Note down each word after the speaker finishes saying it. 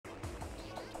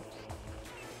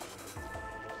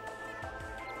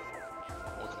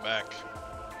Welcome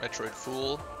back. Metroid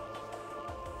Fool,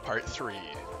 Part 3.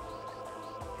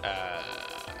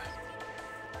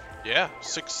 Yeah,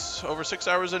 over 6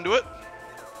 hours into it.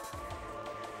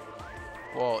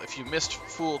 Well, if you missed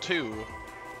Fool 2,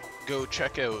 go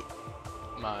check out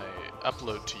my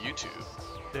upload to YouTube.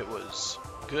 It was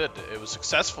good. It was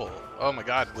successful. Oh my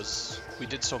god, we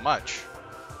did so much.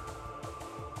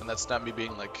 And that's not me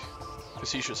being like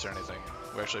facetious or anything.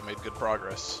 We actually made good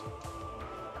progress.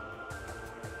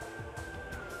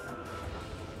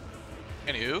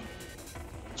 Anywho,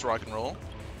 let's rock and roll.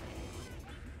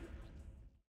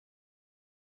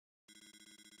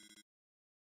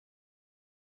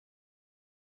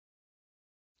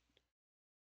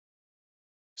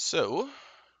 So,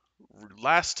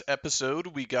 last episode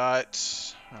we got,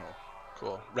 oh,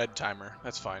 cool, red timer,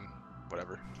 that's fine,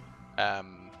 whatever.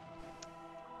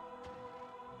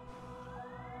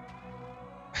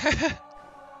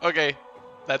 Okay,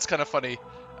 that's kind of funny.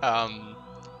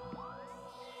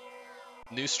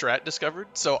 New strat discovered.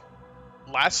 So,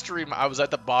 last stream I was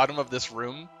at the bottom of this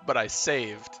room, but I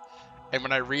saved. And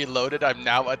when I reloaded, I'm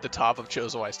now at the top of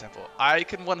Chozawai's temple. I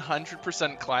can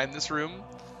 100% climb this room.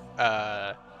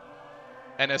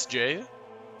 NSJ.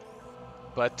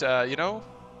 But, you know,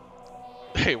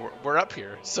 hey, we're up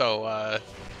here, so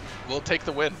we'll take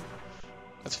the win.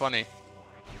 That's funny.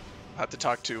 I'll have to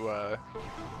talk to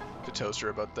Toaster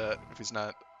about that if he's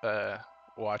not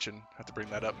watching. Have to bring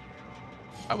that up.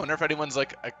 I wonder if anyone's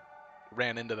like, I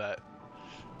ran into that.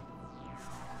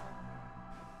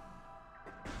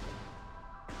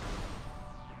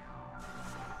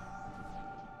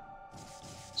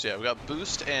 So yeah, we got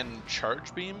boost and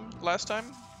charge beam last time.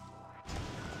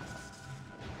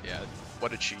 Yeah,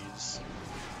 what a cheese.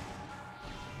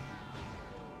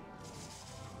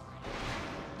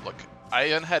 Look, I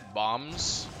had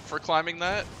bombs for climbing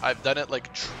that. I've done it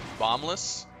like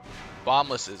bombless.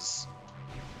 Bombless is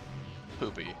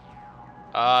poopy.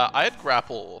 I had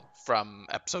grapple from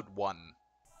episode 1.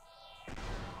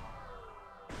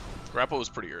 Grapple was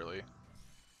pretty early.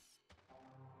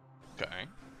 Okay.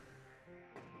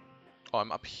 Oh,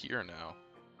 I'm up here now.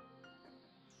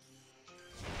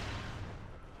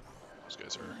 These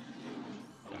guys are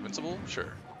invincible?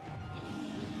 Sure.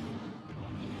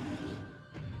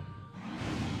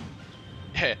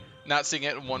 Heh, not seeing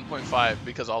it in 1.5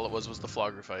 because all it was the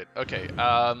flogger fight. Okay,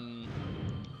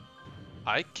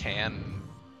 I can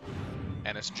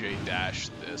NSJ dash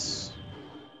this.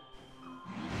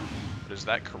 But is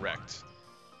that correct?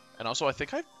 And also, I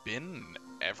think I've been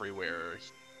everywhere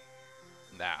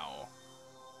now.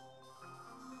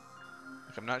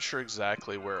 Like, I'm not sure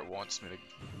exactly where it wants me to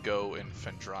go in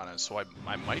Phendrana, so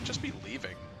I might just be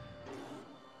leaving.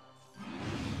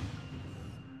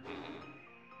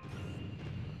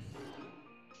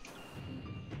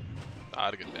 Ah,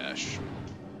 a good dash.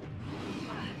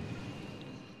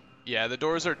 Yeah, the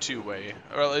doors are two-way.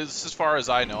 Or at least as far as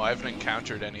I know, I haven't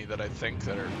encountered any that I think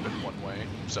that are one-way,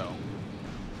 so.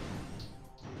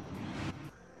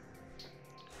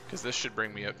 Because this should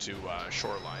bring me up to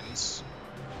Shorelines.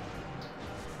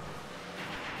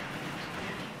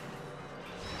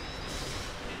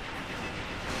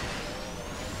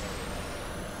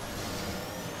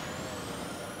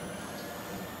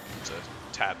 It's a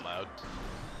tad loud.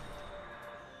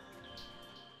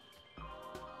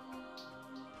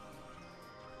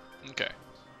 Okay.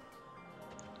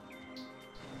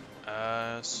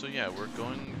 So yeah, we're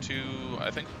going to,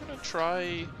 I think we're going to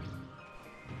try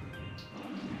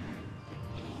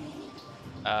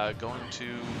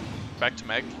back to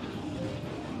Meg.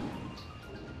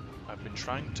 I've been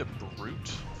trying to brute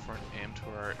for an aim to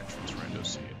our entrance rando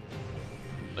seed.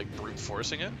 Like brute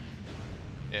forcing it?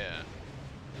 Yeah.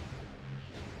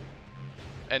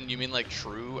 And you mean like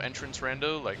true entrance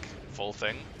rando, like full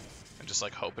thing? And just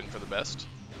like hoping for the best?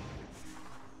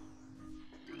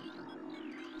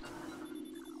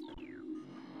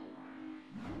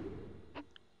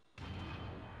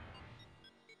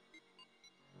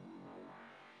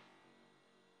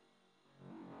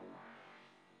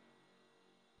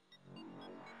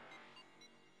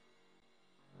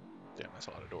 Damn, that's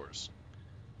a lot of doors.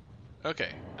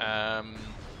 Okay, I've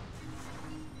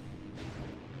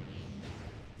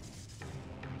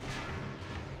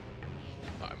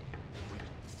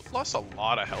lost a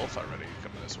lot of health already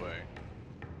coming this way.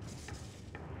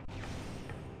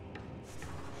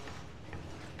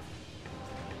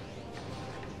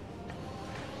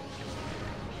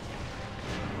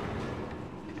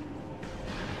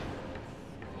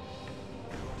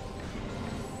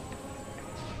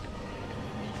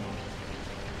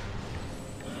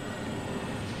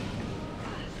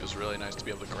 Really nice to be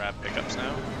able to grab pickups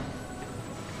now.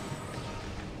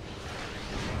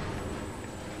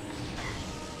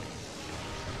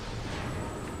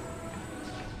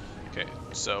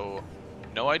 So,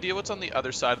 no idea what's on the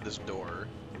other side of this door.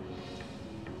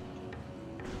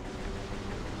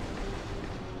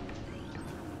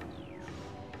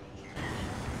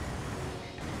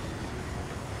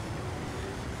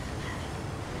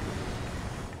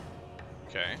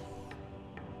 Okay.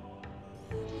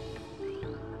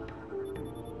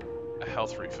 A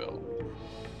health refill.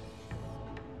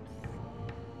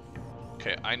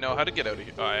 Okay, I know how to get out of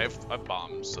here. Oh, I have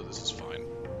bombs, so this is fine.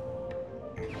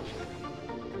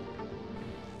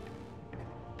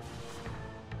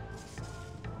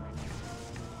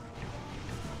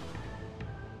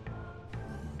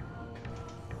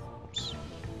 Oops.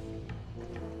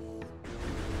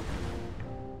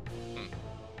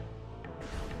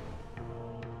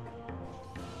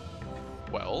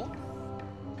 Well.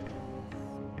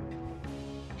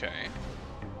 Okay.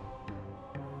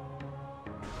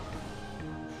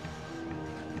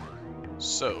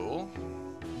 So,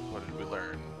 what did we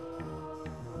learn?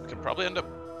 We could probably end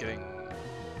up getting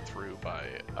through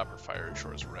by Upper Fire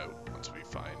Shore's route once we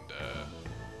find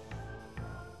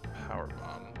Power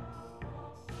Bomb.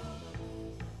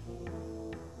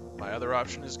 My other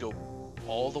option is go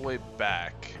all the way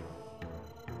back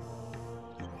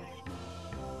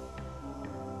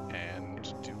and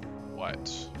do what?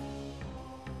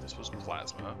 This was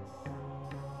plasma.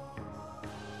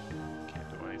 Can't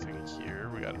do anything here.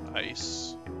 We got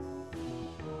ice.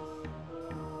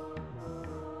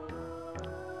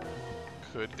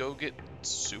 Could go get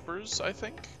supers, I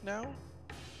think, now.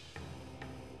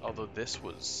 Although this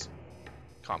was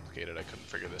complicated, I couldn't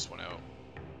figure this one out.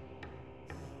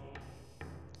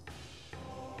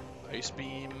 Ice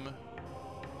beam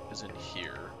is in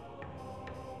here,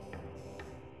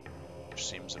 which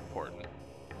seems important.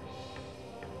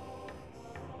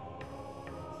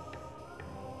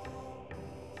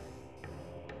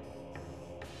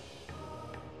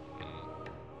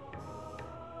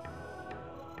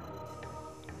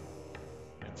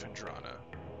 Infandrana.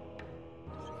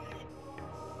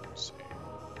 Let's see.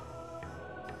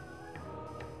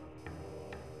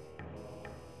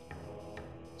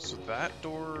 So that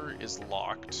door is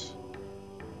locked,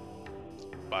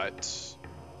 but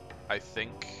I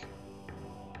think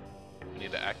we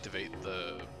need to activate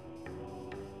the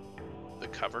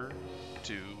cover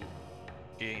to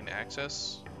gain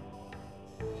access.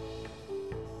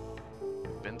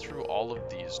 Been through all of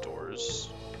these doors.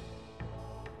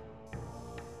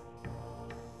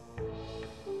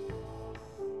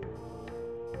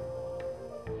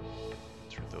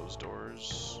 Through those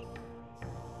doors.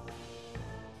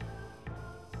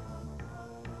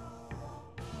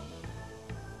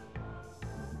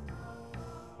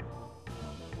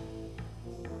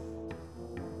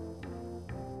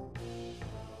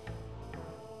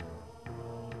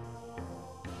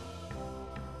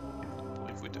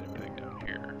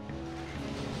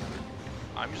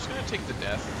 I'm just gonna take the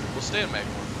death. We'll stay in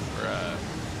Magmorph, or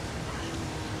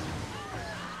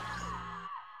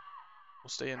we'll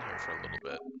stay in here for a little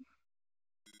bit.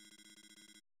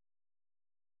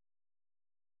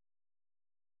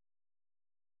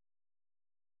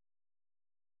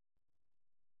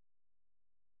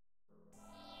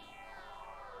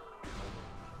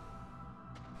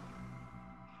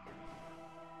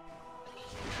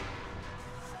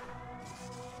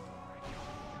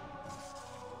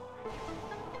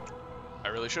 I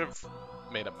really should have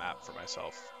made a map for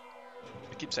myself.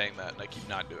 I keep saying that, and I keep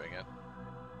not doing it.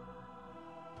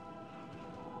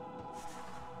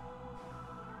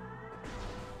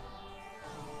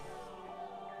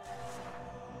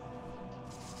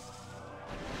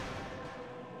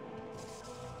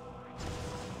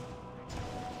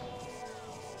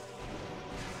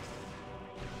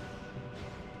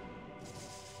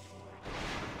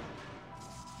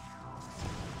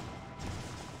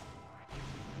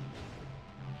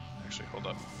 Actually, hold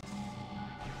up.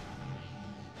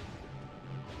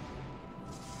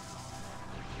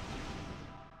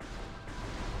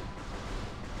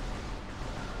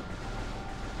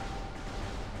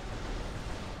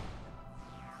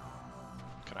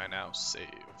 Can I now save?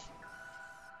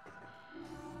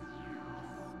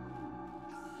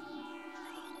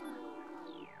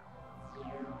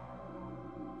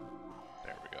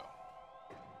 There we go.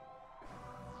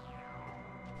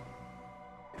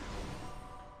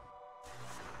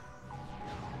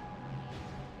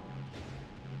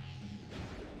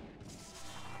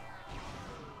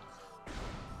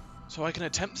 So I can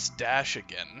attempt dash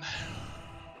again.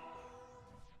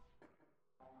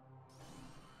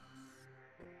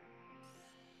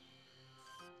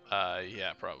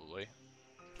 Yeah, probably.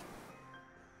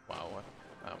 Wow, what?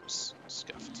 That was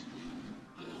scuffed.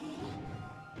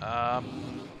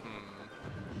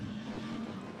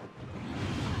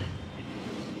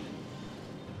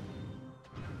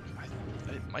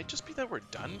 Might just be that we're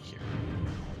done here.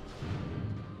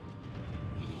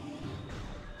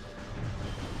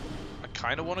 I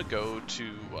kind of want to go to,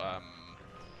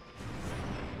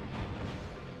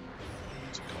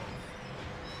 what's it called?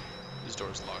 These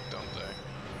doors locked, don't they?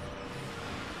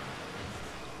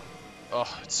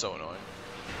 Oh, it's so annoying.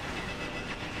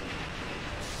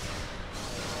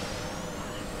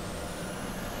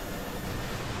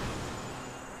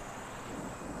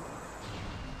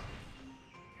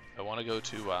 I want to go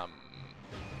to,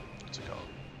 what's it called?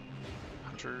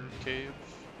 Hunter Cave?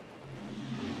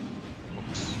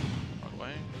 Whoops, wrong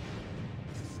way.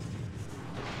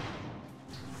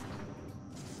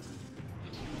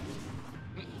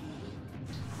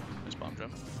 Nice bomb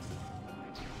jump.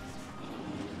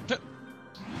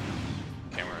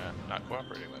 Camera not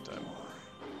cooperating that time.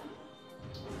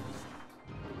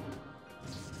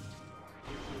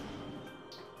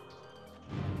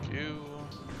 Q.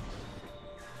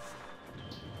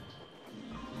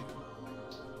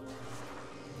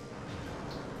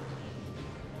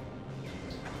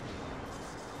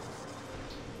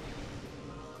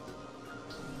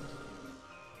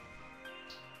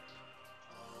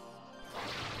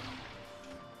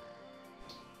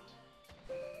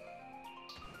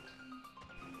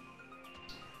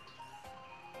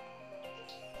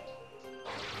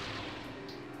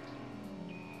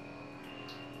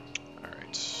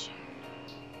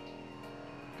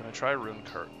 Try Rune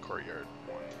Courtyard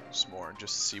once more and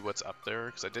just see what's up there,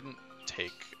 because I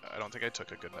don't think I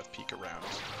took a good enough peek around.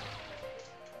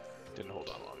 Didn't hold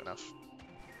on long enough.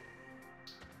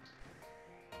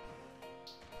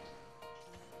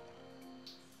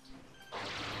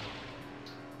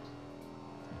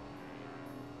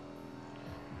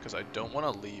 Because I don't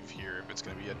want to leave here if it's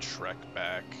going to be a trek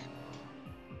back.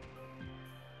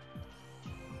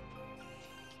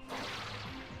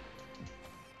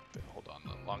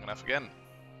 Long enough again.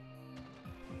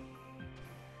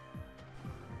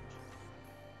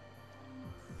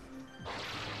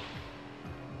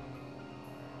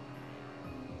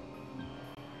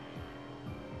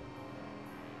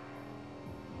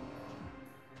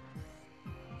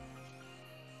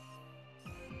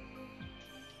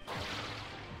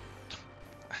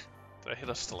 Did I hit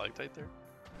a stalactite there?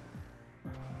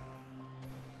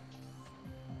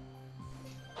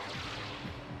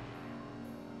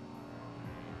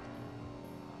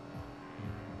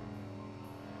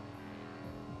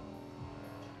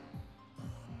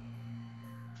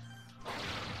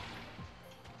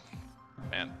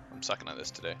 Man, I'm sucking at this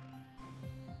today.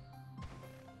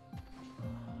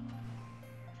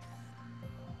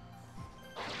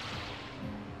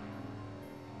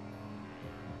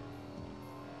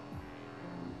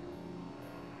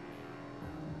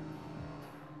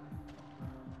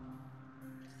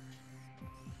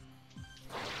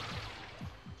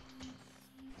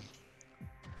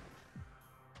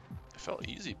 It felt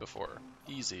easy before.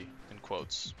 Easy, in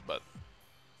quotes, but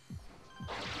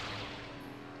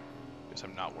guess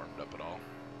I'm not warmed up at all.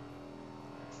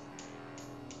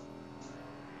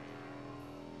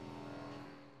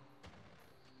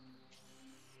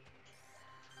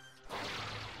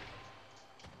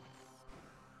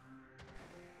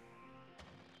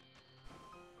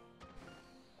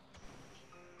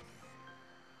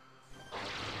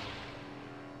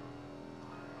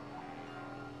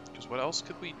 Because what else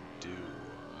could we do?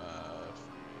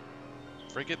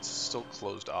 Frigate's still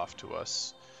closed off to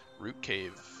us. Root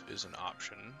Cave is an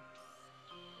option.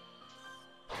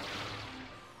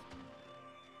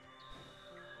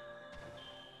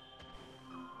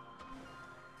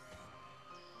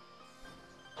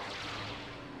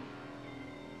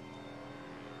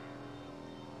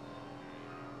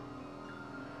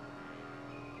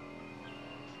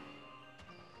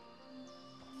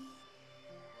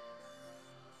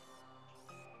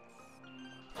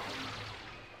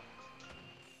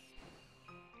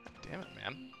 Damn it,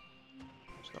 man.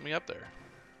 Just let me up there.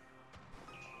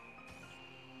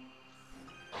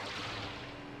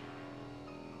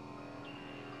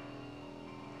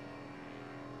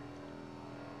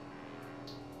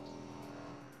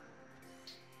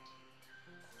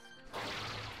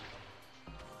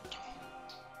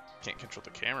 Can't control the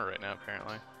camera right now,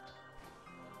 apparently.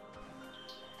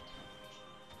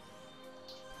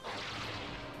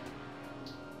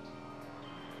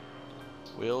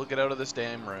 We'll get out of this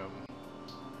damn room.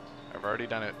 I've already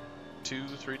done it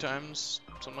 2-3 times,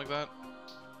 something like that.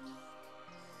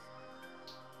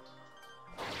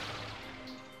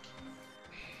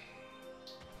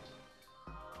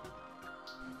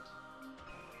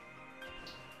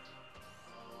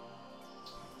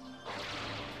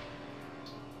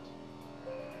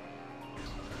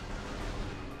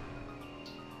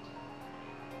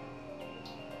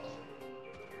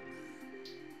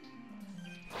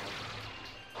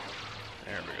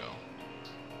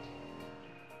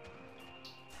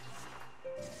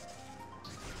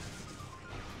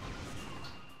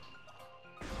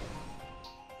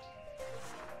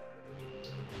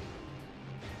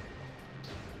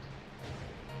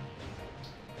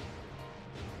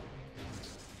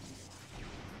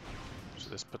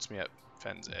 this puts me at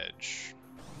Fenn's edge.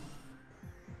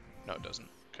 No, it doesn't.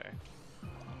 Okay.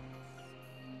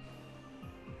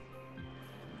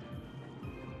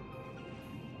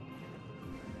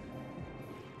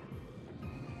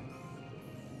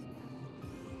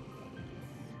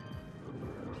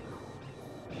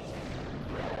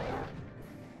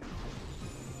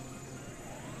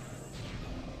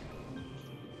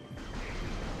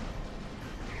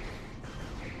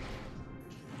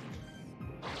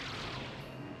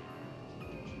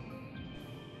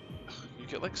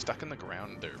 Get like stuck in the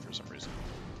ground there for some reason.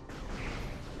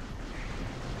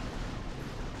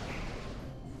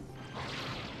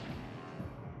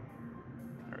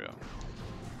 There we go.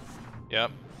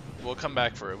 Yep. We'll come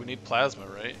back for it. We need plasma,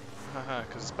 right? Haha,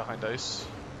 because it's behind ice.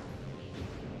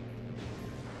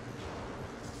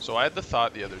 So I had the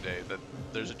thought the other day that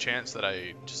there's a chance that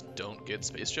I just don't get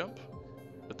space jump.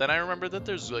 But then I remember that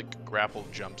there's like grapple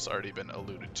jumps already been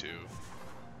alluded to.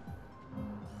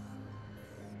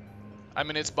 I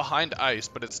mean, it's behind ice,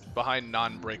 but it's behind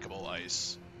non-breakable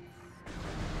ice.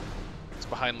 It's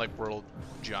behind, like, world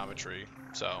geometry,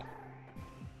 so...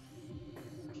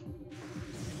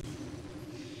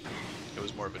 It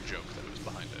was more of a joke that it was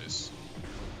behind ice.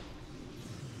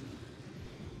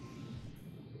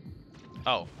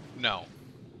 Oh, no.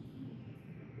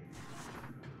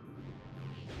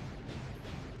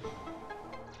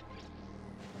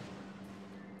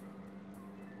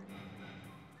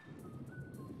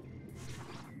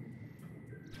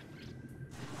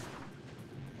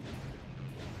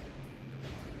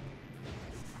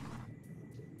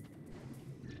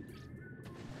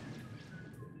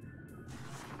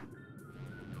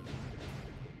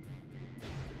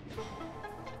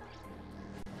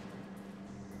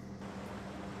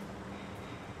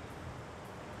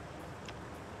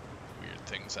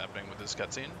 Things happening with this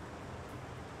cutscene.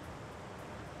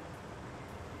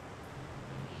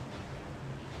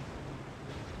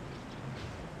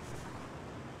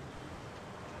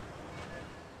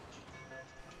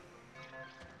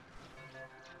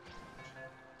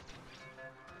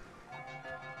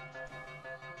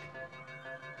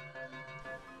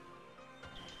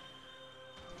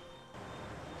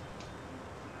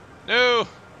 No!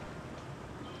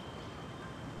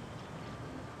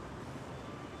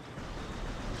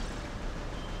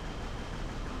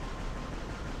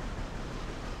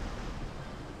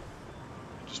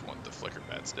 Flicker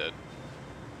pad's dead.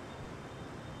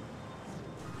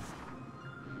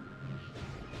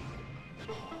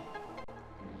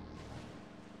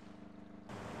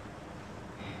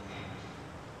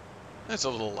 That's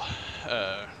a little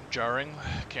jarring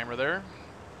camera there.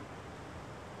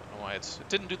 Don't know why it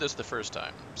didn't do this the first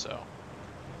time, so.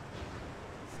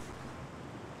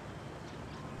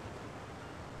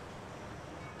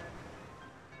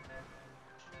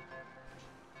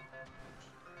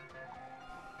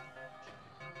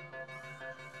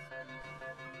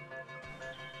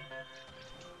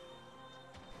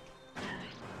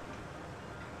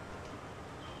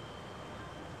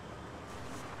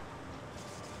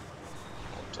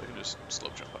 So I can just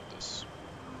slope jump up this.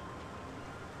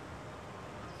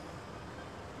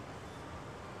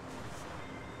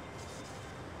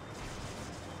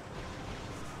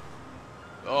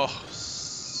 Oh,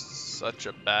 such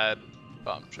a bad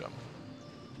bump jump.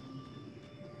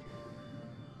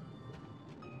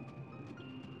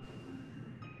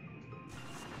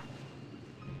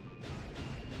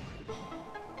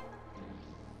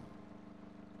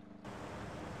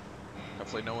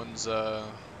 Hopefully no one's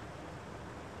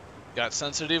got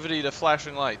sensitivity to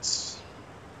flashing lights.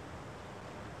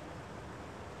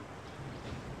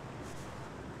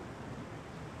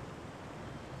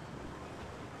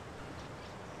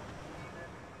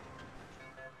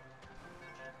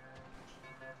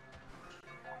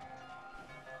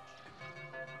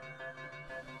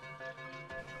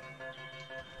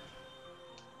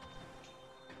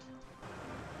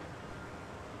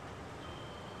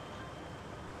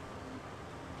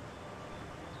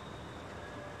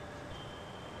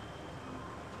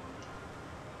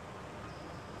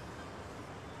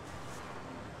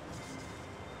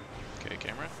 Okay,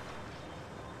 camera.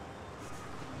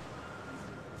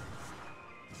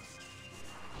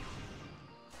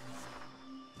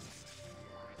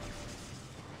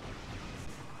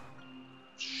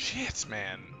 Shit,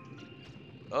 man.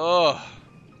 Ugh.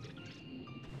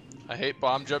 I hate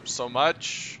bomb jumps so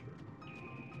much.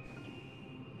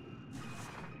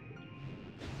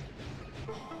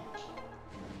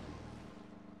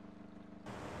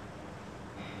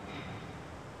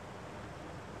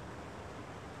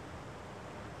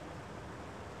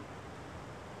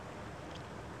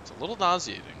 It's a little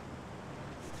nauseating.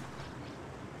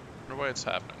 I wonder why it's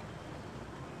happening.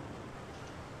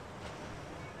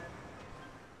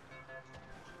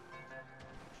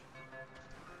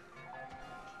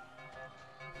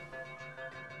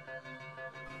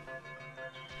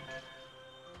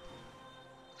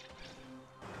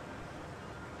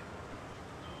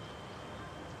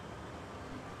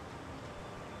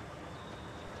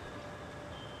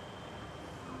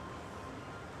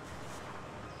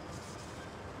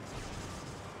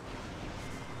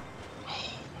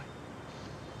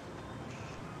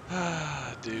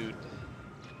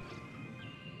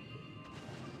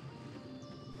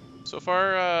 So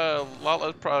far, a lot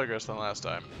less progress than last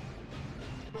time.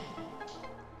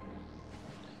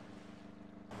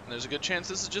 And there's a good chance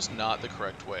this is just not the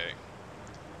correct way.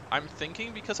 I'm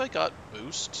thinking because I got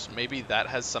boost, maybe that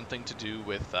has something to do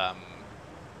with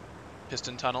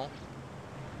piston tunnel.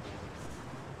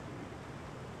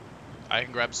 I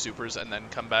can grab supers and then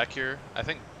come back here. I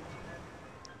think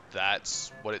that's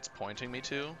what it's pointing me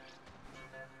to.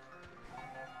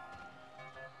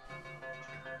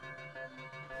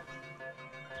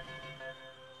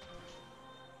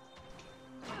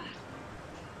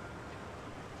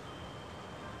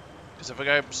 Because if I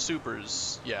grab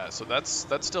supers, yeah, so that's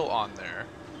still on there.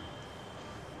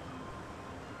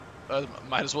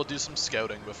 Might as well do some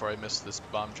scouting before I miss this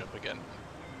bomb jump again.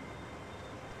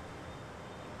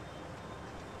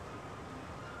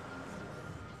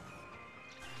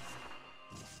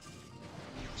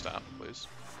 Stop, please.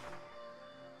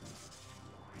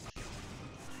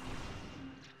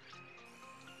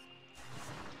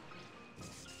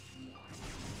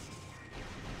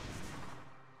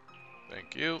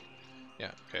 Thank you.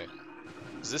 Yeah, okay.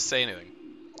 Does this say anything?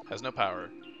 Has no power.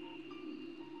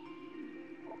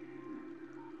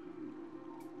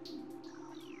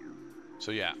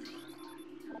 So yeah.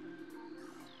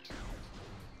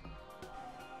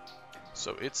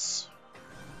 So it's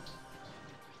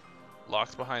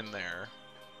locked behind there.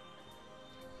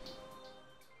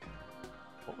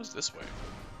 What was this way?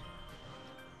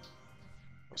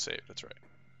 Oh, save, that's right.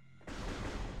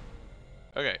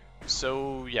 Okay,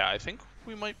 so yeah, I think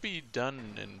we might be done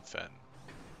in Fen.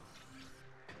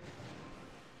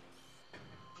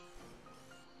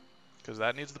 Because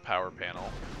that needs the power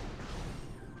panel.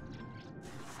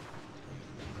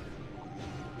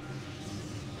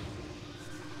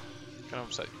 Kind of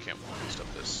upset you can't waste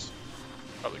up this.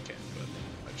 Probably can, but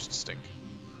it might just stink.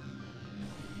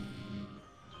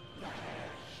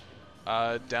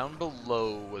 Down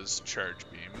below was charge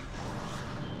beam.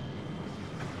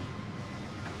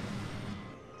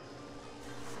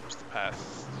 Where's the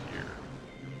path here?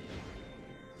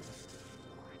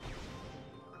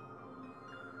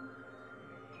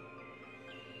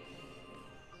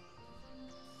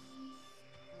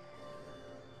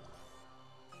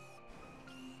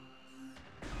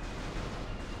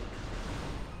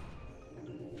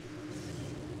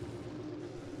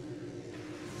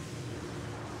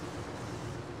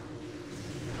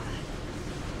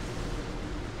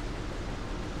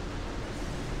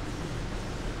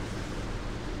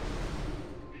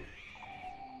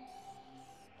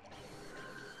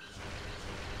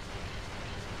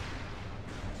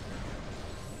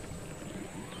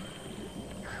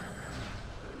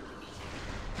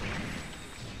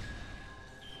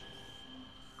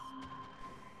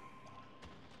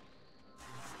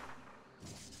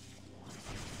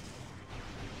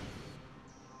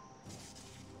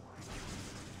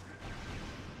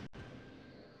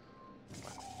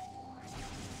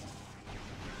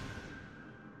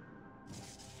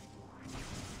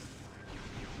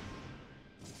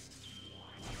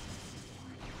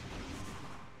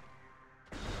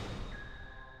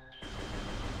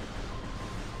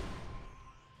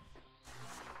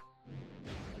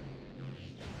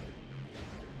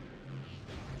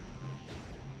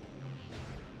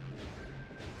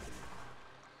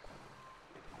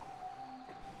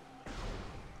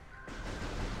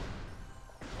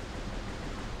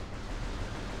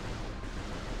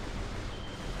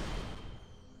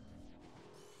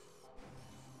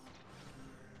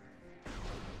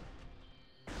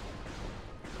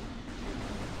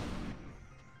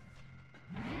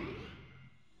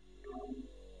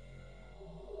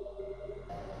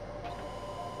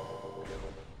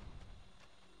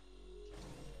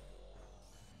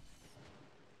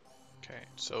 Okay,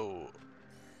 so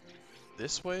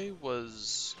this way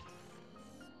was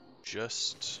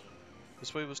just...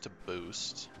 This way was to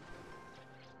boost.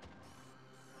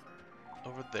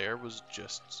 Over there was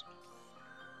just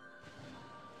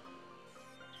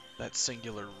that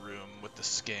singular room with the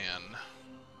scan.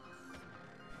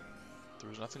 There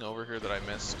was nothing over here that I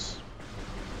missed.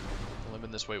 I've only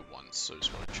been this way once, so I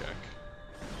just want to check.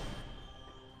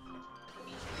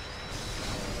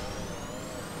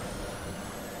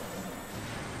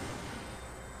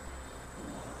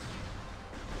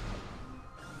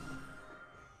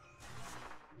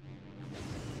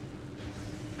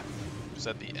 Because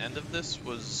at the end of this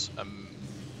was a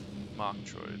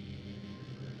Metroid.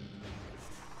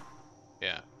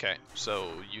 Yeah, okay,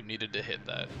 so you needed to hit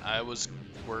that. I was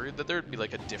worried that there would be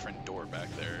like a different door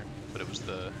back there, but it was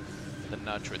the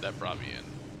Metroid that brought me in.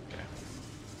 Okay.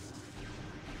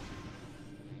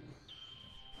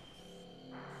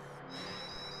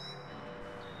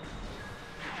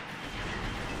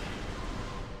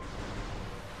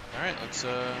 Alright, let's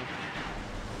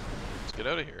get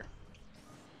out of here.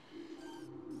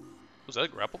 Was that a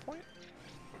grapple point?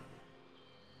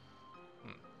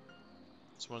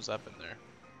 Someone's up in there.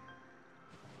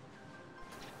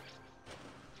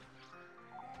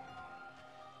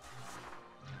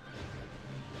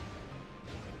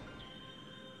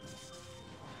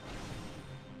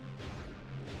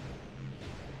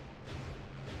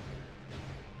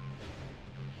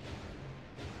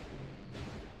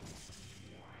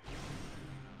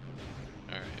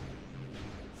 Alright.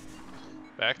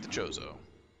 Back to Chozo.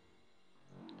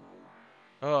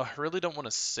 Oh, I really don't want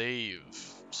to save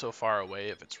so far away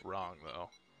if it's wrong, though.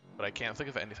 But I can't think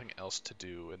of anything else to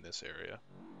do in this area.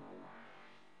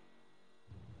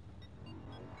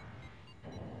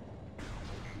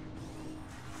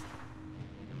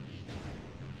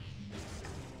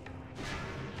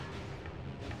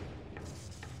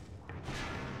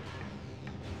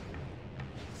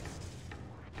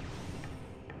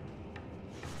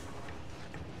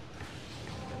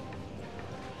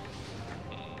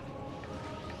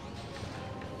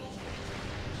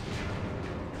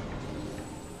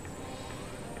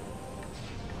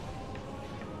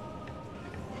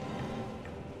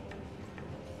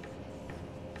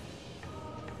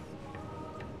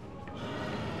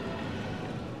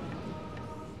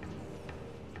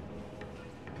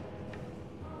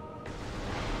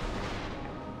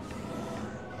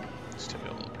 Let's take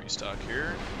a little restock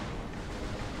here.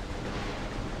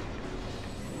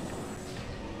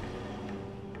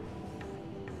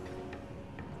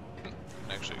 Can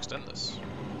actually extend this.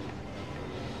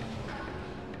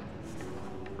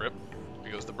 Rip.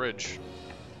 Here goes the bridge.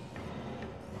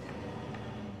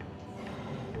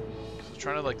 So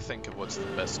trying to like think of what's the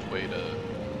best way to.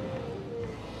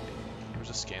 There's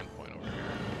a scan point over here.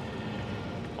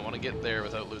 I want to get there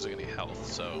without losing any health,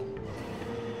 so.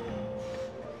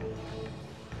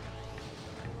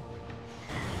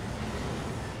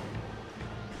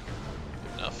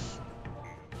 Enough.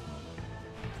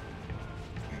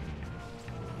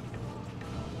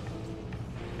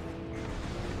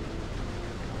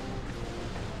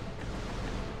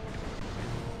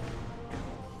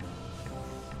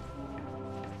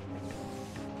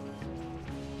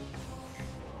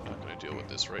 Not going to deal with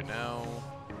this right now.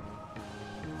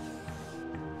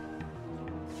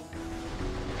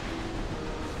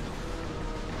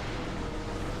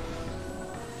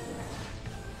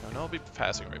 I know I'll be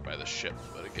passing right by the ship,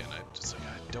 but again,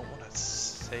 I don't want to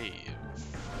save.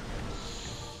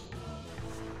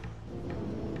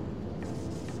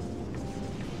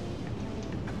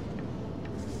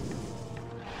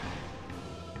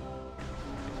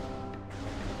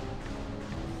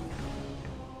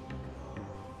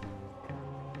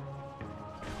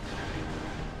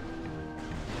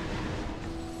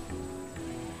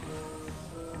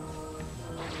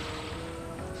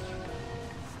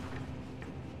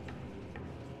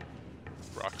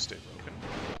 Rocks stay broken.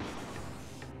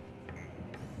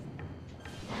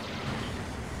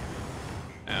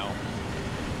 Ow.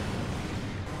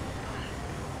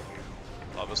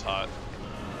 Lava's hot.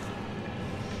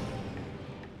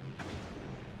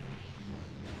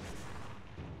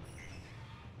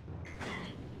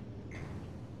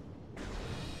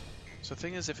 So the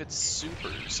thing is, if it's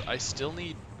supers, I still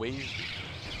need wave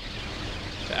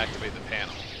to activate the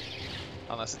panel.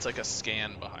 Unless it's like a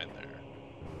scan behind there.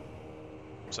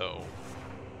 So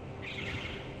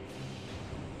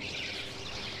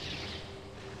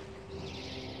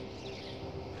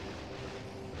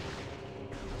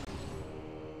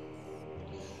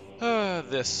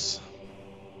this.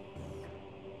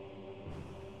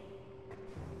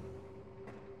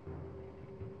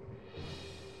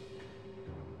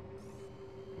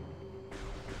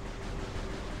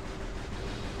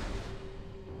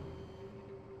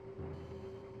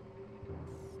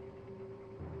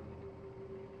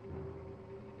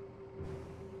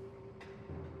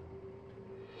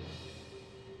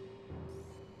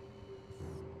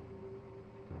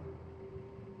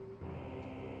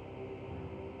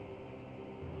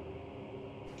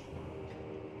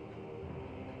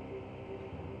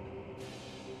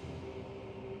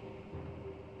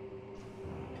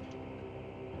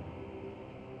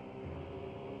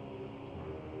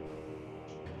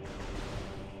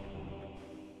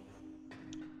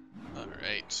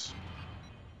 Alright.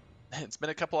 It's been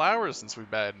a couple hours since we've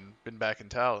been back in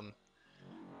town.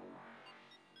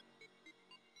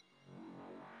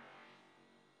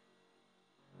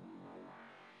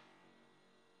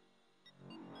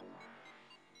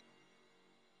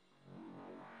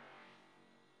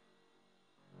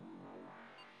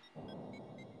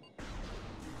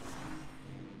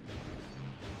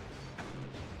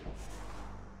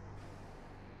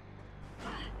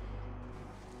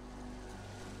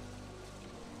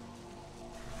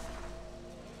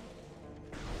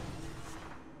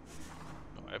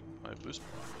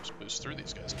 just boost through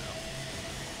these guys now.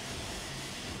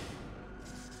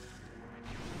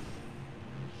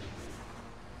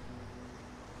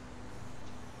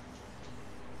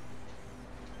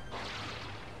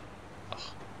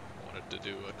 Oh, I wanted to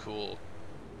do a cool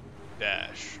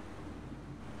dash.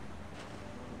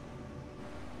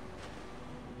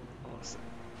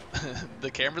 The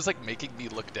camera's like making me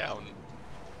look down.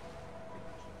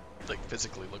 Like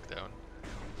physically look down.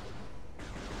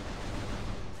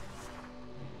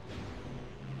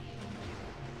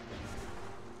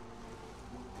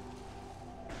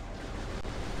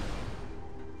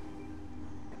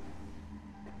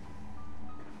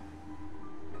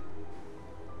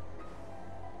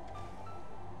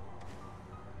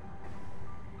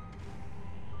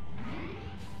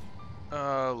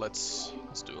 Let's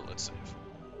do it. Let's save.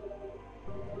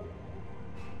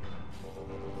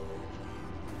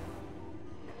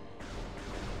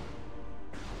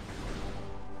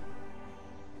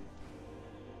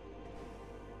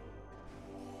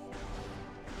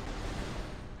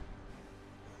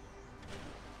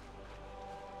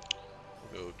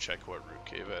 We'll go check what Root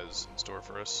Cave has in store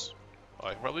for us. Oh,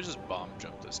 I can probably just bomb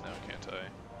jump this now, can't I?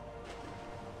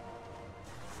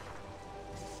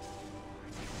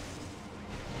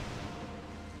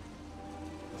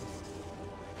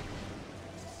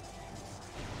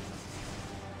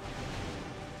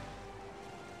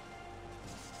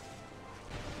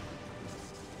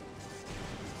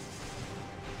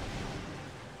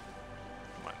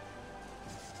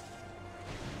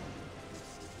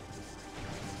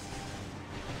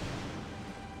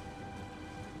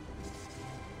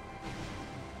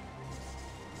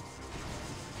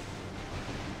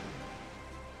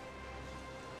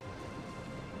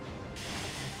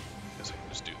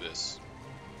 Do this.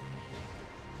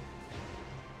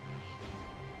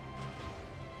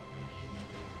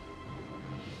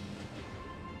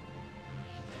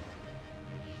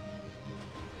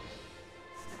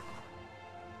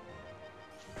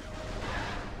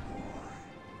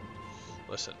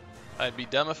 Listen, I'd be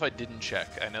dumb if I didn't check.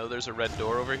 I know there's a red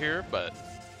door over here, but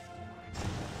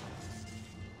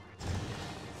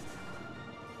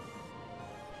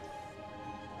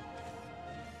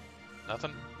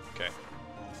nothing? Okay.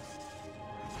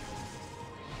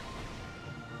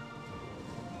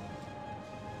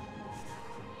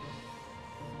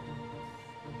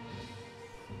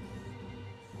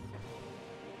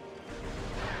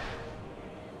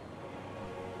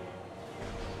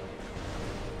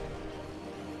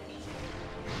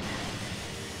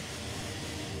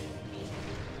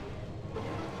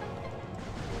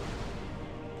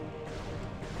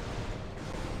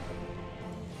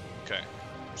 Okay,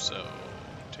 so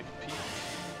take a peek.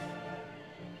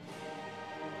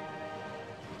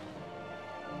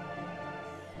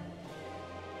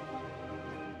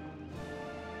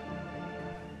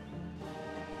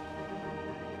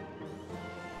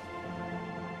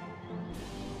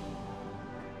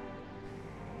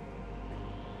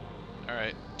 All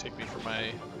right, take me for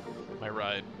my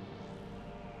ride.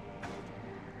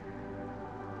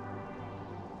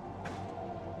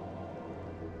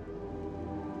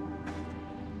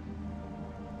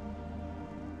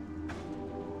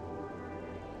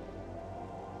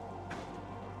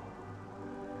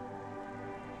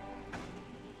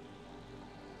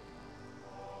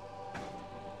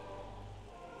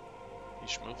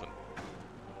 He's moving.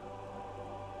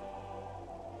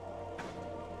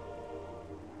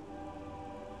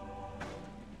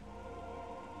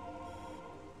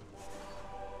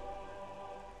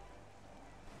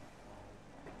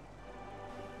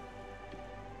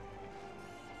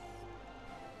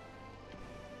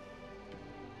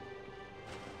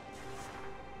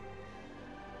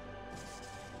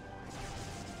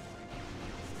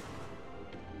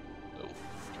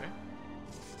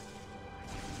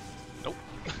 Nope.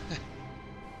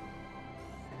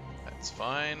 That's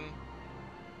fine.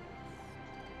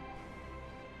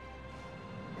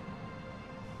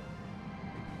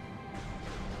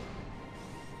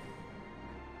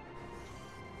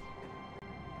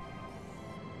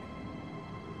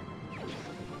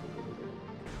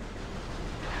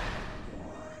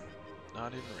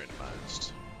 Not even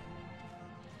randomized.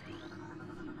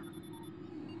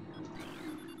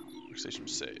 Workstation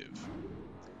save.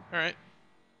 Alright.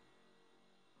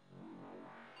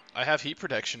 I have heat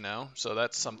protection now, so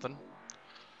that's something.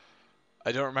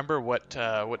 I don't remember what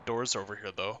doors are over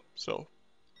here though, so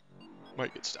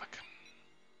might get stuck.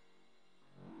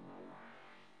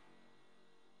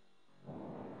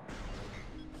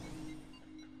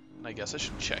 And I guess I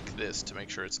should check this to make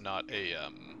sure it's not a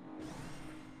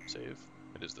save.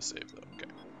 It is the save though. Okay.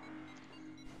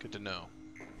 Good to know.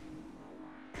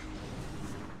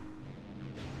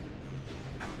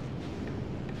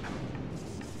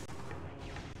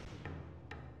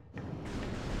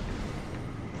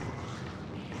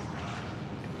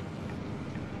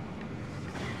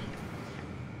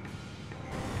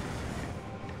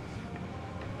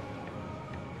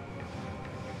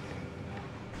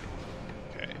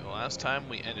 last time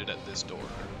we ended at this door.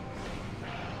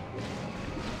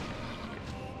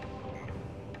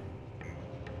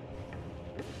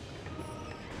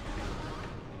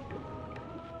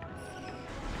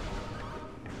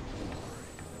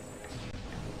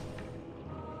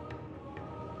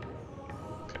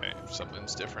 Okay,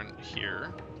 something's different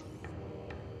here.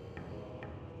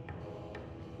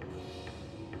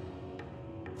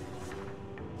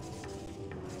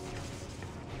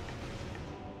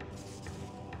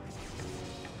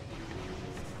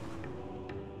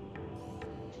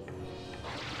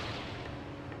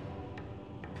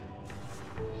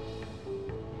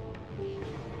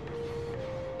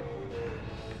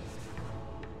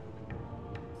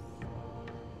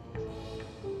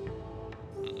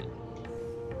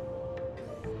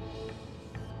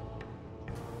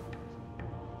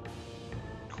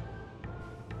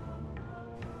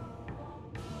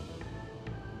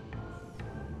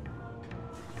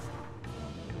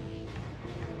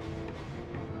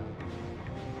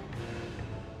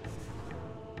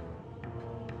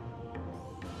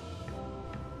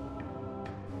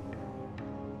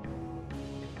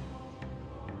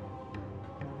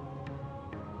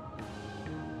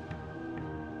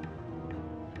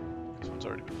 It's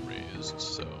already been raised,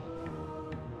 so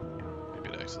maybe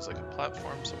it acts as like a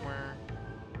platform somewhere.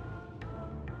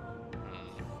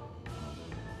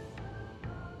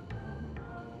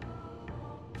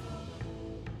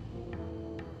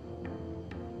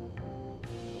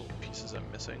 Little pieces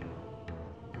I'm missing.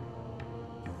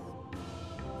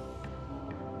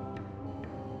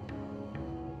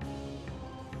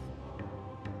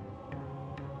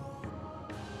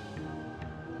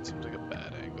 Seems like a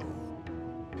bad angle.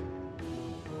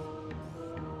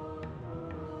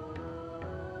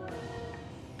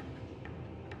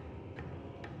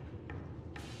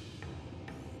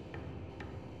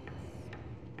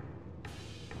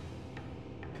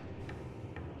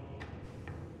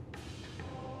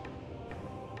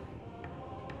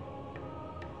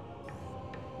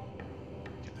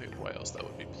 Why else that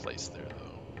would be placed there,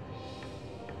 though?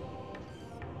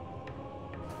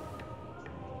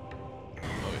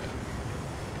 Oh yeah,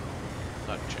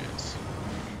 not a chance.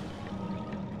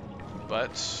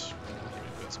 But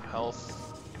we've got some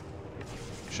health.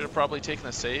 Should have probably taken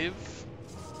a save.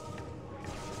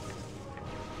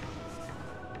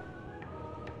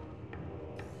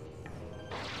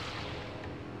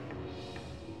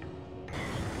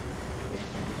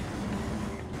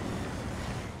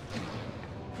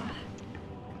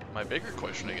 My bigger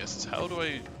question, I guess, is how do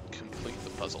I complete the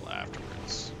puzzle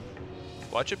afterwards?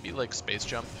 Watch it be like space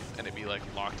jump and it be like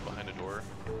locked behind a door.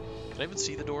 Can I even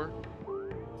see the door?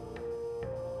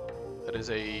 That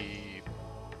is a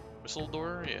missile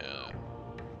door? Yeah.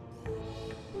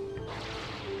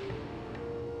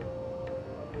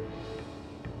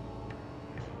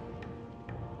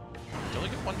 Did I only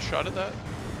get one shot at that?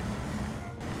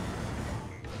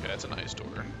 Okay, that's a nice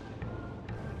door.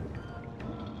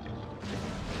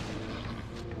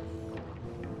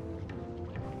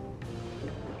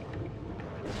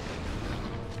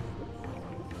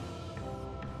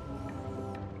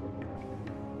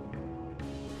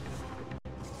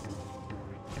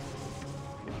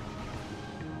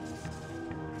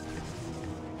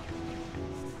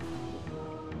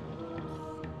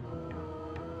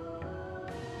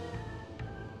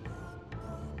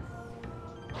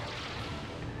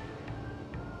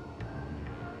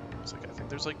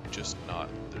 There's like just not,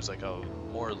 there's like a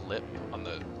more lip on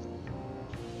the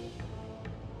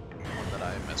one that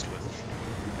I messed with.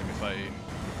 Maybe if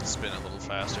I spin a little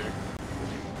faster.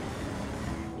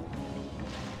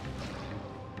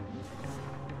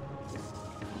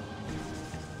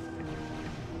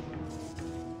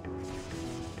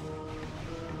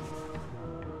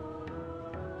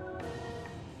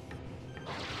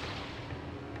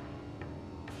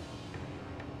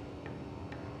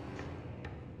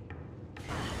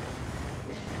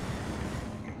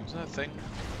 That thing,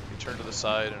 you turn to the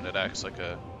side and it acts like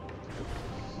a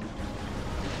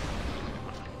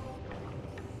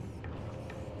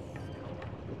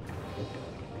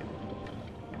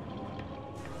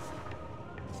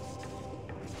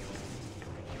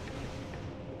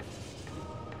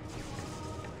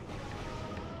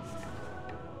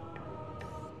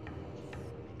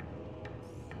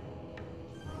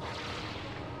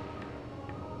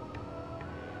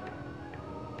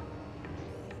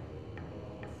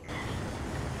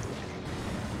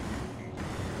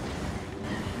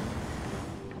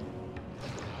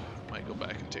go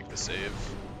back and take the save.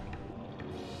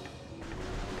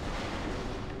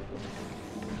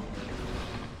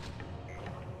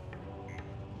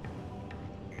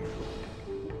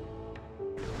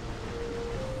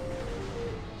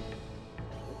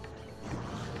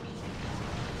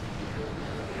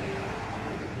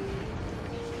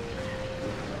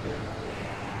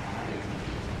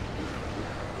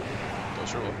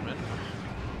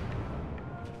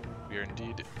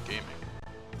 gaming.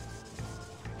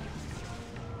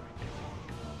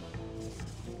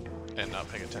 And not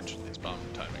paying attention to these bomb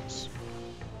timings.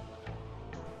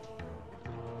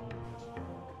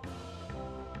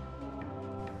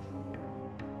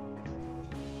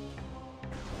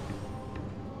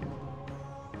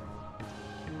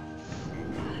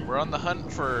 We're on the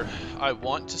hunt for, I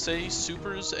want to say,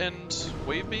 supers and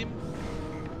wave beam.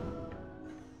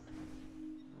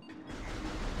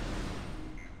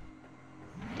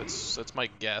 That's my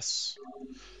guess.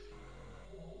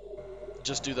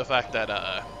 Just due to the fact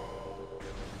that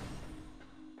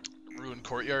Ruined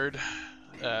Courtyard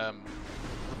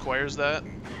requires that.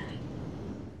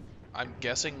 I'm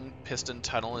guessing Piston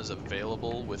Tunnel is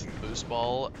available with Boost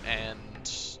Ball,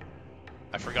 and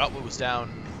I forgot what was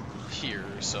down here,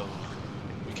 so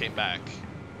we came back,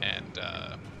 and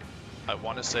I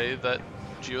want to say that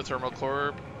Geothermal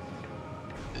Core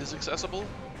is accessible.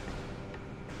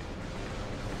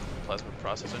 Plasma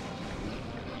processing.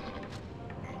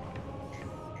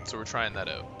 So we're trying that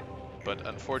out, but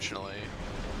unfortunately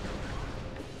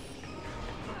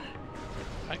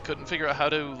I couldn't figure out how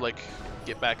to, like,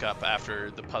 get back up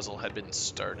after the puzzle had been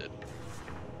started.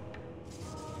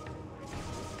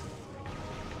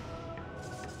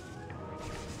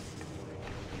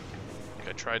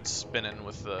 I tried spinning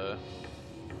with the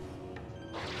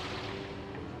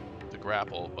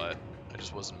grapple, but I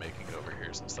just wasn't making it over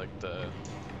here since, like,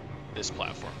 this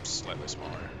platform's slightly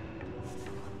smaller.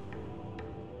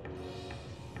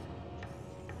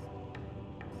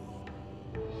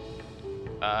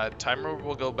 Timer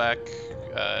will go back,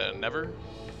 never.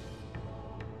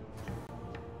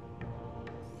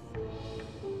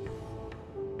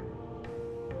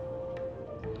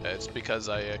 It's because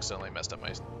I accidentally messed up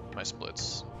my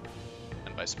splits.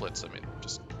 And by splits, I mean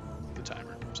just the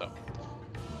timer, so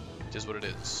it is what it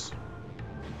is.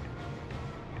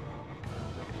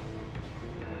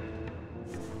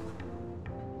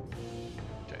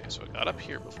 Okay, so I got up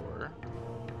here before.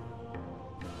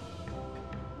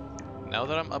 Now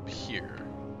that I'm up here,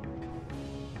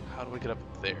 how do I get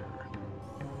up there?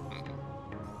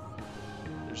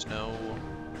 There's no...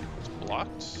 It's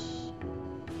blocked?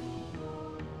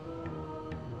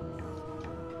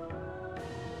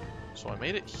 So I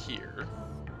made it here.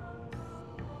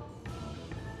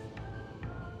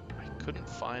 I couldn't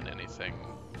find anything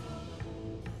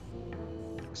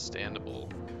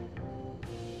standable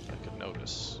I could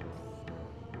notice.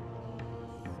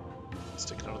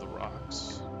 Sticking out of the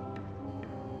rocks.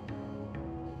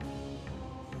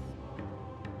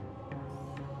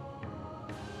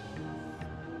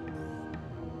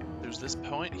 There's this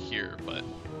point here, but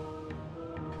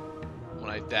when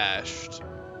I dashed,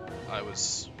 I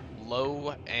was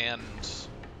low and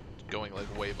going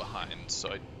like way behind, so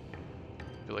I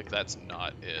feel like that's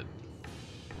not it.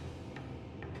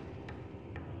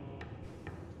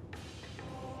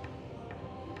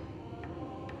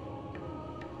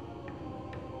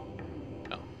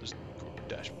 No,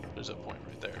 there's a point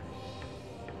right there.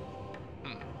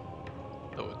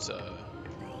 Oh, it's a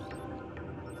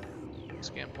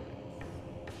scan point.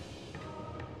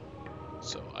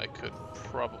 So I could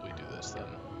probably do this then.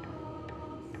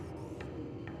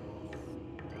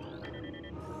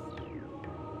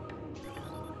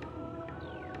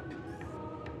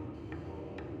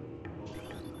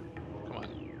 Come on.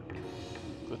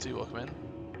 Glitzy, welcome in.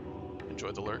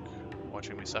 Enjoy the lurk,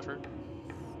 watching me suffer.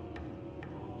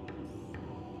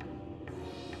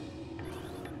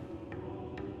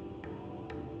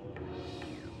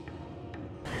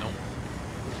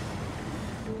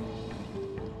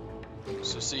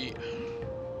 So see,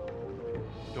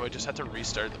 do I just have to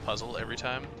restart the puzzle every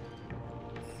time?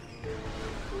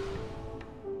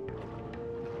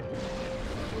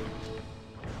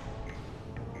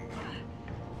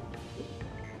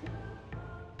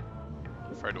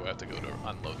 How far do I have to go to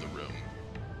unload the room?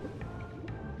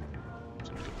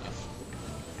 Seems good enough.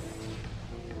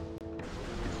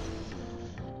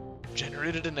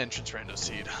 Generated an entrance random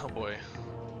seed. Oh boy.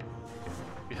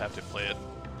 We have to play it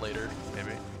later,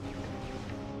 maybe.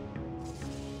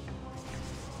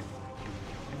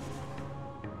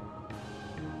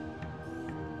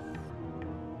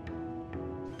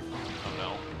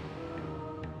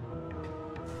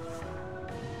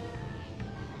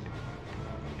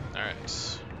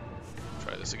 Alright,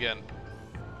 try this again.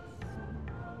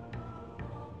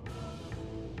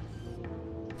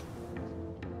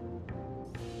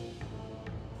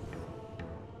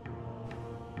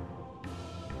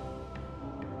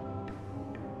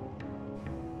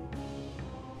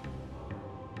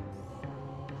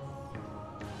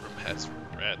 Room has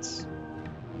rats.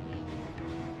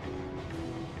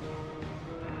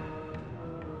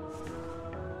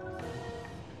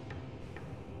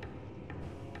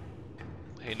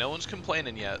 Hey, no one's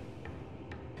complaining yet.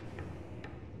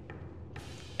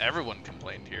 Everyone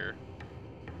complained here.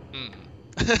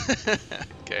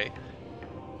 Okay.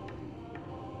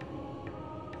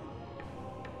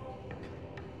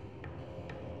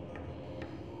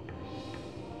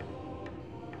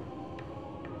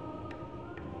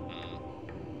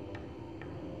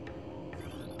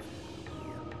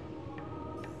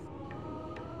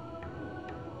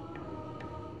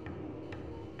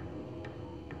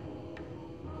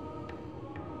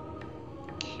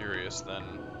 Curious then.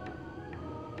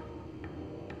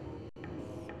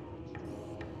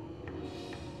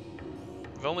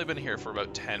 I've only been here for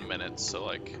about 10 minutes, so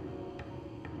like,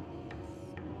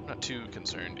 I'm not too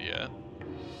concerned yet.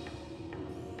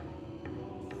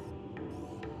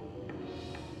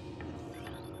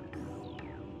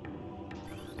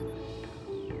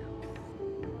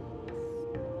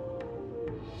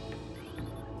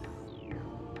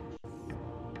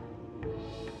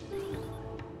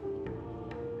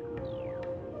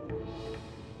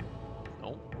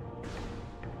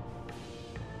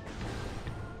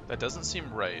 That doesn't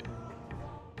seem right.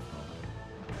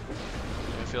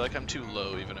 I feel like I'm too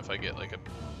low even if I get like a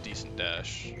decent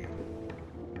dash.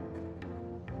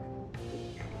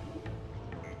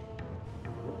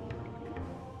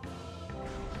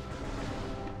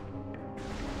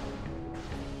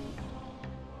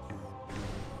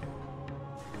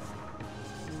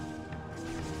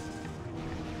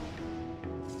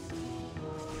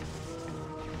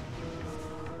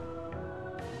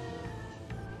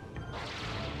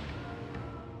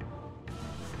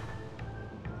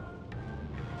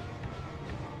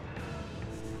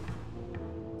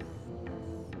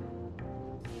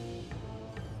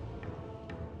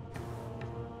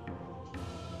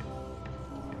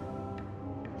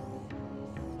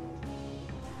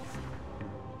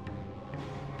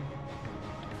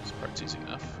 Part's easy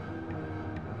enough.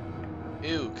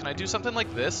 Ew, can I do something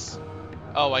like this?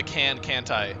 Oh, I can,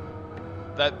 can't I?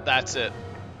 That's it,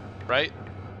 right?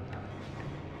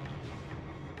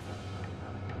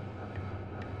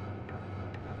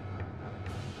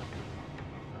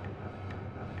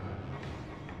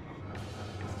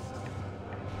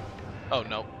 Oh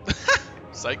no.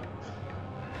 Psych.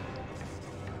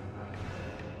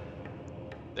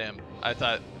 Damn, I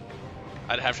thought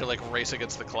I'd have to like race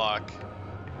against the clock.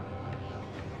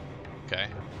 Okay.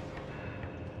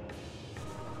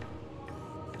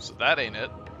 So that ain't it.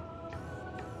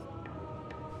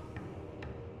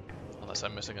 Unless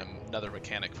I'm missing another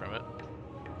mechanic from it.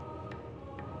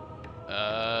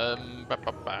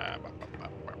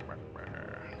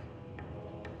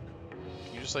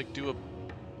 Can you just like do a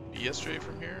BSJ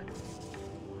from here?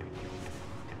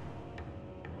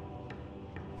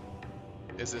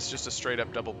 Is this just a straight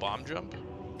up double bomb jump?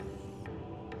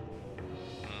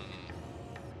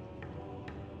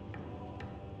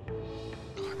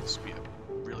 God, this would be a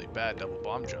really bad double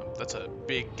bomb jump. That's a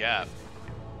big gap.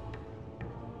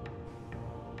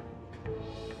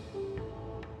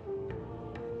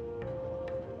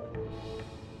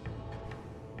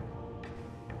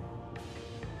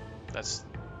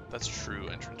 That's true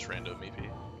entrance random EP,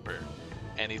 where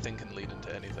anything can lead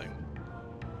into anything.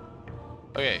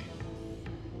 Okay,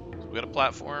 so we got a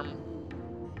platform.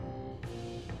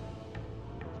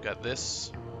 We've got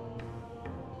this.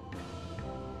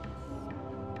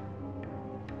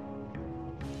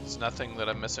 There's nothing that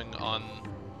I'm missing on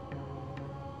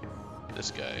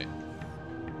this guy.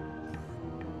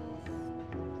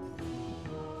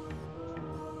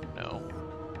 No.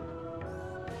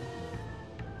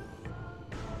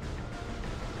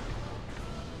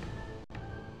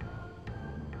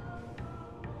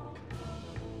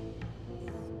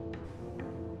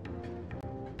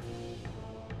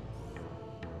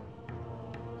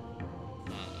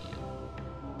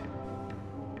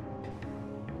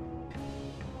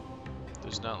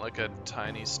 There's not like a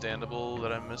tiny standable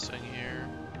that I'm missing here.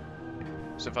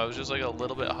 So if I was just like a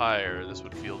little bit higher, this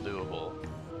would feel doable.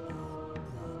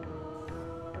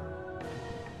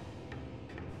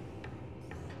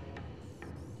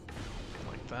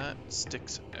 Like that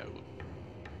sticks out.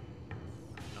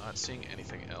 I'm not seeing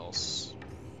anything else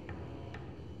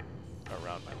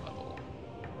around my level.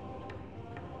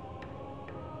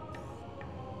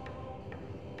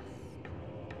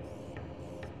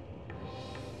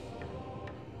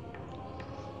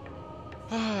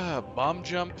 Bomb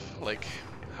jump, like,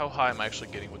 how high am I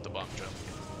actually getting with the bomb jump?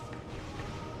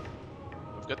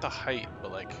 I've got the height,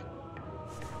 but like,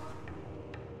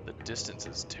 the distance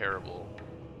is terrible.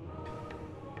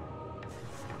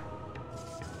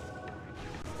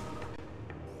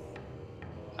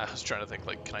 I was trying to think,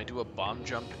 like, can I do a bomb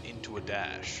jump into a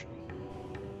dash?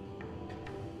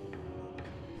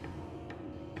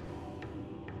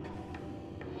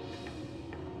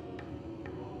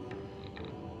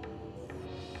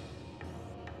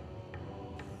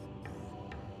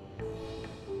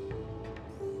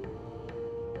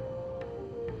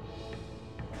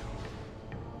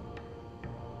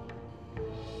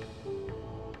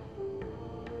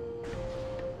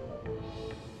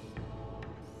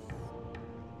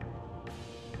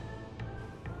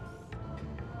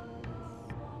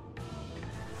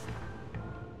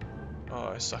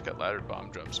 I suck at laddered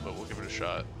bomb jumps, but we'll give it a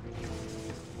shot.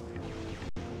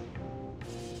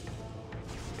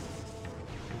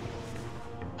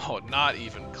 Oh, not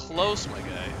even close, my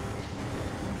guy.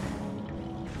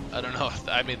 I don't know.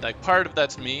 I mean, like, part of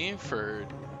that's me for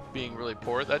being really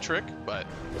poor at that trick, but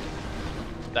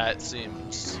that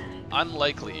seems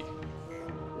unlikely.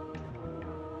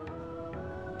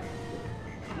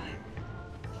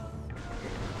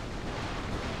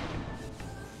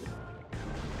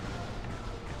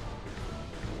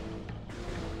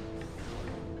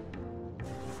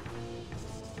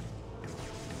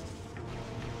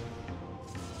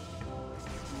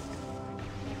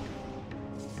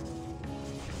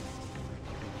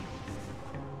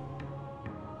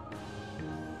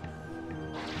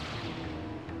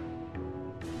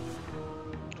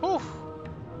 Whew.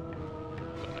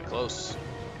 Wasn't close.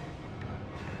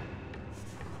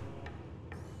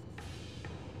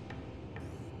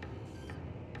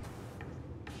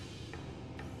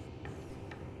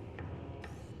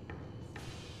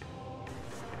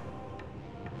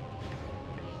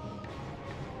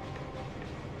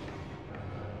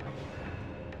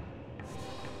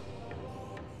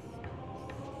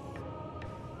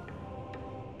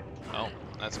 Oh,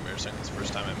 that's embarrassing. It's the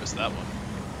first time I missed that one.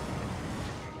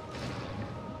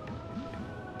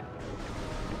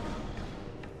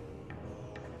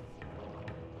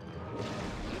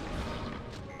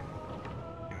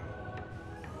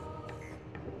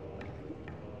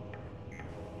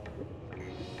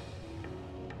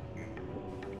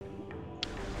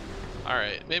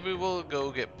 Alright, maybe we'll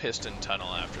go get Piston Tunnel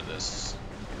after this.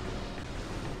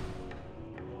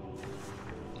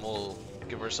 We'll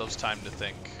give ourselves time to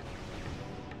think.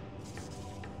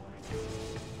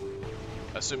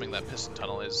 Assuming that Piston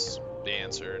Tunnel is the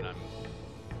answer and I'm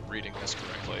reading this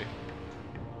correctly.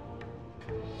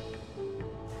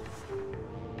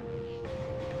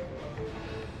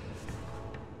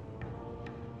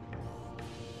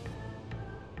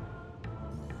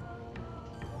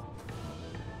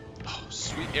 Oh,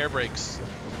 sweet air brakes.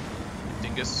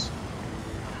 Dingus.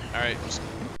 Alright, just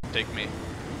take me.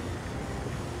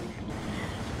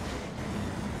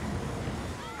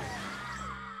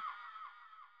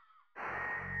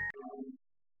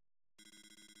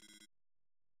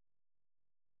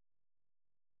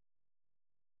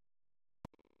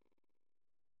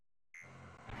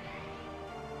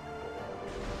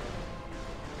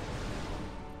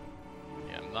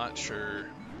 Not sure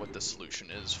what the solution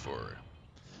is for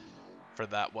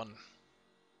that one.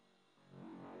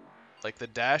 Like the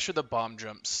dash or the bomb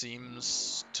jump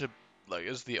seems to like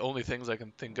is the only things I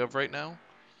can think of right now.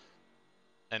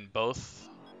 And both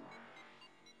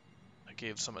I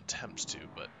gave some attempts to,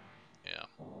 but yeah,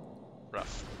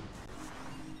 rough.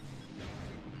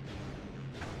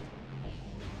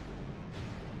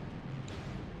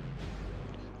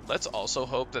 Let's also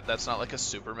hope that that's not like a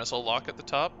super missile lock at the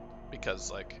top,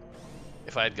 because like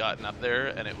if I had gotten up there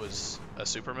and it was a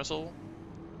super missile,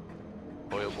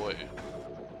 boy oh boy.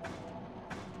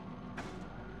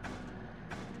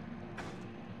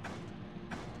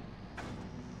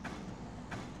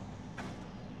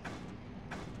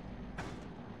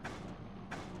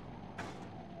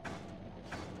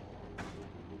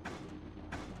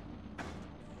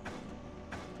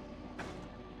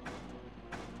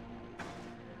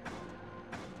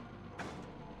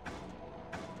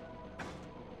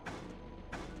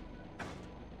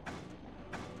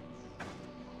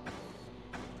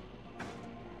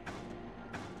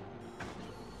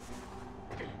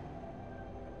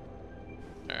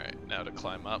 Alright, now to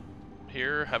climb up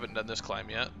here. Haven't done this climb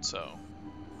yet, so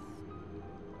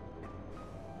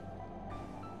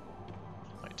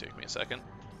might take me a second.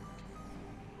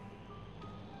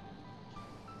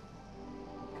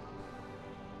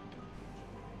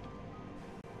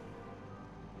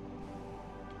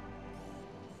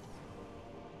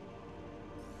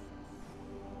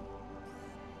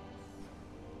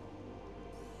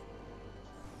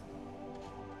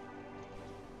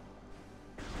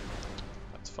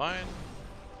 That's fine.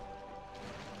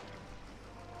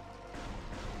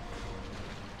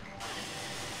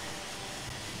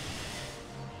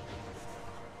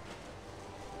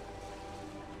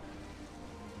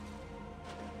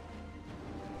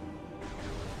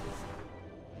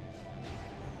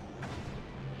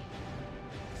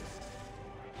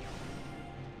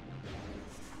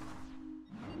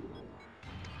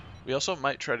 We also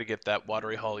might try to get that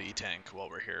Watery Hall E-Tank while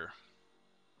we're here.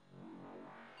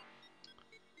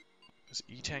 Because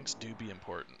E-Tanks do be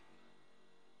important.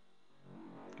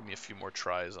 Give me a few more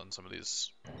tries on some of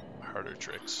these harder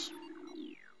tricks.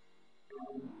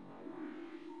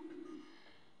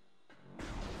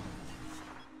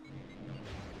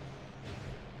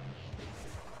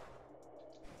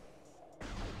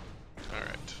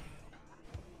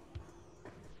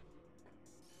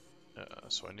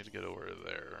 so I need to get over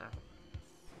there.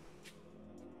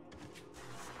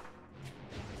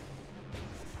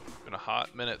 Been a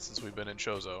hot minute since we've been in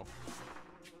Chozo.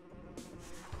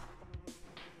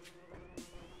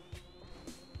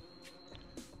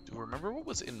 Do you remember what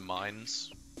was in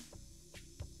mines?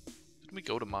 Didn't we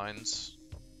go to mines?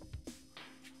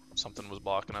 Something was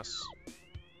blocking us.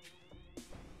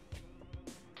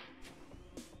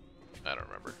 I don't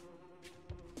remember.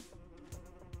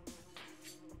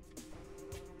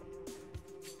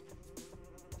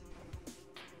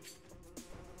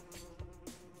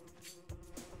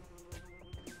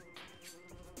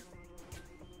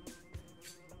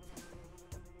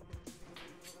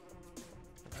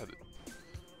 I've had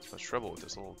so much trouble with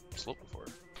this little slope before.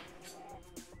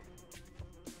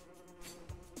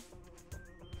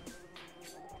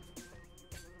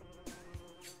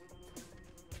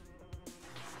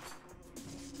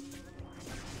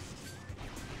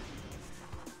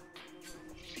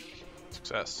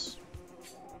 Success.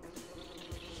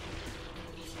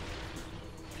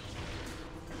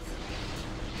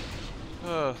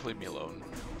 Leave me alone.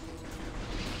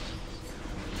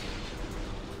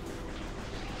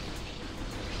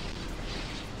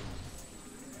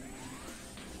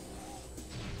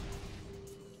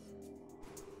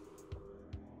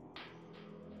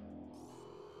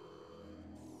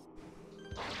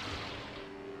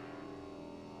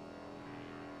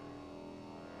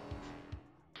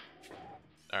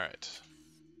 Alright.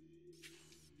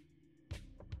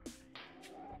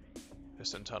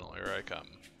 Piston tunnel, here I come.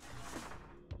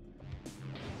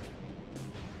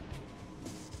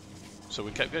 So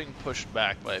we kept getting pushed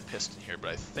back by a piston here,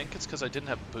 but I think it's because I didn't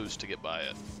have boost to get by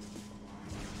it.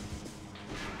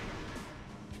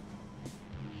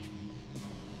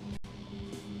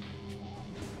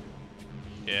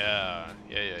 Yeah.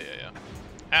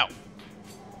 Ow!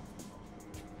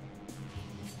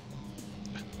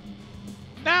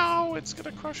 Now it's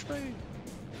gonna crush me!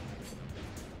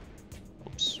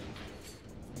 Oops.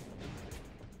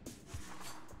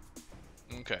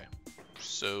 Okay,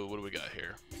 so what do we got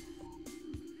here?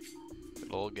 A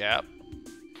little gap.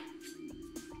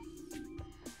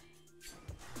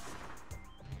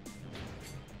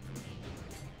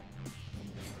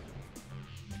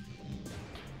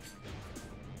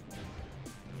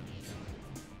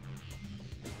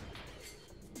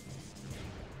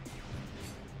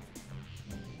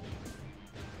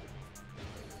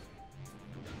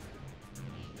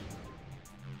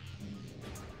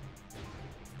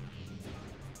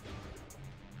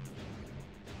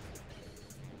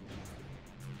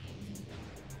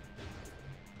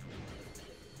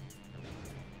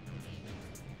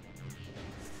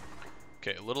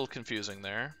 Okay, a little confusing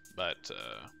there, but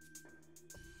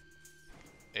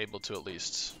able to at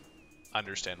least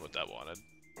understand what that wanted.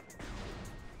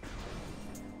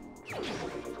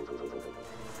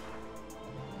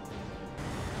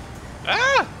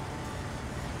 Ah!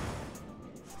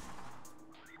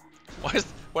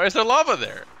 Why is there lava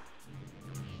there?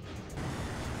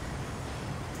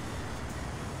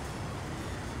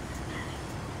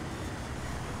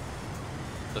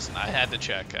 Listen, I had to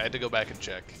check. I had to go back and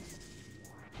check.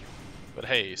 But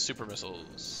hey, super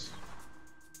missiles.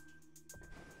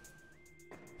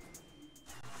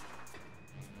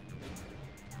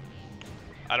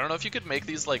 I don't know if you could make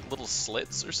these like little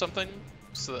slits or something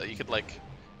so that you could like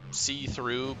see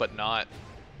through but not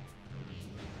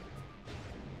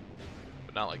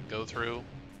like go through.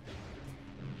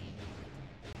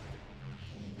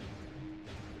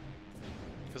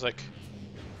 Cuz like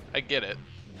I get it.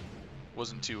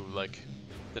 Wasn't too like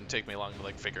didn't take me long to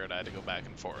like figure it out. I had to go back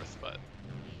and forth, but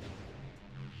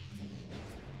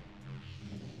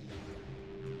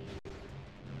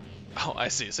oh, I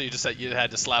see. So you just said you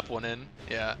had to slap one in?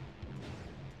 Yeah.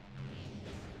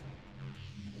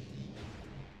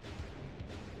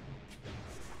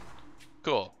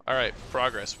 Cool. Alright,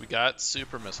 progress. We got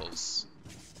super missiles.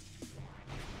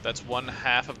 That's one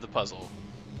half of the puzzle.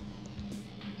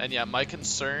 And yeah, my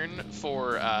concern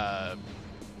for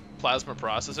plasma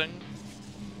processing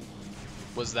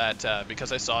was that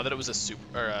because I saw that it was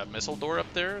a missile door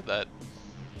up there, that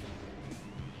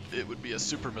it would be a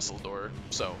super missile door.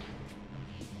 So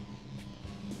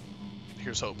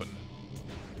here's hoping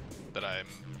that I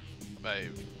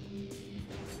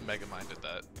mega minded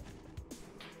that.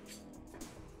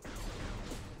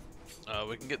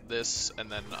 We can get this,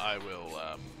 and then I will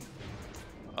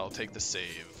I'll take the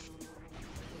save.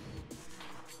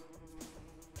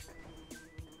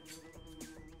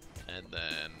 And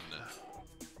then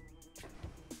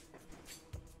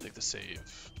take the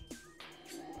save.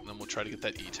 And then we'll try to get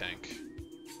that E-tank.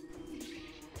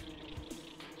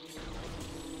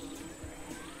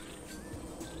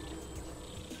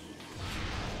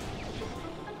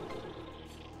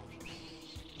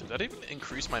 that even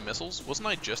increase my missiles? Wasn't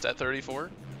I just at 34?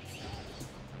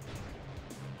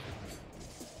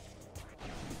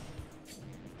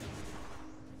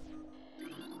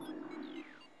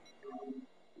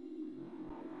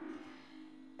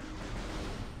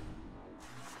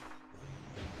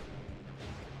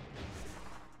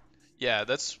 Yeah,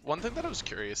 that's one thing that I was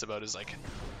curious about is like,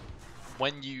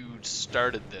 when you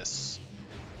started this,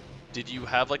 did you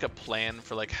have like a plan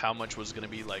for like how much was going to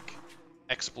be like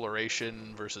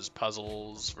exploration versus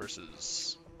puzzles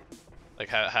versus like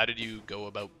how did you go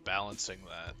about balancing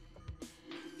that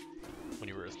when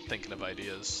you were thinking of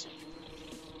ideas?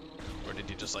 Or did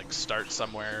you just like start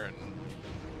somewhere and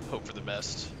hope for the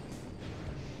best?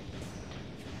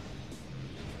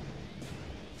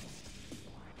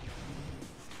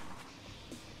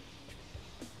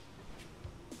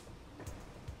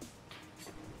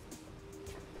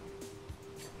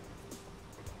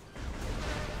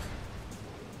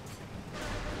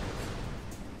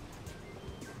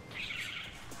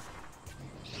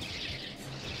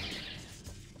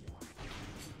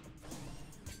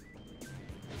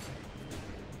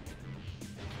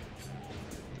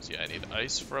 Yeah, I need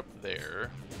ice for up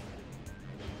there.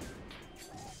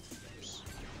 Oops.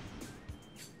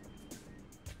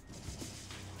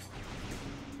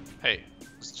 Hey,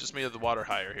 it's just me at the water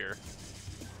higher here.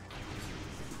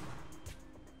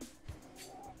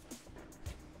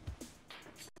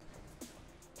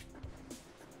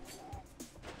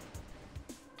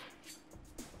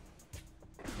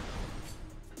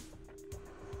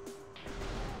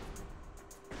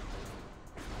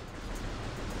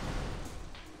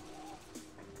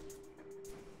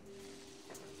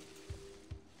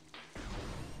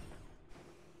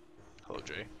 Hello,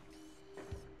 Jay.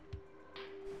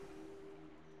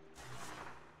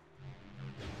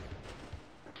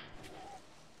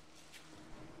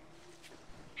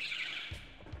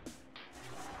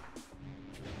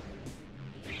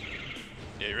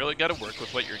 Yeah, you really gotta work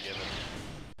with what you're given.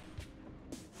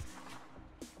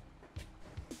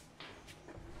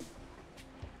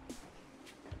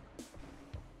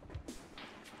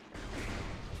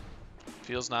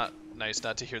 Feels not nice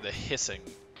not to hear the hissing.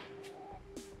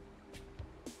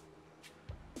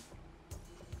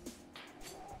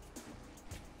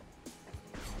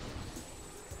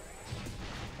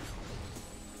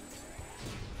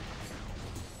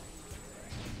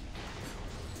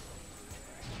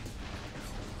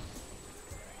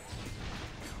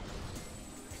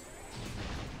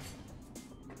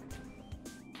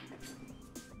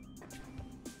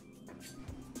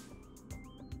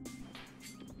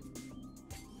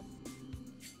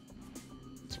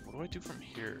 So what do I do from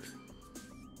here?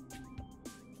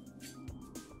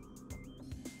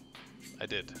 I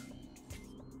did.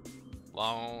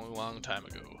 Long time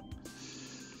ago.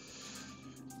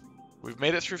 We've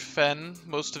made it through Fen,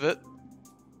 most of it.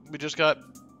 We just got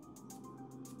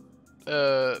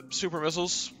super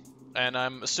missiles, and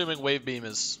I'm assuming wave beam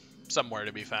is somewhere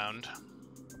to be found.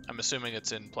 I'm assuming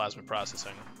it's in plasma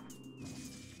processing.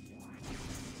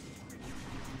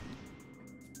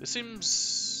 This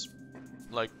seems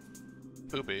like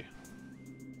poopy.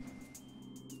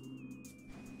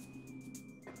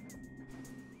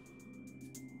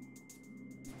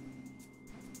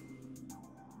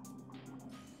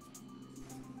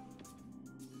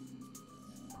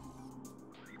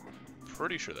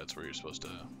 Pretty sure that's where you're supposed to.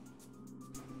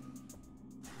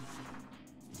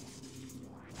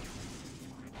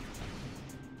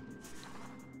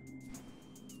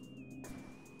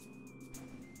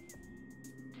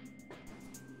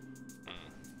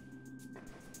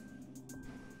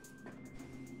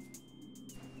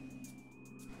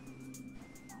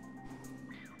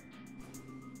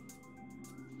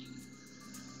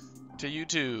 To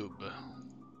YouTube.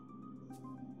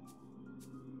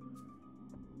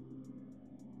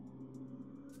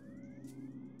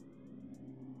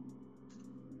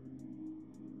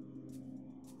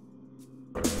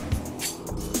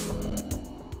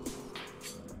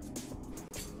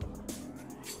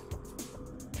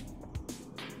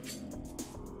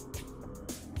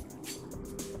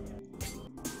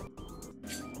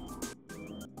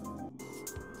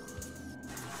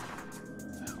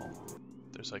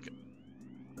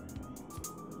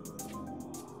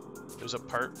 There's a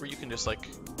part where you can just like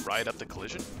ride up the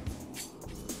collision.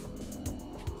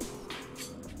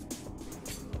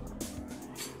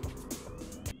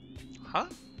 Huh?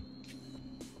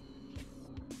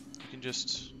 You can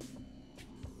just...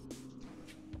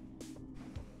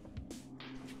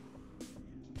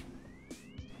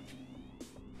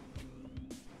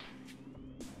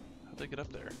 How'd they get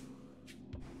up there?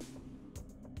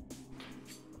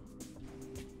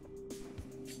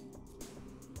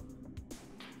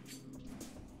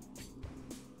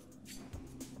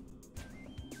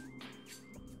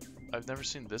 I've never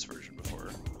seen this version before.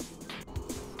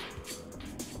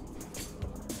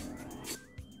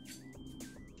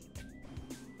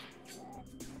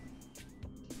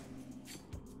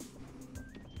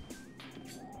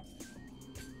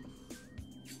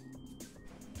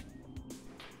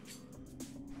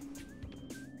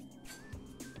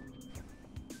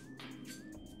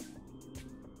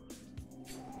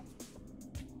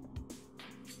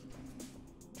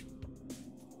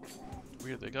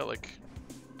 Weird, they got like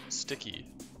sticky.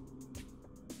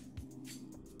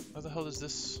 How the hell is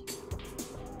this?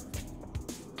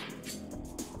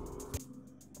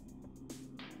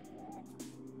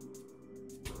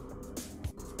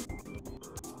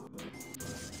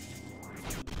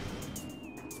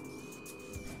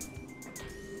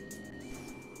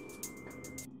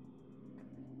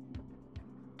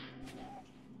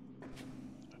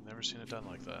 I've never seen it done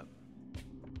like that.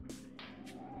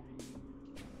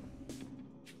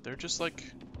 They're just like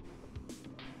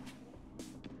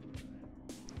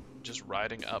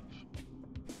riding up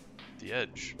the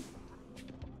edge.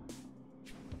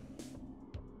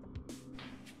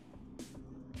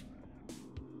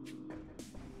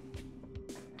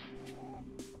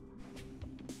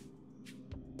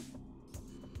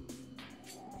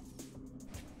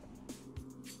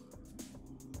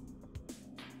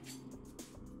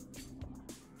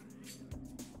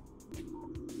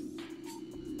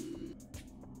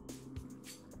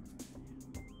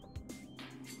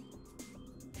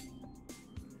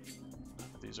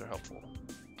 These are helpful.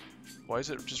 Why is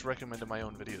it just recommended my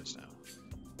own videos now?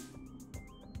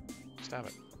 Stab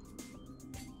it.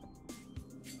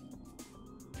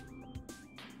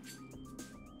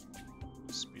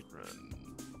 Speedrun.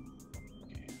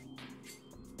 Okay.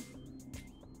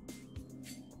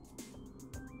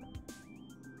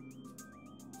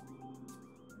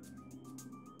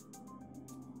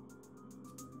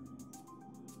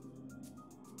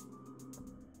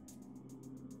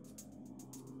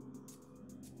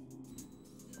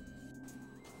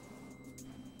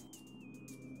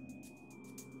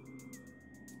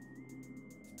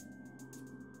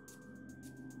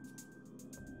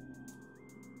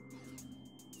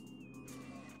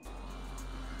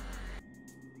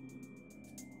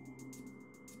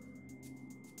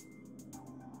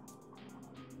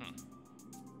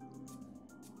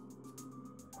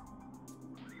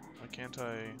 Why can't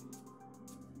I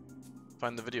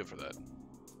find the video for that?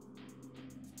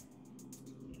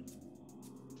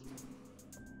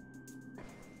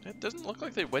 It doesn't look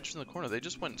like they wedged in the corner, they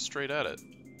just went straight at it.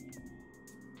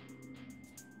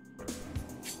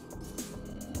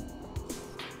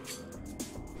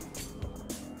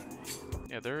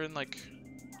 Yeah, they're in like...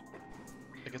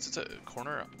 I guess it's a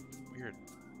corner. Weird.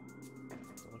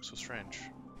 That looks so strange.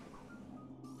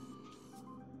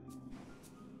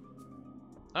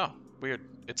 Oh, weird.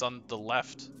 It's on the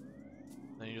left.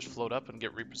 Then you just float up and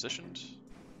get repositioned.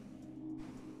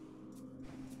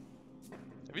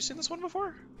 Have you seen this one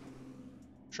before?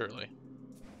 Surely.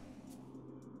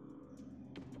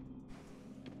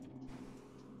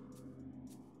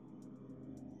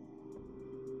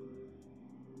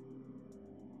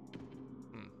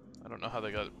 I don't know how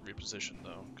they got repositioned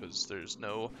though, because there's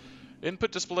no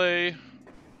input display.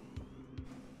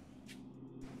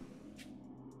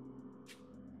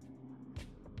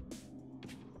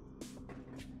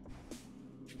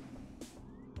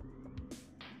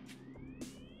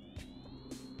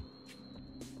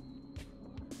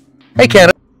 Hey,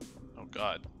 Canada. Oh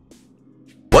god.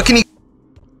 What can you...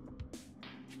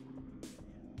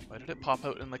 Why did it pop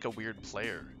out in like a weird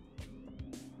player?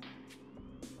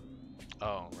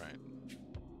 Oh, right.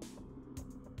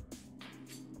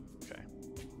 Okay.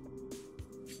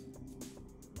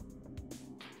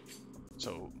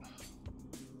 So...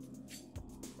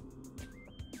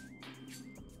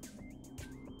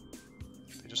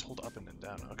 they just hold up and then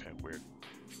down. Okay, weird.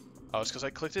 Oh, it's because I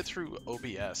clicked it through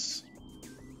OBS.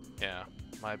 Yeah,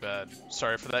 my bad.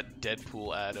 Sorry for that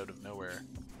Deadpool ad out of nowhere.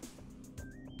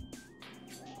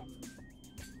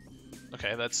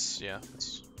 Okay, that's, yeah,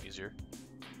 that's easier.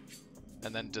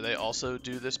 And then do they also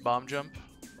do this bomb jump?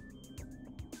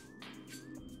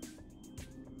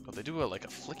 Oh, they do like a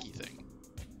flicky thing.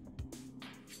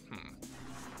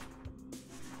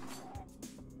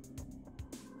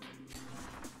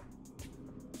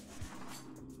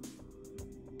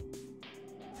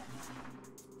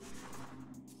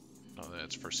 Oh,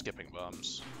 that's for skipping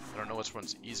bombs. I don't know which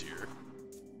one's easier.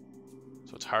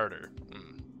 So it's harder.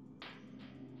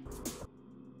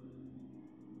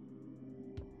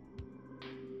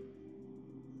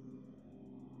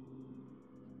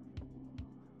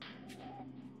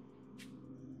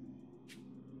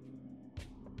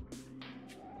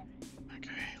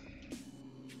 Okay.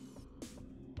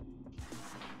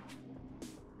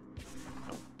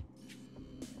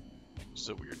 This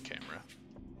is a weird camera.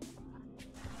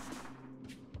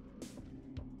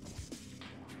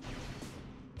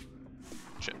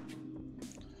 Shit.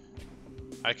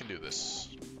 I can do this.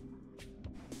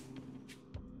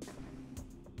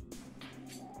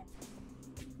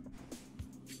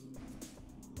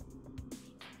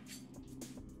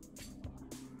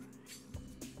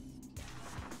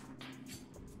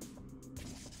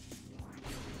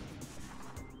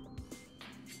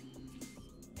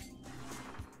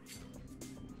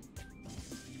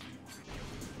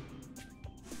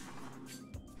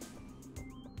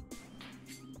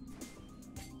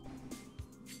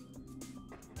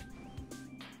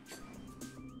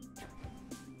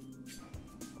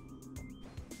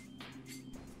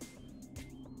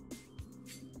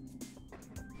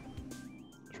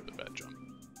 Jump.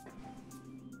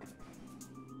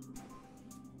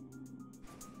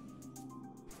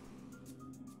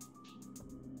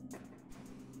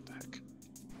 What the heck?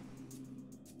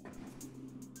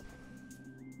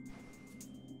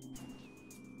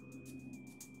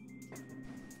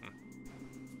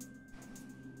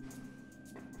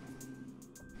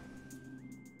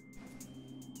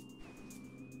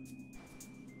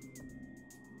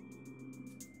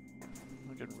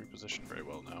 I'm getting repositioned very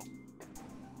well now.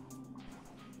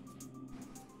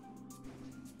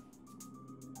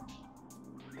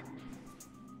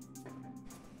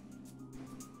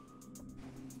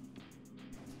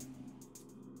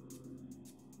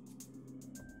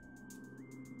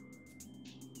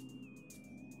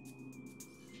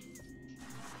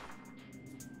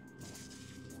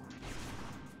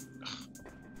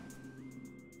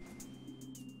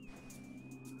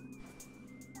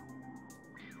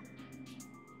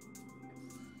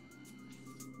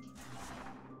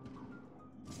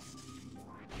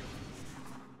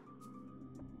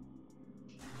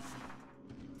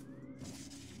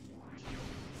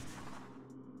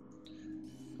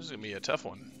 This is gonna be a tough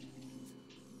one.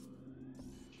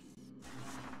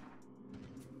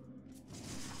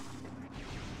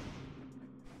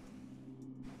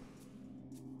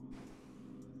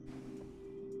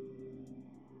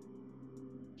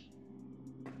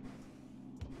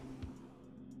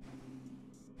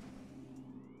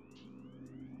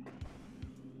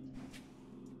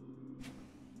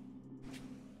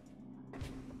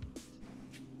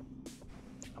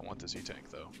 I want this E-tank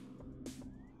though.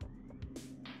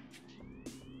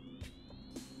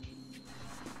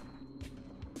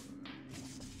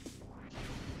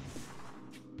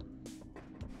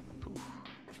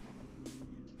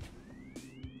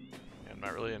 I'm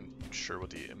not really sure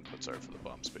what the inputs are for the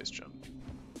bomb space jump.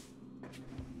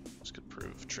 This could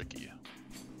prove tricky.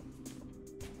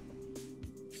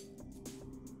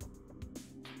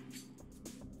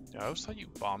 Yeah, I always thought you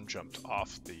bomb jumped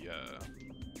off the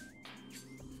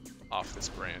off this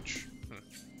branch.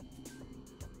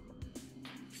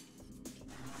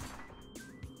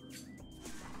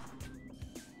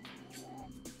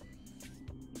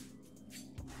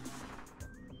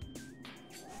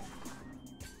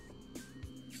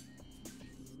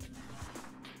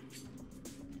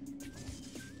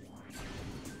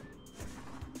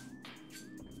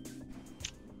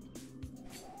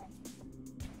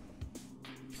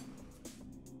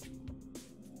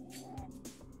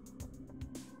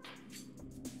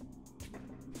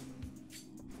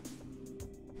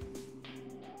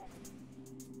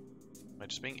 Am I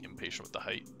just being impatient with the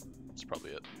height? That's probably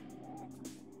it.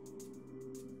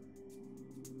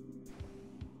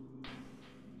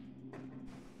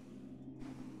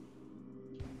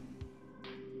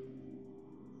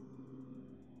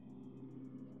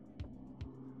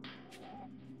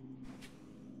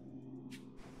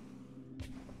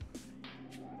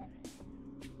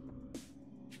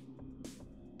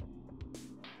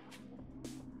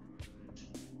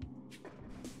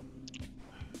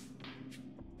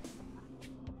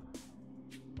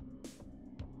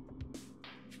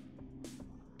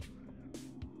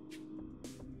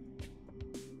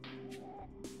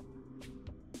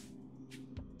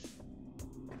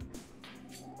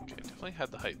 Definitely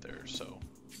had the height there, so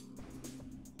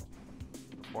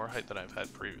more height than I've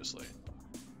had previously.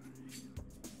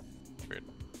 Weird.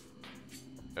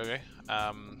 Okay,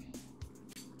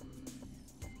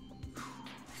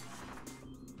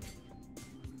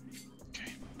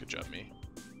 okay, good job, me.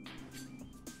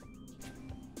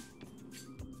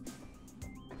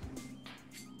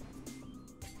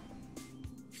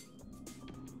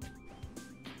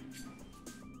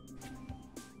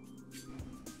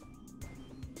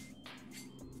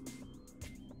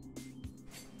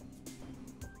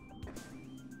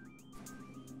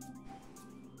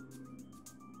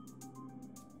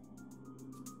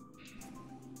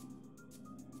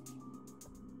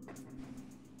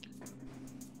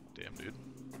 dude.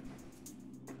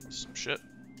 Some shit.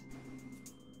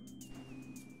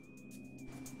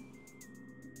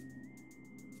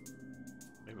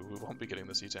 Maybe we won't be getting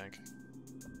the sea tank.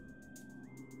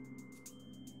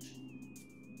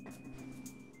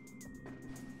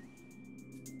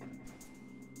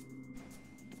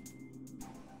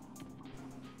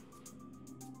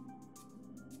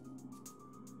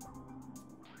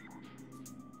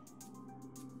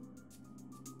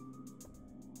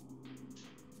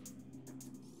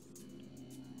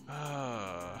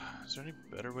 Is there any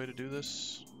better way to do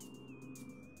this?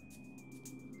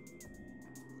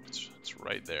 It's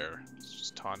right there. It's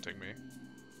just taunting me.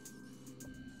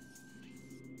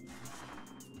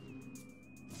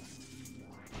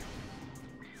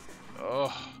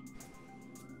 Oh.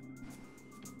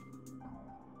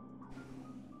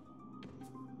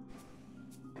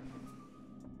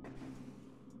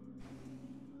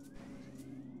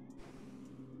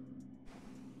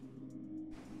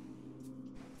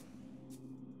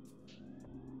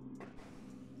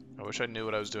 I wish I knew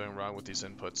what I was doing wrong with these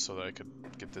inputs so that I could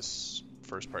get this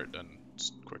first part done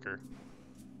quicker.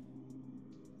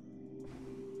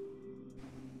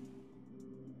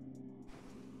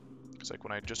 It's like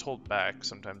when I just hold back,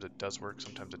 sometimes it does work,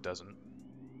 sometimes it doesn't.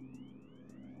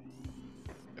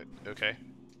 Okay.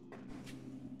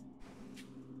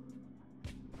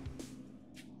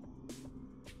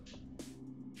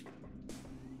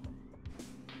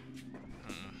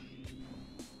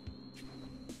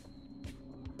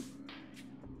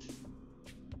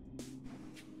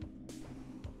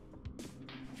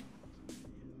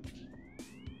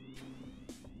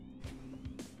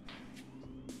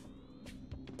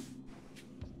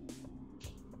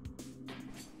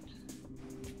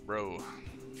 Bro.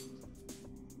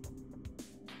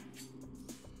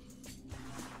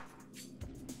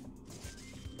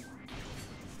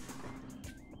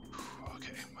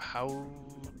 Okay, how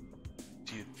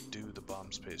do you do the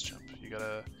bomb space jump? You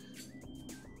gotta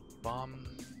bomb,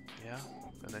 yeah,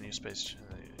 and then you space,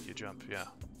 you jump, yeah.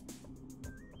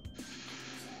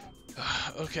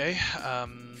 Okay,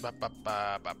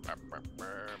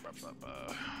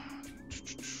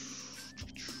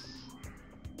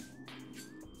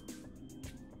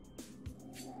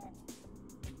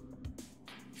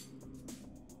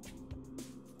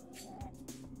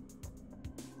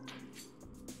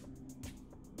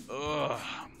 ugh.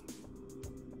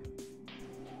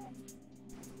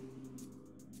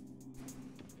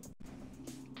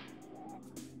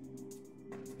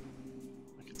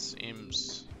 Like it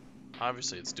seems,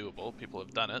 obviously it's doable, people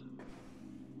have done it.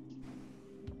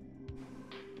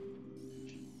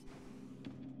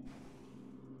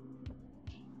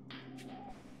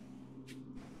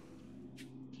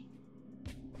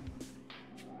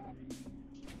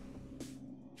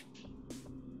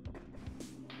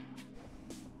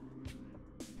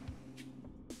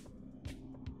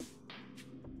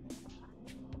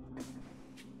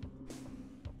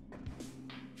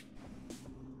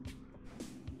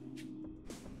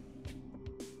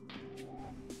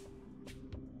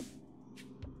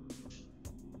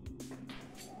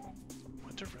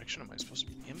 Direction am I supposed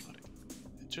to be inputting?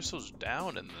 It just shows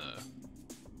down in the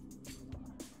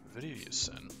video you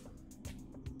sent.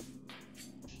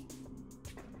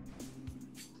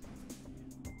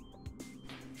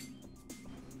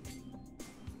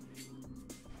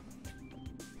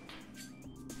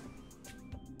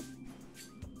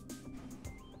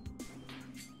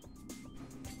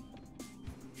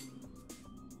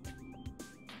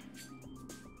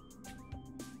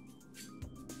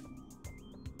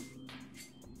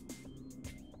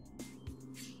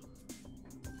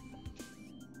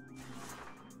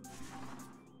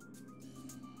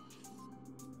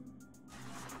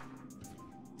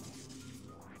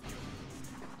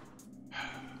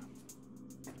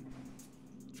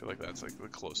 I feel like that's like the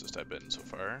closest I've been so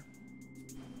far.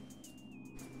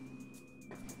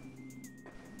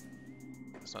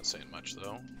 It's not saying much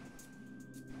though.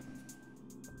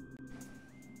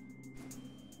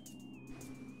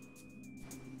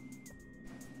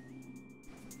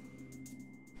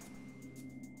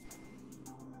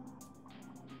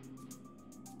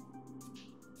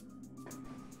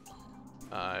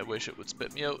 I wish it would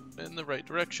spit me out in the right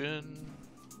direction.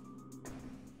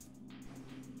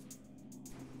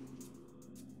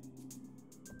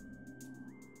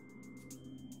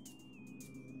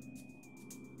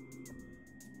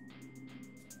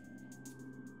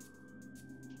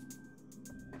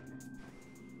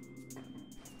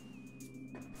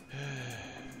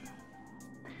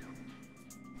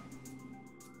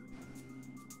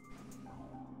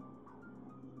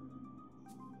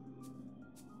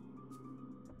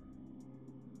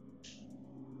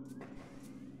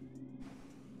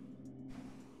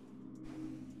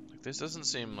 Like, this doesn't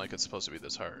seem like it's supposed to be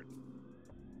this hard.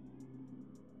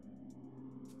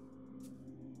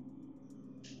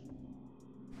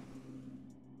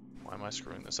 Why am I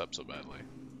screwing this up so badly?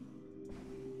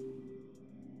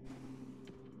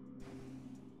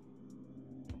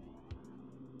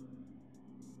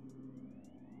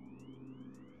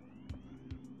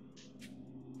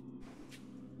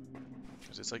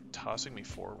 Because it's like tossing me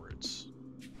forwards.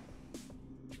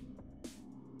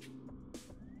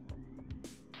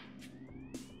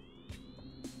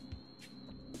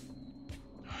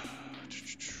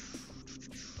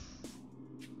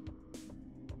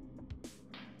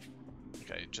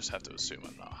 Okay, just have to assume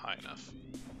I'm not high enough.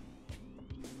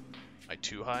 Am I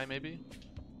too high, maybe?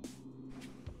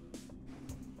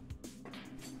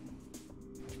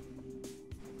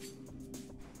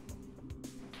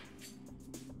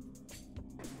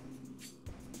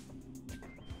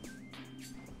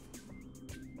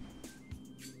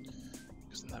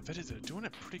 Because in that video, they're doing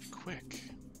it pretty quick.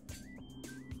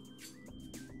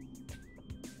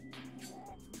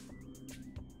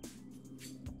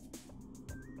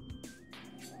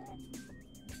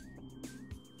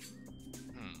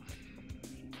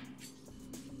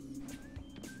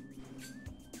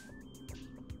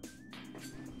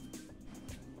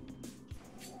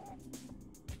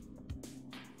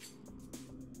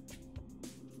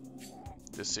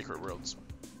 This secret world's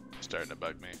starting to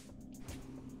bug me.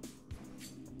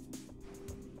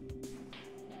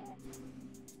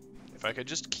 If I could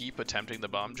just keep attempting the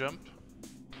bomb jump,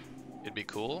 it'd be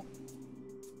cool.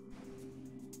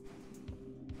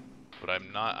 But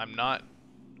I'm not,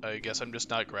 I guess I'm just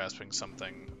not grasping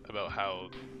something about how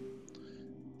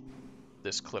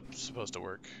this clip's supposed to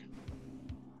work.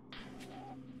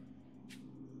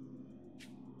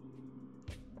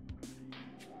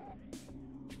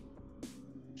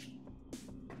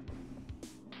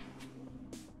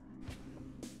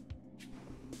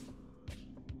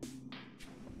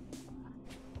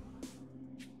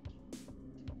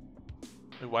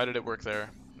 Why did it work there?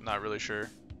 I'm not really sure.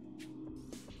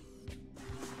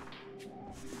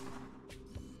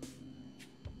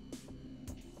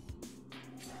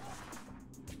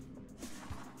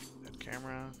 That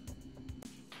camera.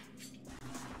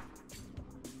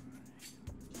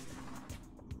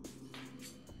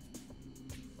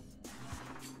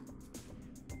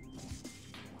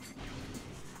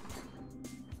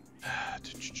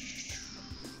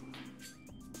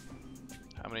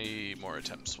 How many more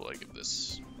attempts will I give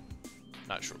this?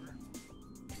 Not sure.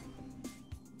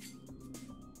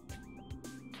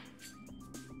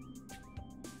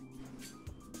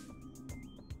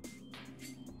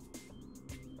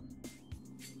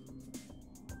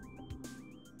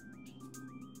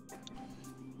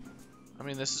 I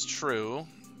mean, this is true.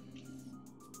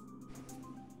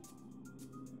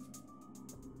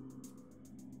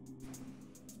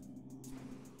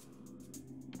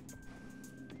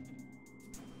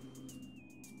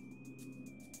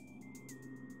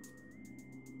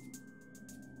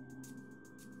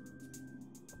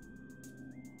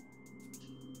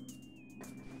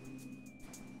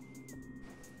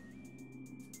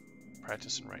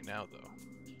 Practicing right now, though.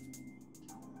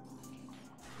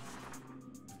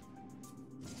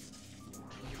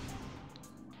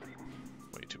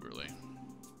 Way too early.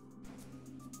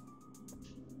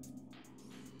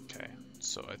 Okay,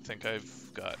 so I think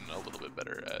I've gotten a little bit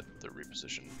better at the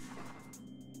reposition.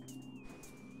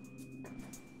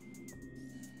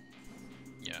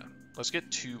 Yeah, let's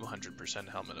get 200%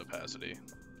 helmet opacity.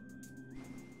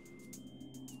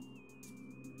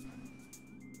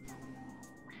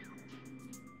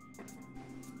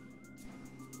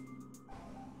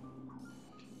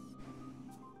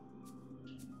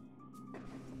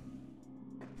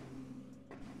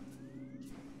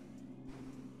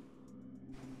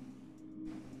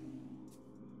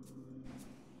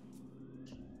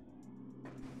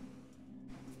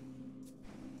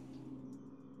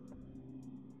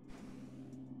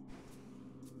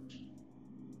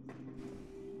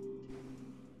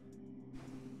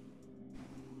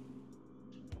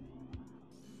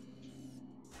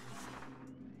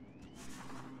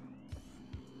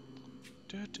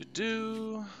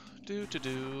 Do.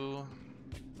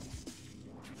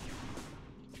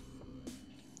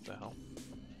 The hell?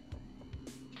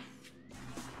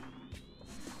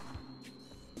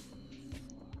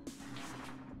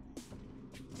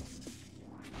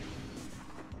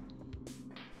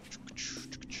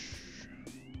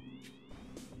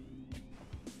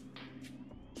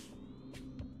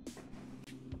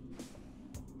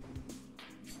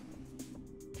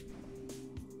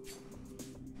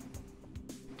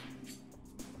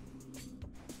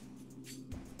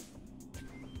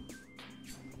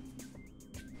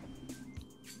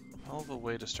 Hell of a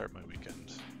way to start my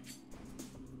weekend.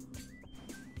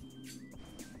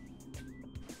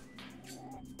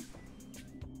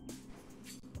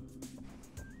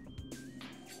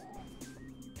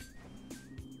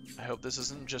 I hope this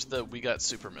isn't just the we got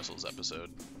super missiles episode.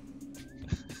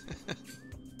 It's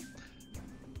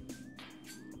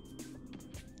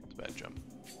a bad jump.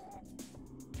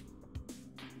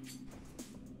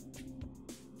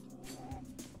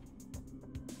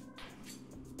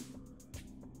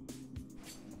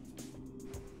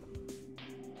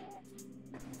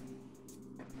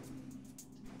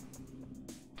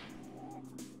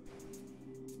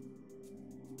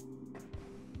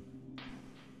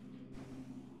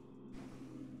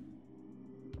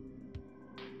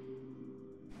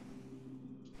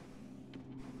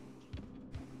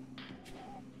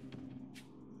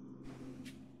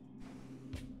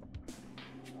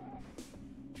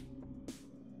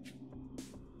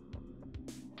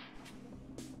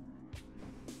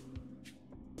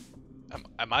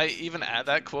 Am I even at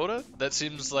that quota? That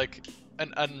seems like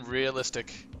an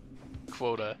unrealistic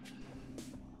quota.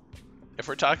 If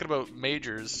we're talking about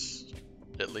majors,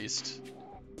 at least.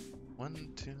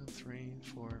 1, 2, 3,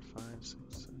 4, 5, 6,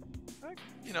 7.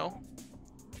 You know,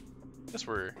 I guess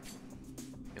we're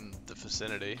in the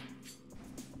vicinity.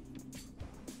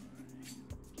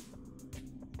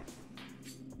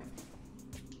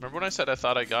 Remember when I said I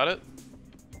thought I got it?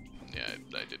 Yeah,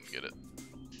 I didn't get it.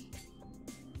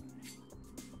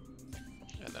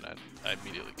 And then I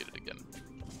immediately get it again.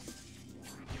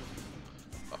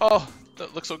 Oh,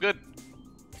 that looks so good.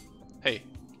 Hey,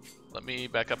 let me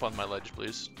back up on my ledge,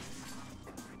 please.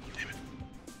 Damn it.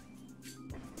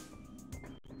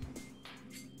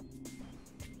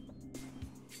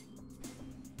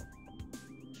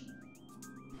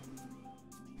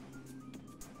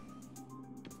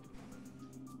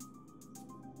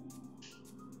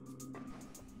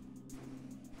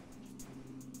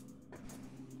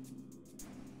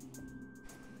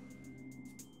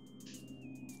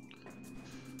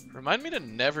 Remind me to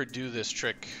never do this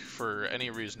trick for any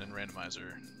reason in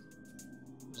randomizer.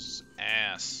 This is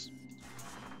ass.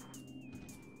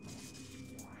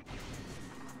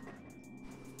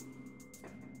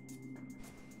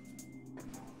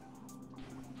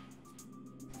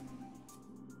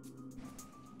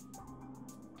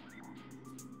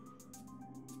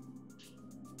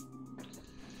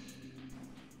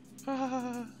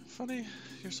 Ah, funny.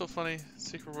 You're so funny.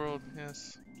 Secret world,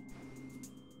 yes.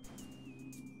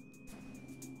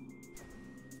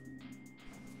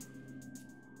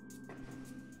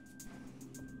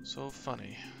 So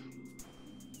funny.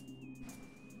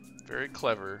 Very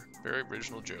clever, very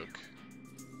original joke.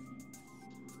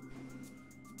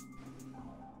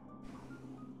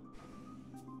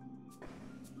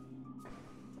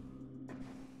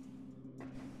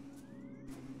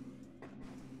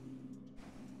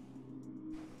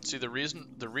 See, the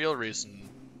real reason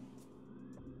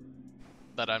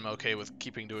that I'm okay with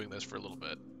keeping doing this for a little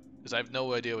bit is I have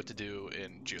no idea what to do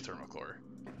in geothermal core.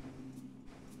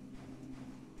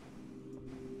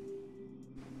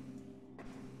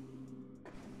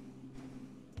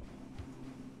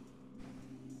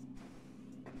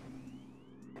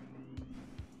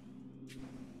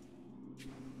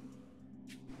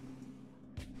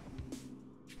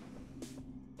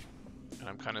 And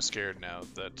I'm kind of scared now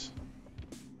that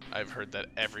I've heard that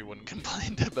everyone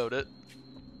complained about it.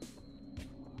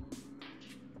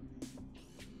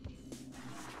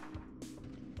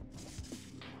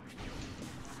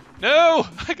 No!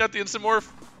 I got the instant morph.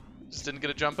 Just didn't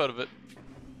get a jump out of it.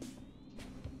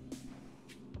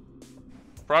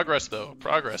 Progress, though.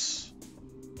 Progress.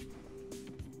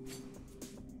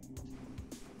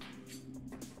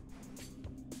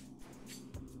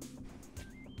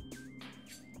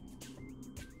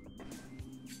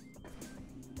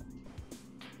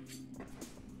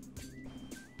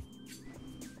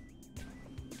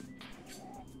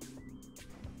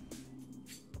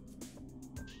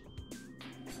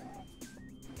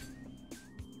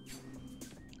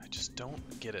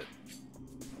 Don't get it.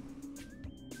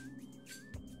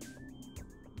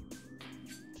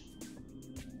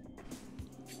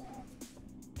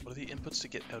 What are the inputs to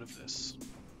get out of this?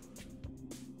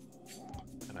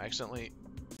 And I accidentally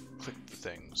clicked the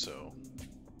thing, so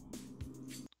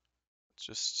let's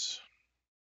just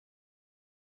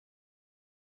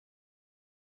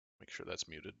make sure that's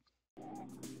muted.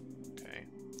 Okay.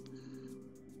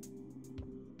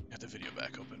 Have the video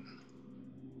back open.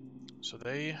 So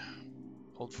they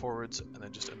hold forwards and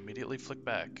then just immediately flick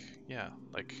back. Yeah,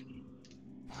 like,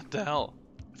 what the hell?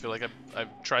 I feel like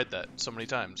I've tried that so many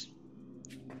times.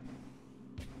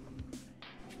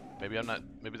 Maybe I'm not,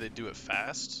 maybe they do it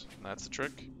fast, and that's the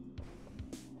trick.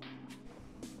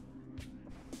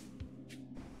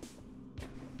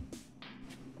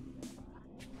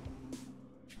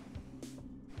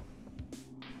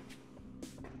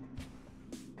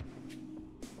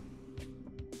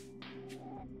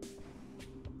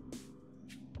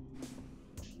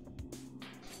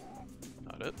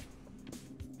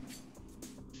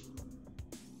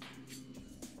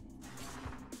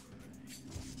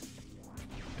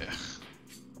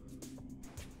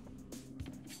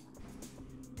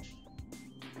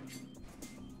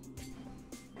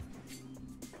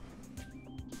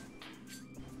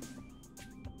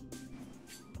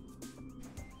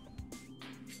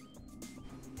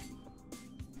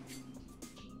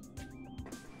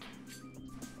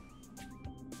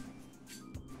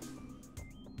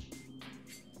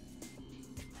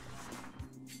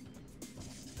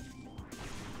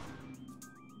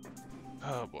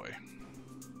 Oh boy.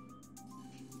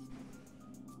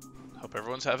 Hope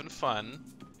everyone's having fun.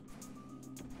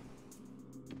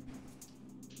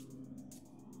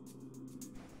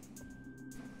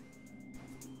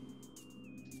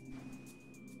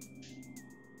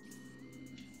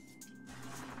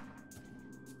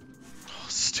 Oh,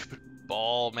 stupid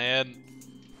ball, man.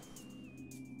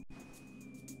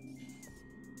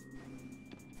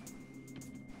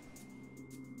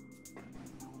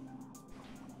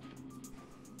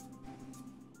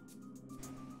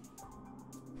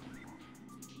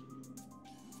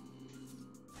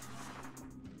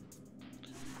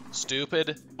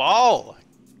 Stupid ball!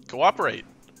 Cooperate!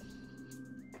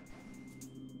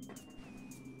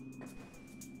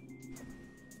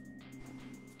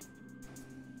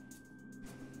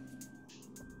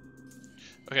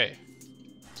 Okay,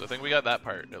 so I think we got that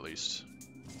part, at least.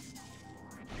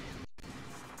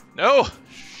 No!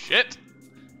 Shit!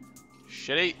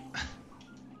 Shitty!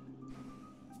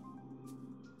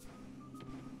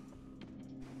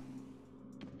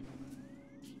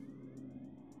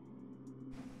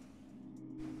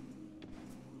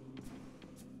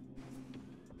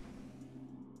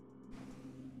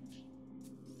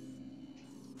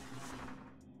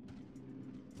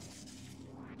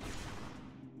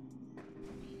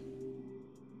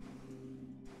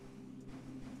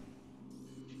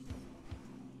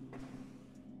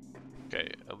 Okay,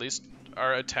 at least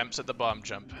our attempts at the bomb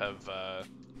jump have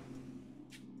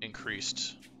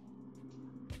increased.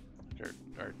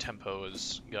 Our tempo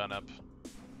has gone up.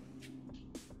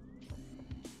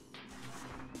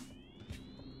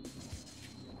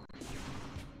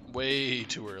 Way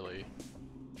too early.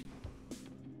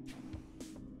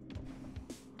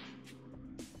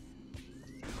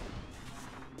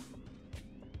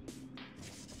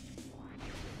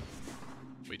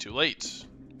 Way too late.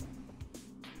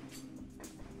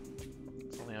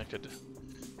 If only I could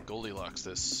Goldilocks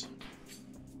this.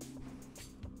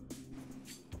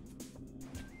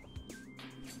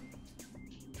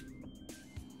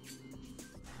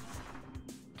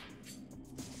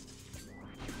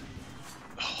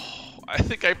 Oh, I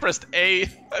think I pressed A.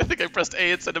 I think I pressed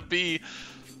A instead of B.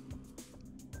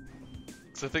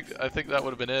 'Cause I think that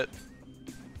would have been it.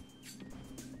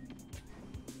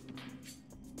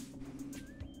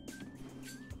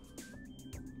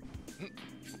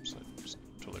 Oops, I just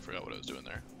totally forgot what I was doing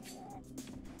there.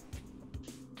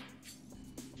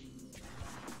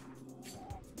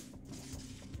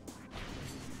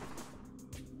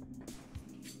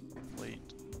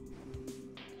 Wait.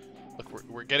 Look,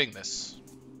 we're getting this.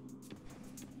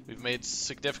 We've made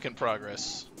significant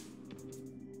progress.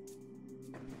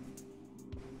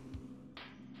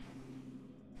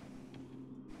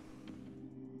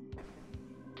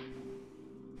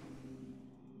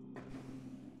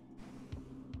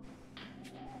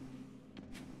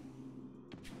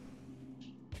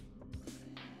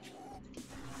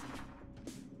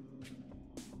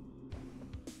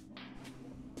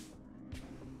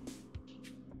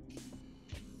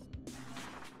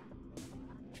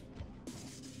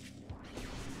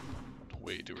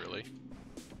 Way too early.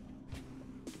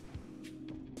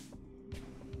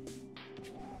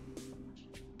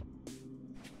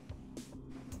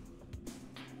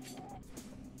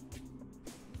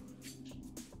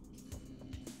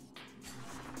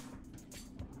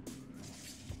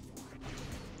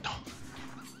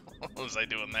 What was I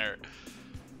doing there?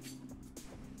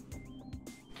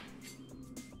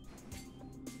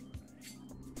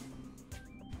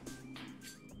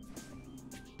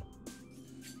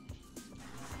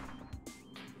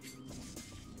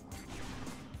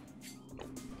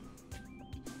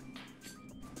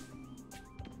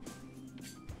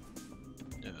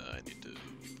 I need to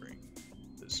bring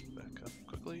this back up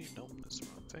quickly. Nope, that's the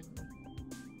wrong thing.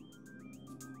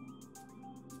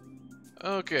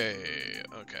 Okay.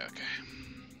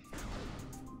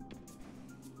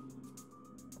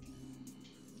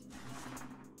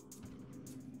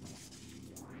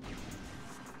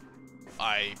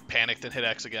 I panicked and hit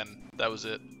X again. That was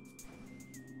it.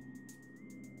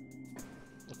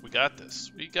 Look, we got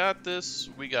this. We got this.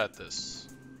 We got this.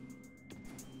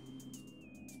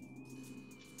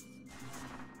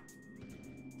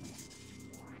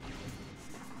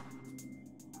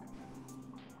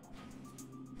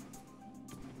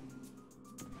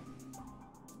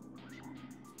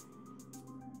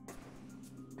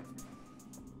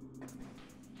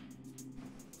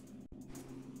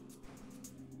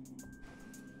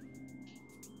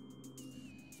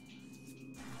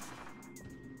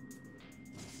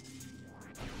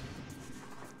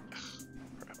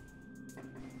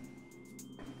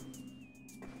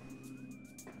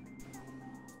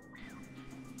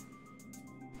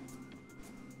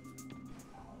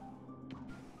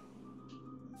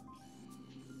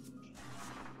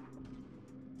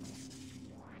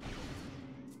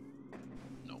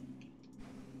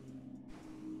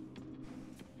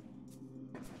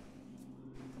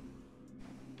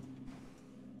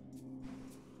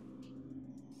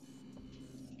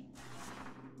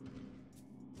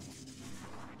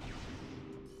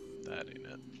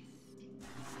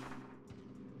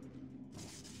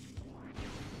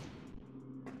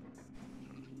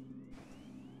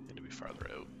 farther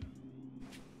out.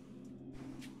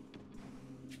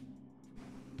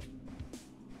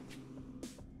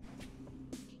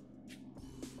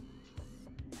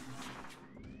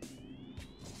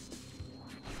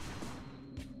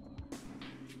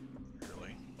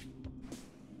 Really?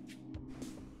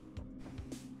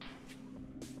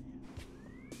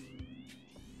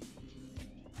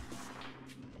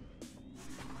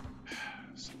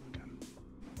 Son of a gun.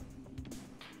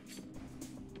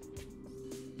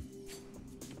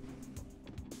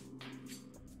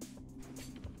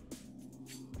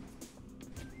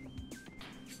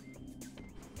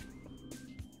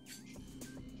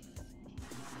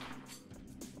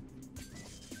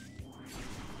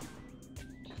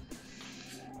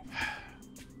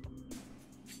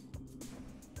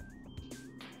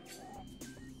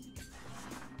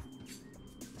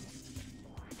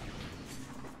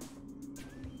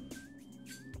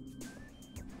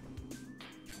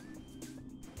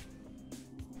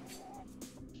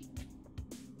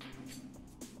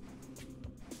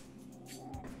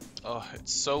 Oh,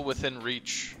 it's so within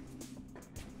reach.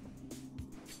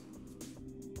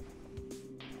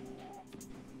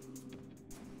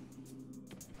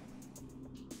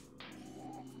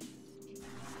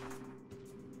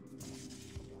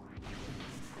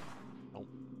 Oh,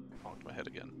 bonked my head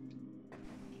again.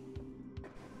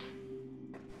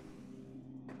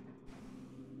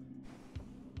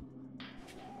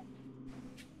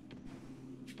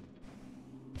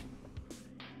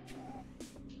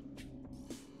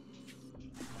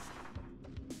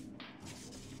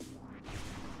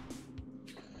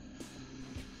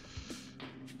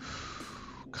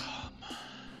 Calm.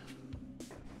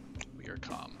 We are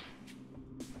calm.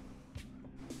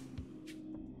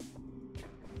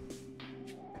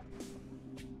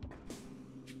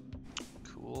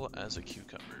 Cool as a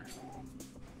cucumber.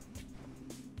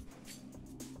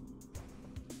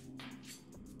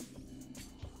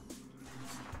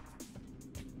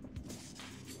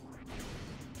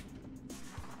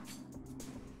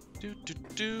 Do do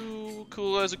do.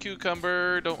 Cool as a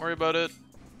cucumber. Don't worry about it.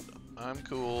 I'm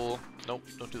cool. Nope,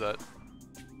 don't do that.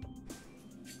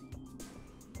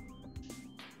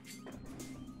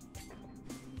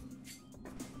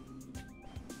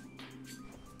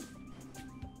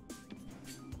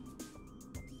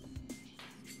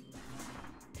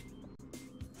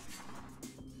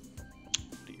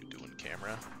 What are you doing,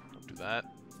 camera? Don't do that.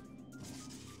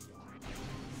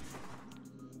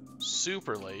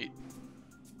 Super late.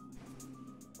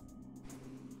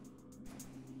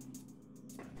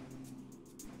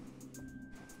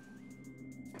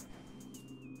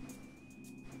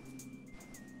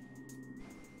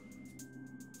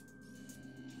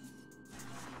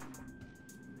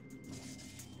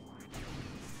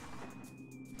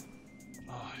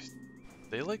 Oh,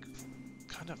 they like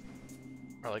kind of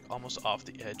are like almost off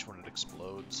the edge when it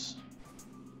explodes.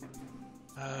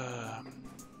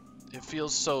 It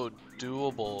feels so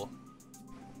doable.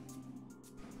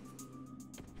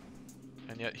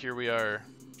 And yet here we are.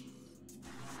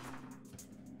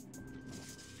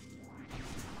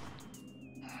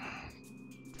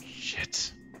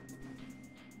 Shit.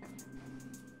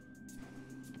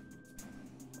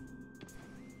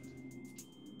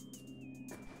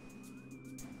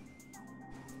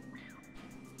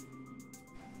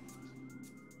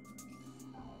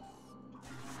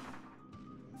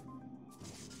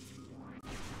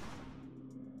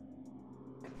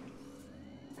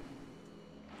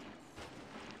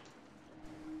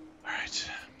 Alright.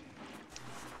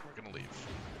 We're gonna leave.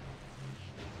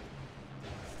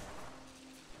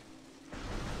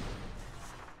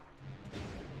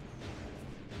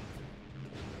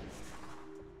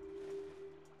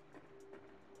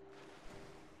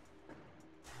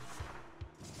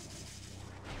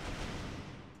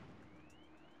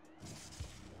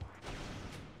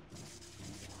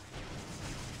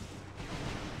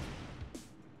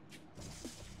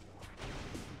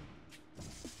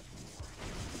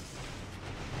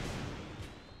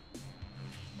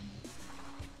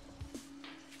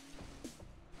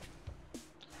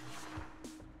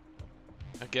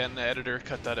 Again, the editor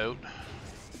cut that out.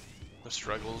 The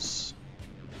struggles.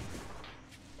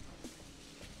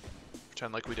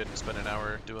 Pretend like we didn't spend an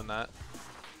hour doing that.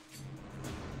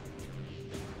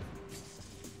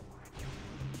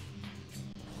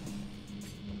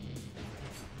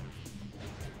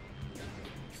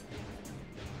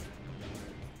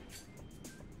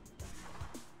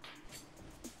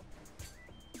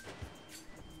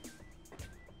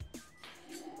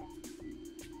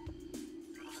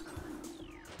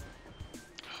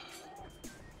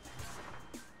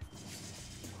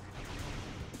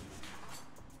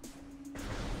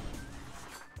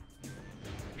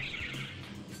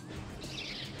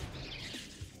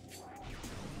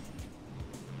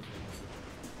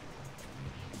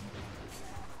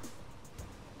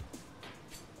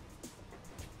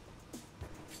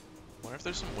 if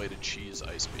there's some way to cheese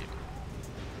Ice Beam.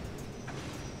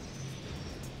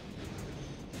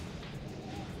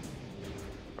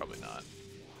 Probably not.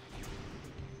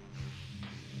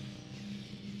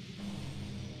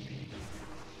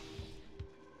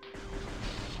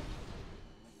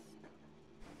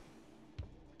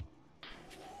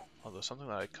 Although something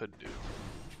that I could do.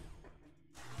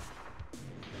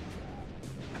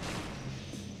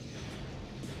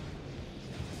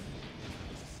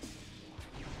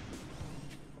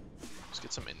 Let's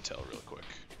get some intel real quick.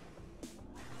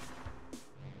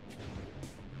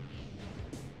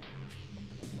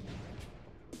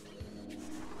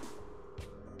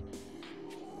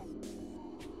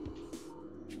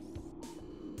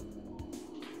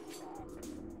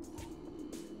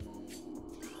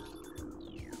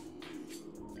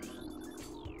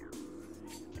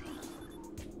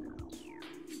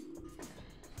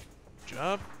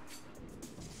 Job.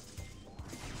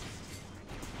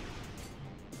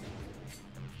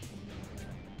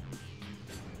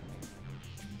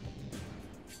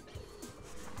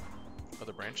 Are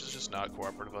the branches just not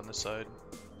cooperative on this side?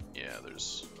 Yeah,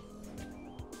 there's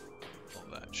all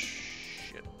that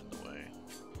shit in the way.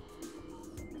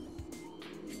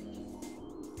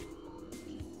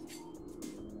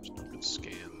 There's no good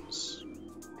scans.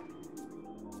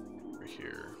 Over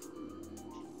here.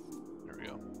 There we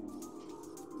go.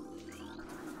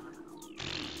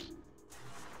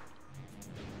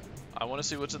 I want to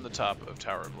see what's in the top of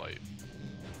Tower of Light.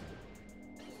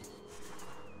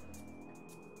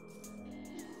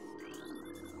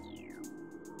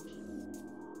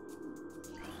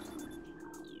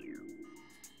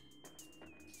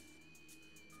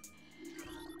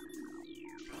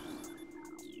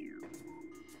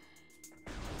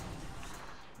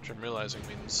 Which I'm realizing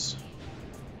means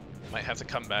I might have to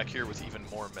come back here with even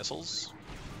more missiles.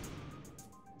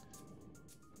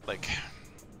 Like,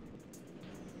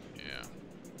 yeah.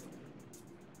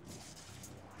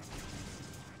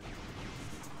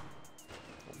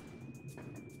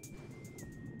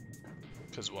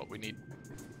 Because what, we need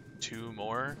 2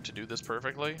 more to do this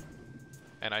perfectly?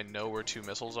 And I know where 2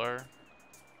 missiles are. At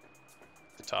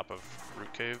the top of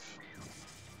Root Cave.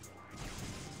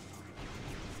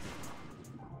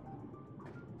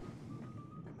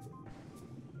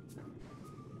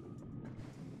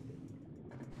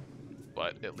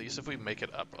 But at least if we make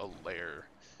it up a layer,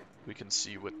 we can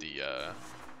see what the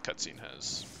cutscene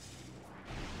has.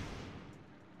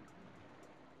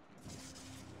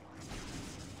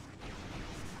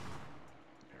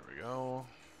 There we go.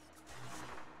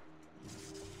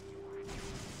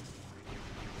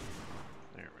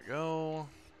 There we go.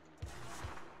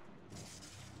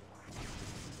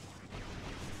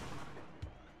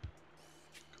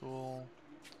 Cool.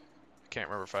 Can't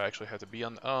remember if I actually have to be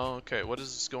on. Oh, okay. What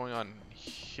is going on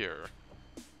here?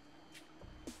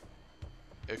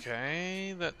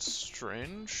 Okay, that's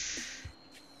strange.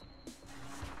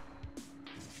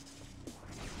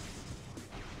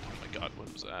 Oh my god,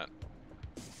 what was that?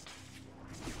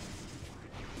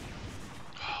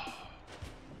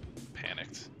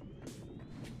 Panicked.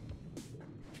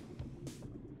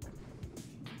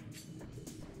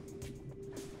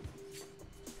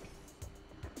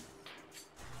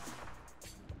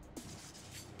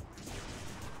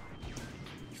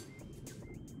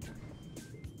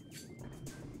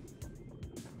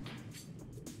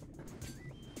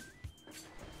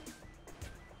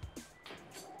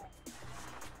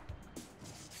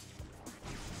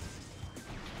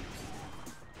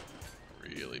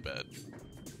 Really bad.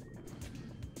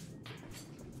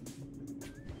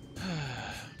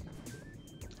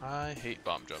 I hate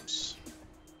bomb jumps.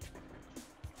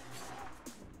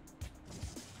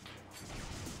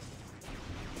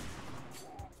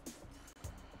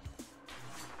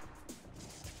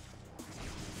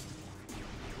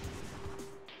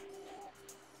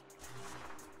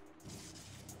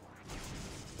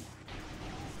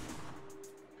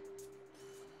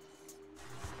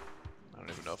 I don't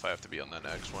even know if I have to be on the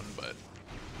next one, but...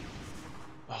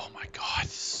 Oh my god,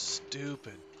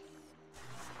 stupid.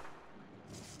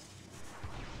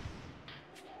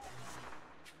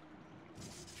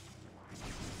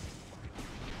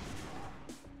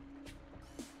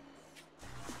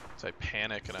 So I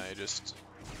panic and I just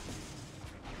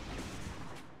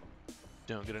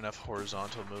don't get enough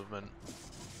horizontal movement.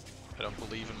 I don't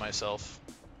believe in myself.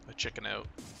 I chicken out.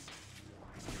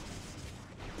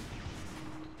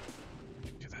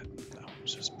 Look at that. That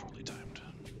was just poorly timed.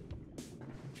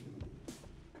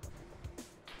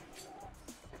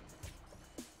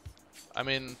 I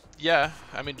mean, yeah.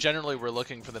 I mean, generally we're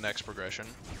looking for the next progression.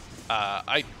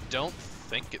 I don't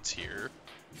think it's here,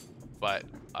 but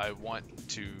I want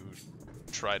to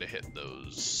try to hit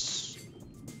those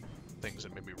things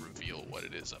and maybe reveal what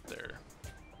it is up there.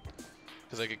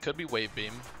 Because like it could be wave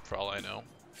beam for all I know,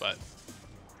 but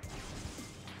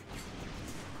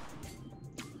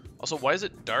also why is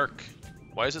it dark?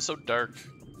 Why is it so dark?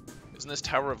 Isn't this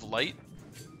Tower of Light?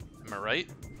 Am I right?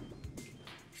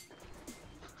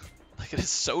 Like it is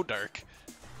so dark.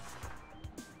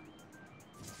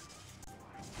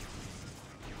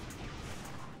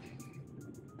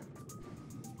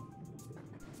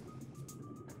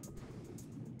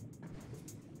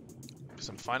 Because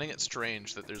I'm finding it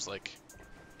strange that there's like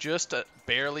just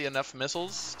barely enough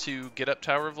missiles to get up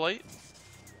Tower of Light.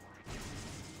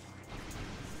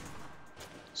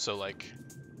 So like,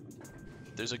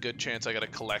 there's a good chance I gotta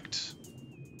collect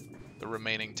the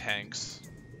remaining tanks,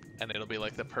 and it'll be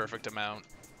like the perfect amount.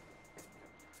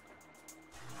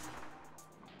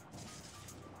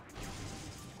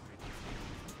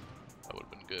 That would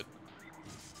have been good.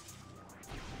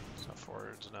 It's not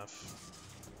forwards enough.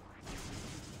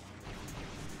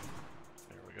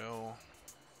 There we go.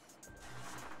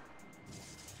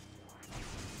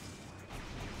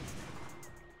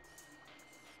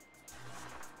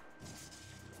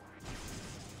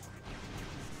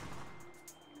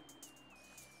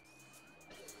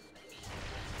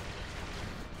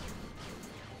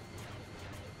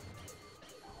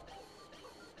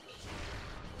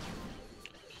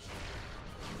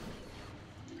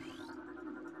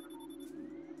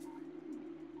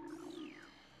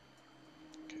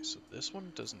 So this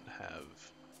one doesn't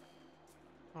have...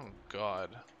 Oh god.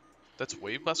 That's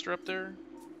Wave Buster up there?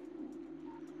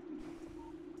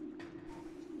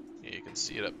 Yeah, you can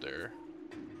see it up there.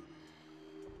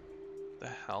 The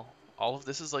hell? All of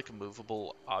this is like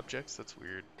movable objects? That's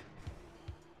weird.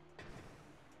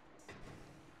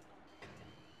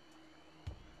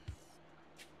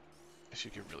 If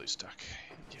you get really stuck.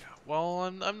 Yeah, well,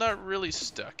 I'm not really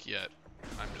stuck yet.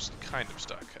 I'm just kind of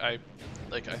stuck. I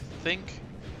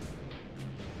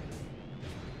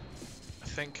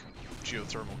think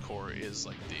geothermal core is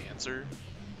like the answer.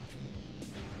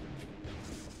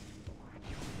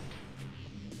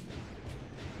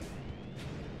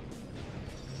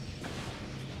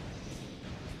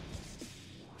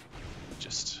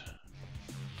 Just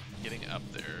getting up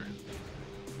there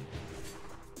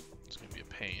is gonna be a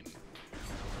pain,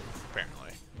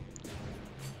 apparently.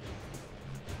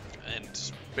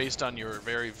 And based on your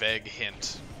very vague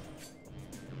hint,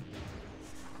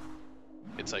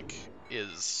 it's like,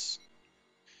 is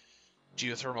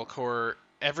geothermal core,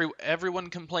 everyone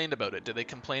complained about it. Did they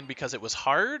complain because it was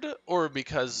hard, or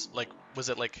because like, was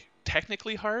it like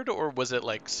technically hard, or was it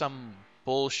like some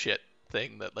bullshit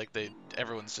thing that like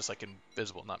everyone's just like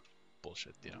invisible? Not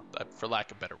bullshit, you know, for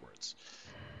lack of better words.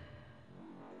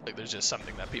 Like there's just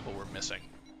something that people were missing.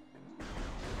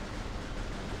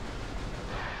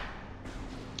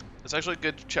 It's actually a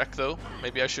good check though.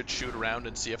 Maybe I should shoot around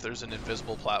and see if there's an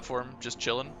invisible platform just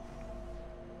chilling.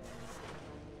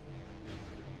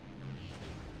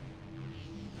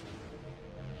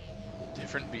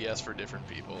 Different BS for different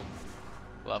people.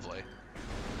 Lovely.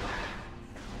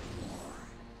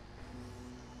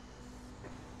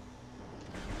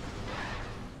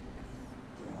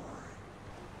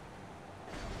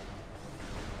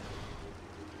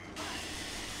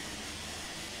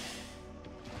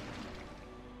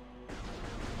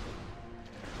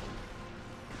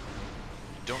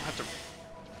 You don't have to...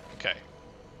 Okay.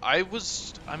 I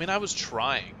was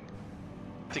trying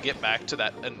to get back to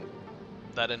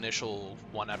that initial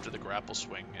one after the grapple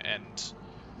swing, and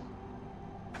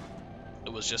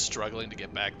it was just struggling to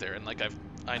get back there. And like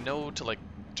I know to like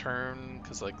turn,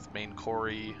 because like the main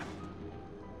Cory,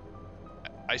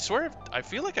 I swear I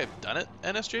feel like I've done it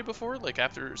NSJ before, like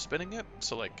after spinning it,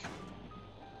 so like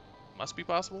must be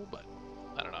possible, but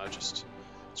I don't know, I'm just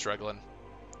struggling.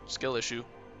 Skill issue.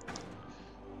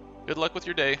 Good luck with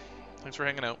your day. Thanks for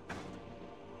hanging out.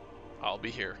 I'll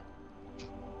be here.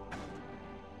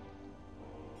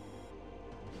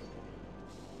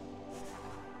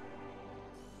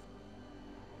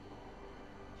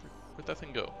 Where'd that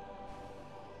thing go?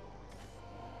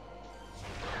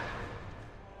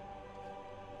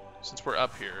 Since we're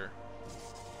up here,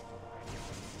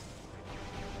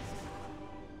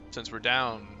 since we're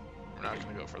down, we're not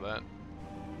gonna go for that.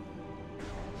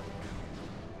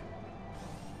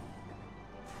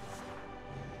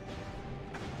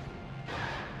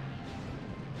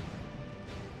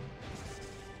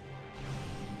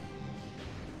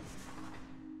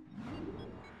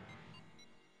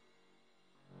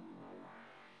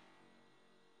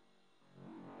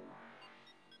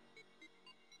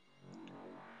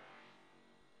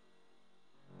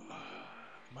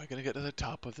 Am I gonna get to the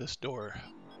top of this door?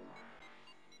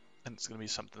 And it's going to be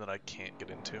something that I can't get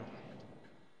into.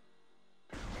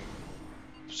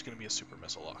 There's going to be a super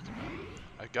missile lock.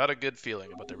 I got a good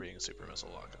feeling about there being a super missile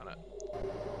lock on it.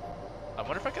 I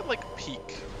wonder if I could, like, peek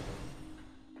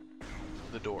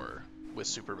the door with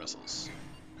super missiles.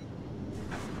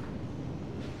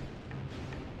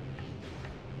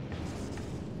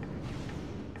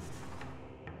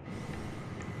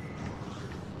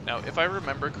 Now, if I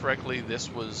remember correctly,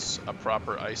 this was a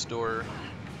proper ice door,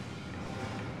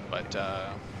 but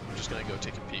I'm just gonna go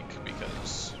take a peek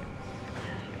because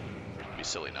it'd be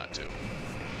silly not to.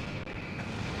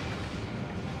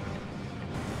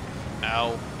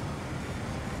 Ow.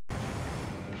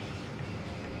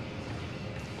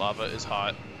 Lava is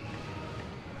hot.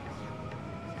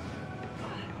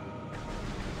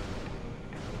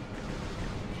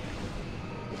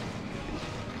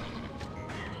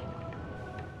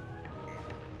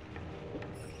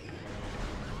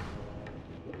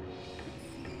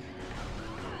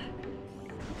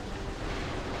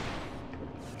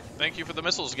 Thank you for the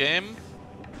missiles, game.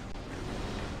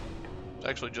 It's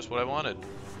actually just what I wanted.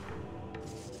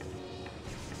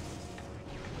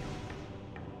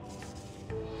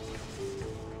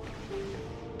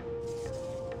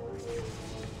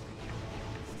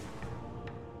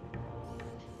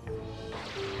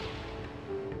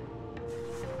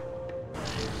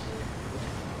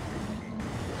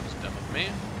 It's done with me.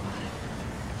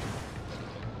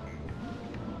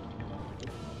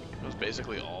 That was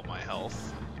basically all my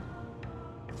health.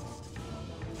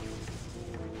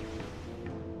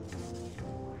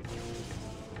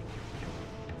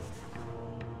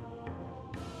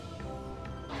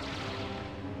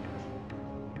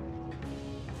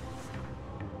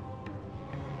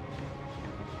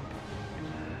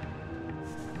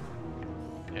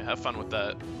 Yeah, have fun with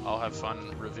that. I'll have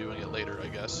fun reviewing it later, I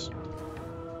guess.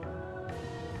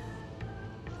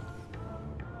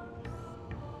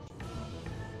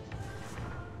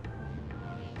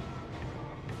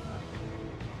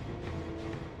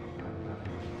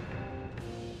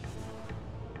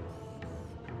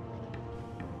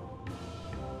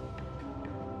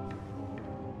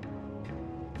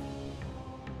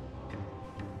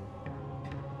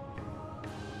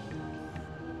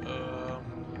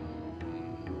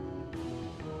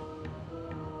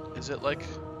 Is it like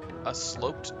a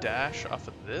sloped dash off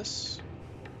of this?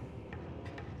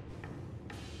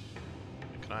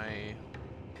 Can I...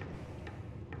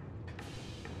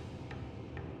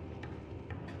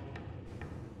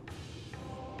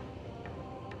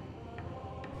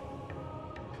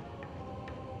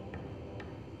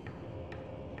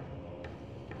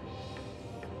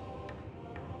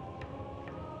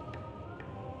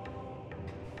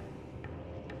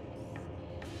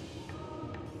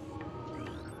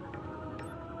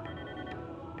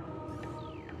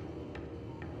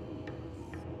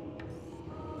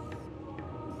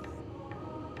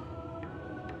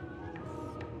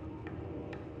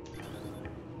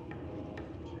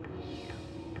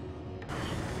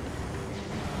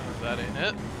 That ain't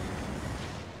it.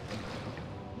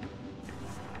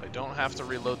 I don't have to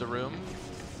reload the room.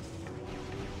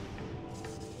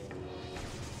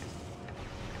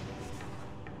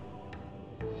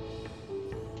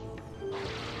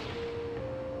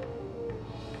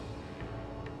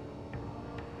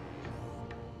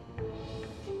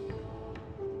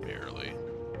 Barely.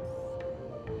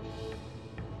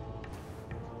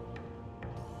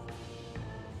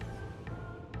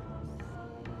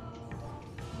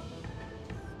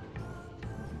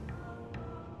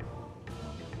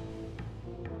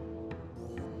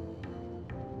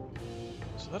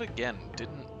 So that again I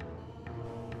didn't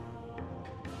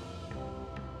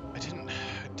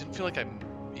feel like I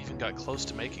even got close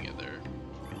to making it there.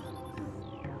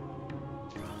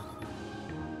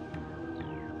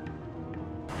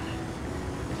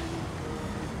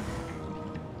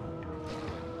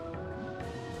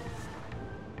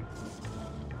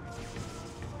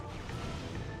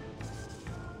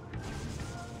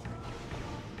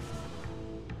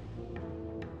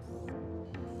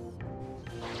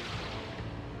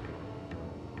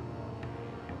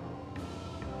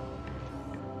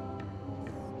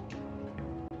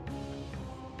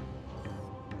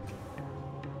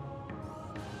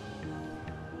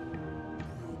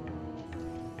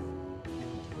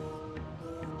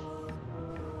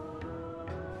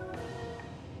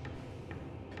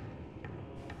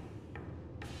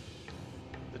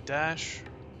 Dash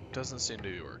doesn't seem to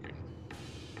be working.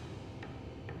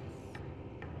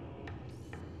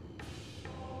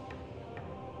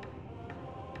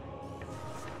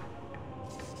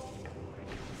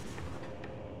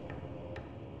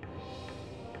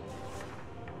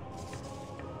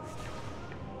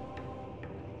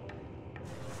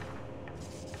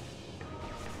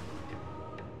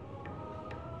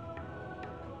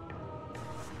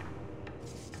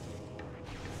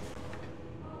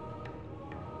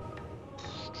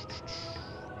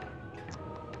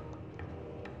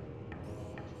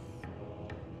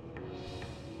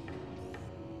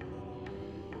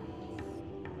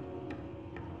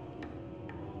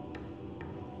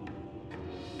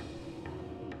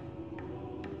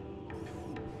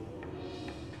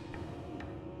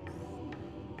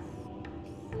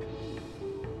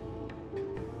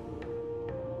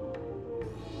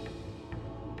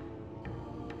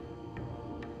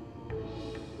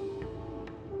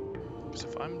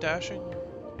 I'm dashing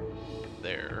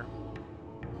there,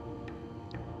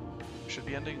 I should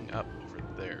be ending up over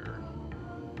there.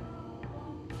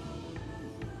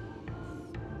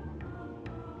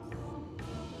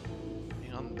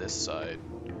 Being on this side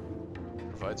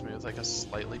provides me with like a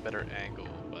slightly better angle,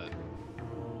 but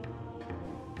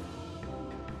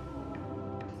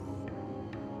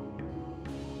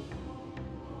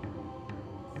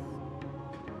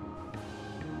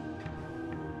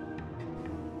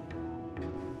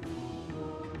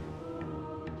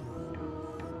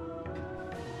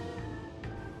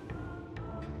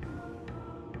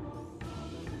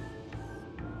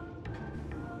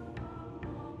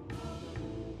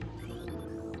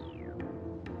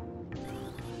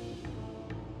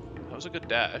that was a good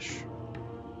dash.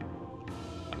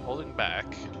 I'm holding back.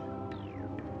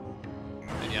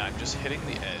 And yeah, I'm just hitting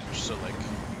the edge, so like...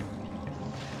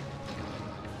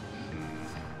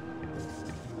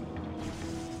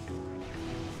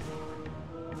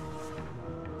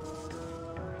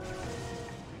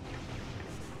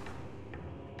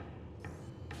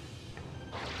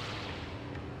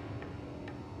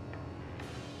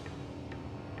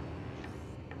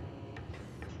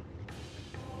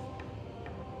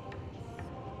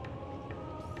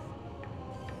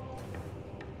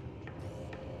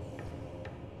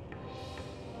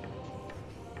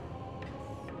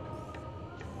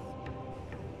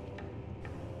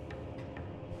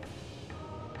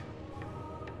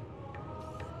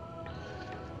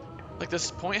 Like,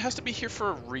 this point has to be here for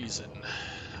a reason,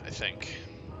 I think.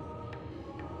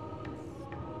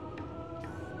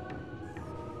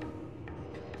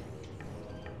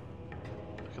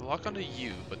 I could lock onto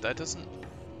you, but that doesn't...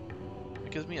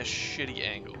 It gives me a shitty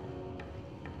angle.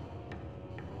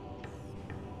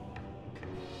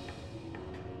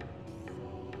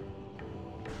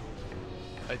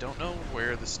 I don't know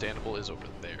where the standable is over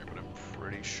there, but I'm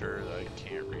pretty sure that I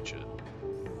can't reach it.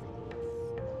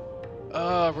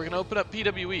 We're gonna open up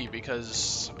PWE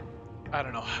because, I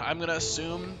don't know, I'm gonna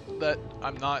assume that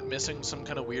I'm not missing some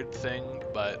kind of weird thing,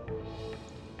 but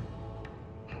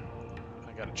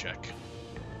I gotta check.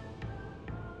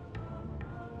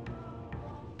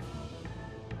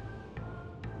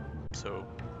 So,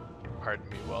 pardon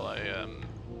me while I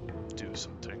do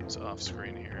some things off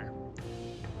screen here.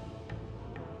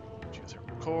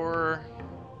 Geothermal core.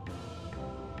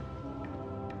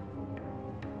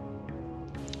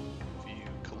 View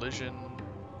collision.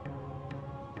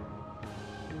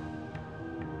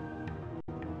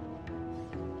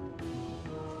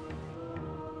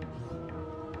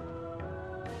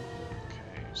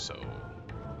 Okay, so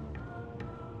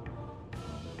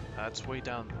that's way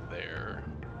down there.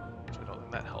 So I don't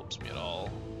think that helps me at all.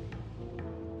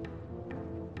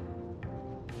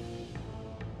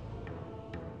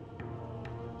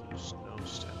 There's no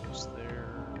stems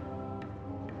there.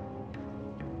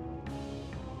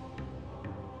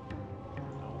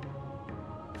 No.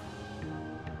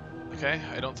 Okay,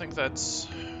 I don't think that's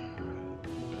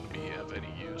going to be of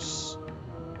any use.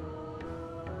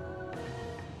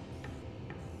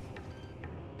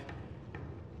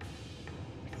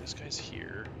 Like, this guy's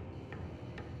here.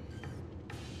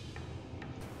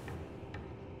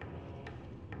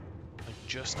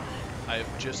 I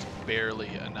have just barely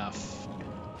enough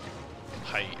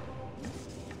height.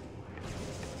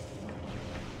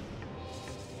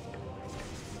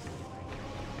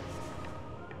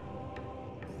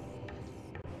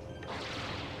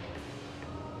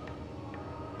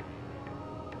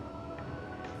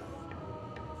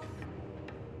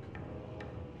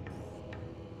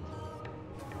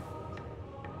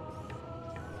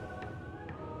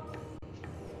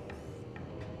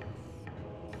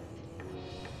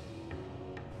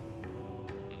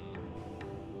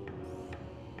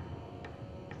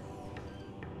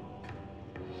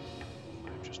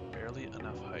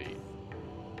 Enough height.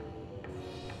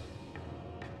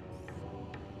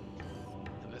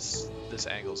 And this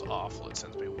angle's awful. It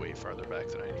sends me way farther back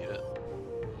than I need it.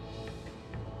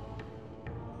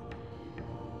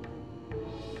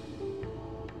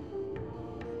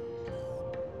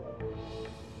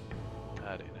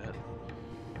 That ain't it.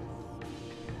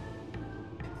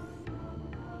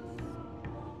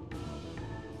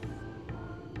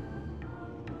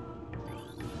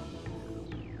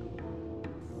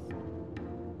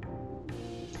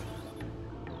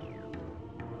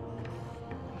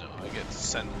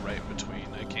 Sent right between.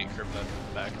 I can't curve that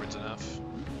backwards enough.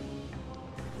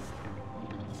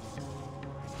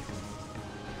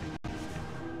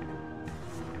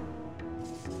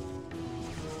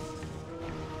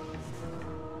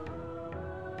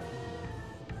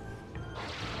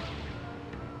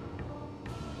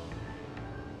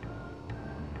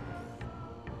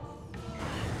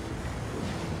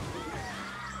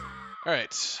 All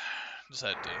right, just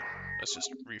had to let's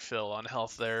just refill on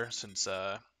health there since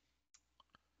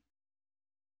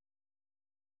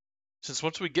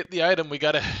once we get the item we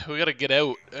gotta get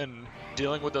out, and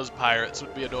dealing with those pirates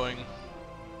would be annoying.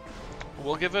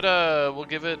 We'll give it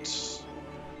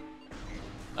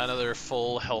another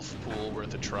full health pool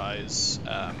worth of tries,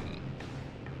 and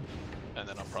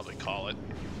then I'll probably call it.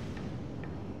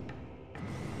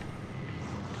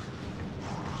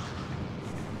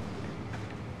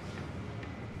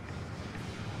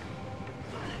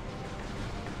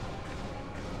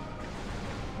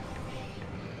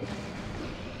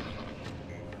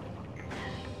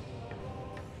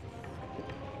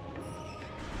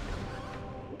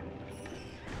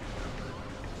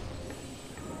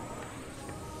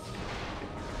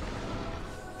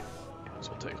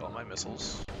 So I'll take all my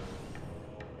missiles.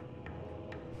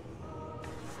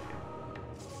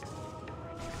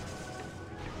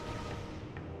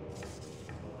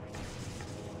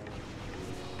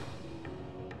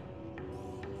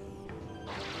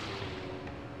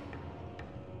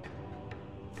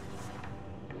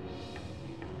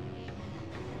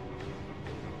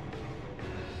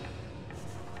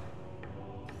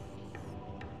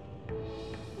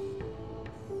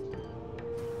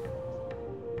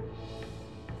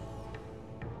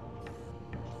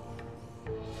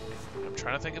 I'm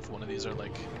trying to think if one of these are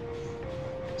like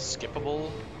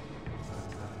skippable.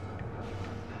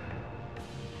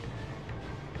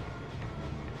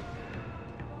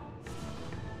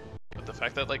 But the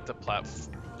fact that like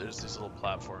there's these little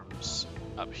platforms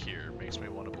up here makes me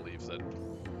want to believe that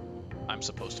I'm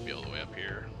supposed to be all the way up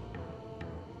here.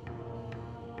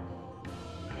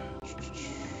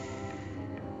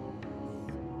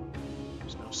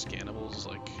 There's no scannables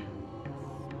like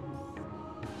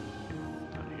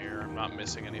down here. I'm not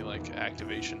missing any like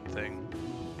activation thing.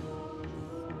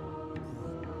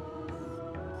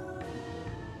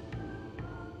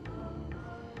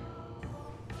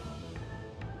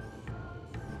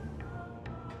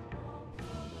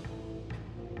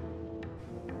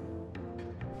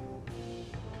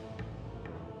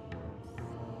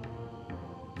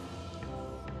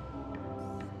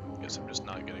 Guess I'm just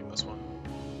not getting this one.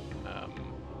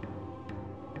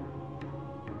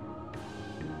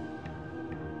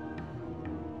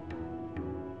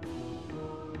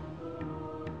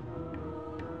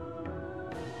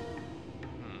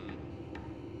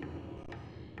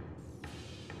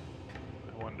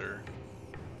 I wonder.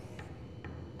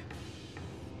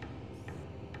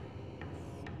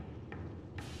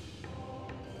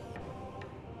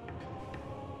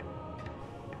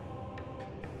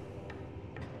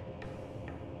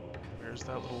 Where's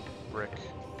that little brick?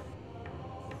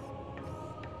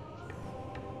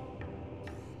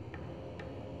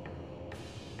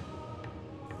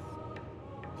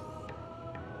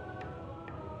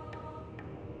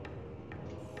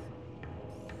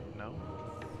 No?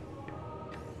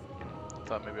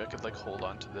 Thought maybe I could like hold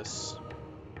on to this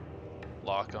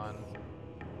lock on.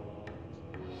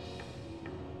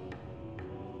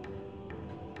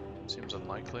 Seems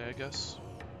unlikely, I guess.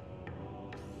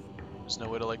 There's no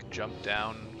way to like jump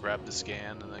down, grab the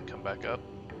scan, and then come back up.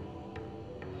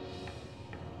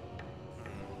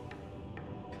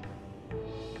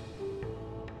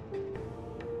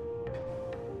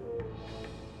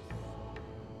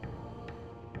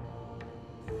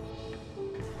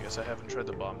 I guess I haven't tried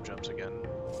the bomb jumps again.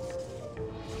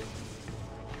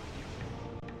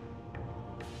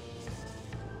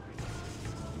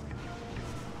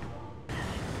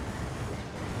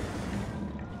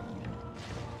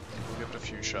 We'll give it a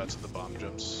few shots at the bomb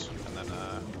jumps, and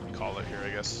then call it here, I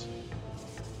guess.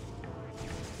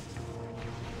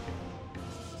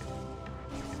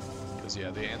 Because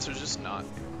yeah, the answer's just not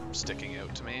sticking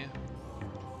out to me.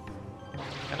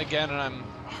 And again, I'm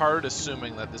hard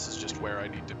assuming that this is just where I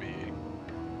need to be.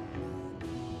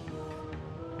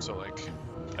 So like,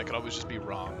 I could always just be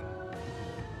wrong.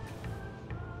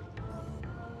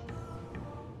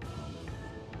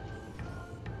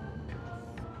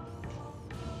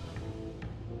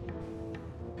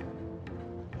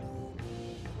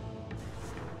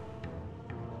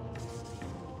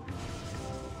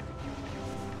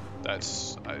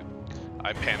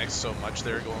 I panicked so much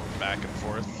there going back and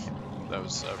forth. That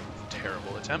was a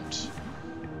terrible attempt.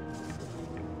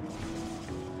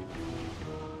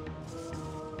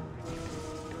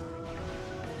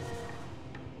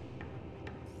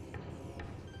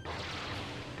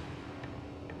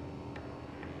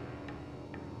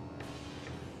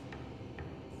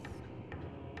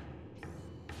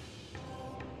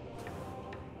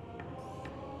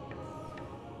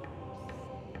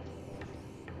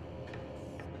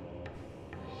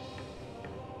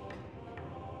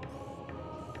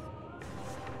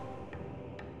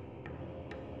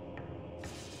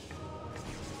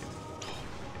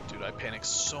 panic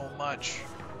so much.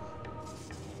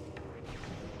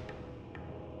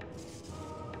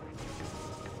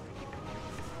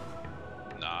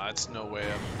 Nah, it's no way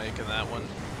I'm making that one.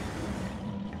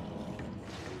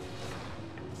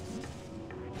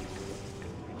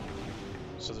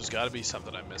 So there's got to be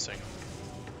something I'm missing.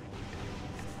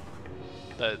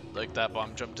 That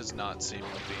bomb jump does not seem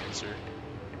like the answer.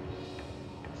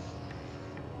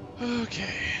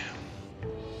 Okay.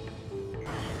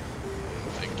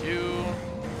 Thank you.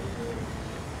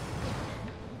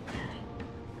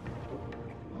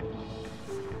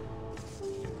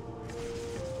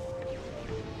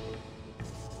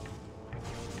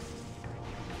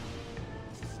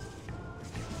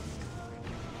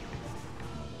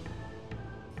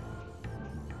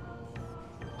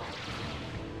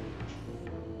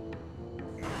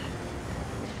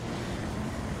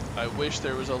 I wish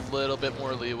there was a little bit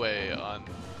more leeway on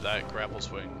that grapple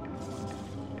swing.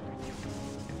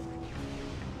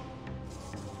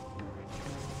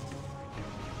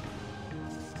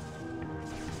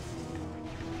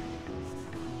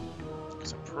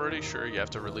 Because I'm pretty sure you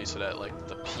have to release it at like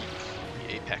the peak,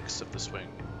 the apex of the swing.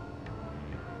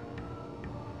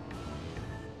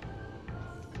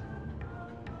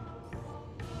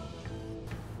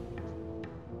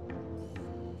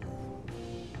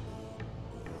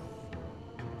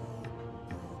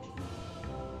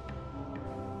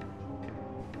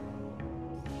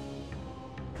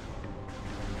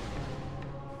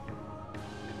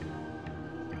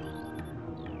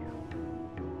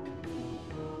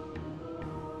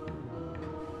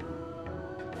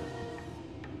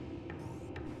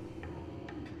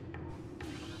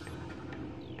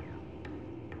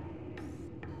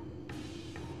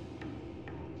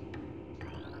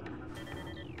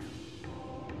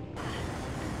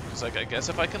 Like, I guess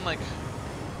if I can, like...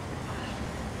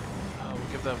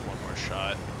 we'll give that one more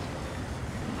shot.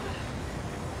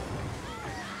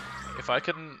 If I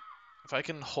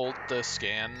can hold the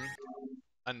scan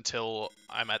until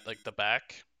I'm at, like, the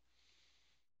back,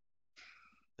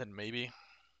 then maybe.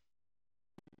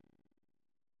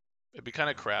 It'd be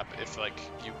kind of crap if, like,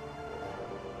 you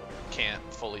can't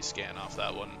fully scan off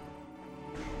that one.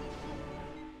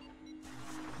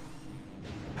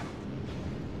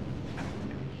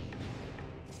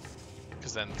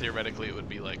 Because then theoretically it would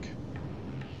be like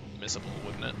missable,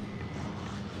 wouldn't it?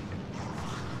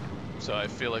 So I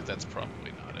feel like that's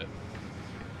probably not it.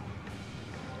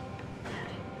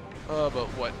 But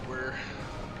what? We're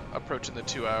approaching the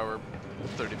 2-hour,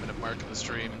 30-minute mark of the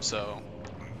stream, so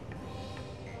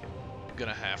I'm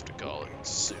gonna have to call it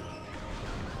soon.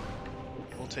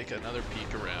 We'll take another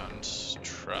peek around,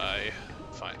 try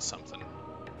find something.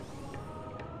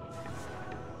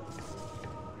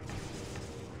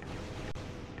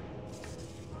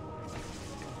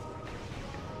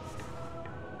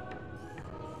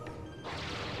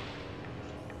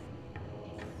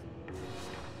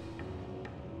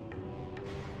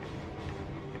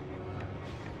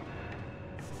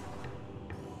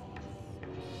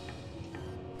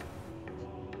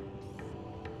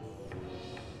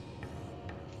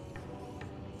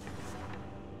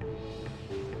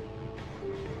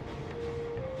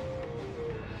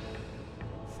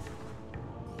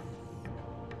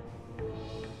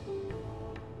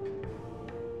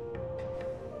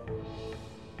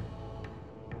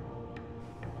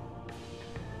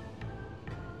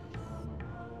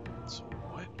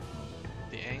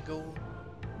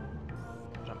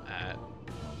 That I'm at.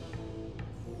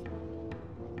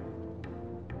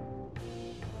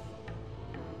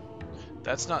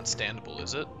 That's not standable,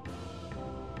 is it?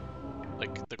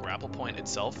 Like, the grapple point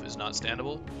itself is not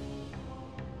standable?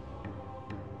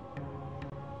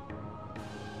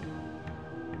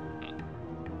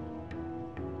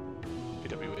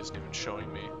 PWA isn't even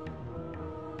showing me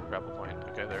grapple point.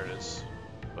 Okay, there it is.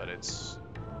 But it's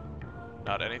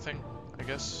not anything, I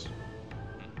guess.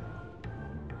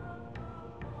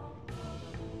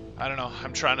 I don't know,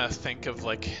 I'm trying to think of,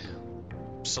 like,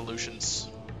 solutions.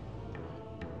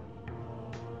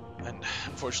 And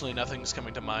unfortunately nothing's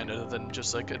coming to mind other than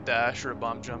just like a dash or a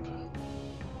bomb jump.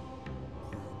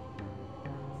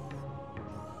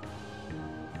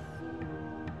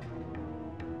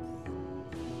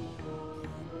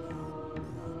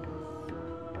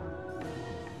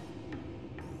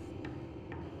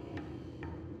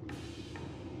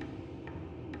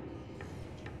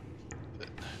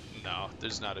 No,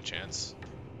 there's not a chance.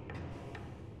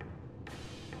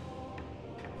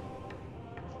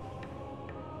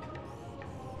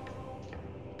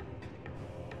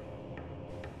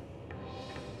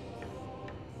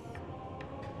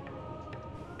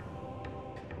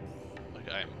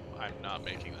 I'm not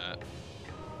making that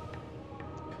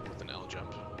with an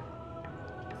jump.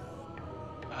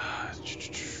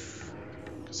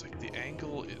 Because like the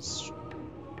angle is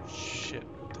shit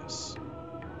with this.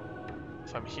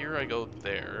 If I'm here, I go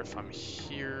there. If I'm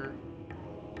here,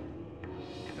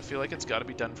 I feel like it's got to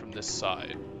be done from this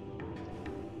side.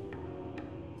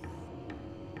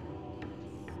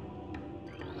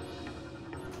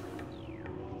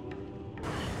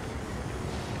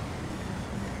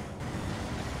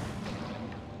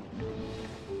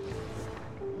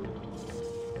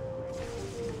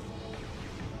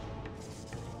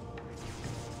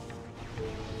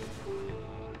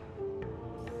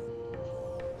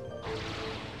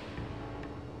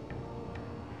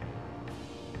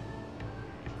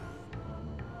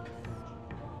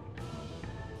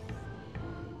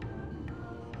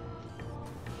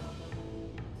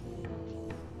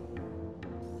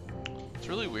 It's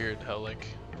really weird how, like,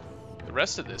 the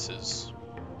rest of this is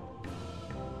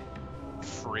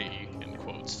free, in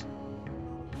quotes.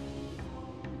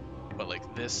 But,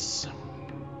 like, this...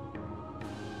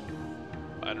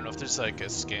 I don't know if there's, like, a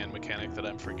scan mechanic that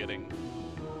I'm forgetting.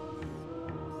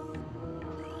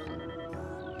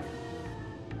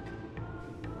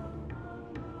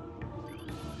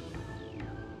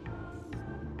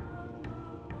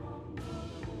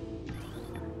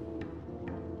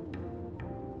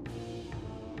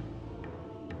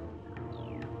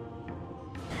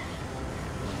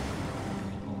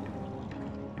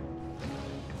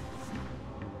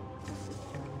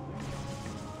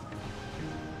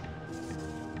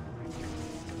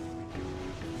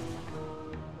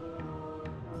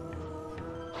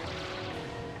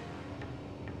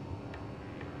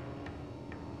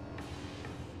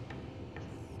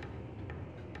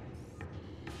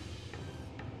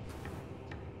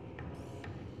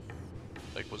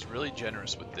 Like, was really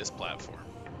generous with this platform.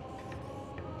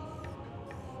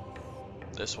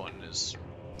 This one is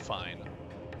fine.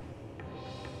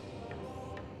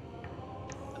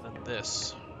 And then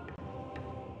this.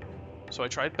 So I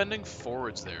tried bending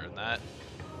forwards there, and that...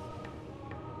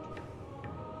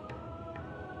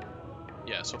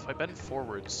 Yeah, so if I bend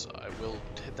forwards, I will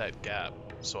hit that gap.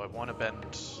 So I want to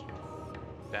bend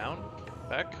down,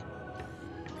 back.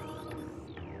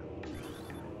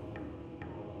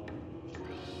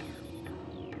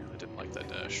 I didn't like that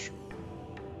dash.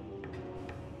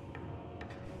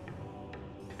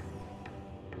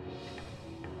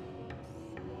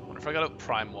 I wonder if I got out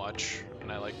Prime Watch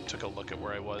and I like took a look at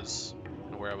where I was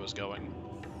and where I was going.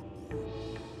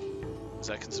 Is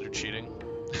that considered cheating?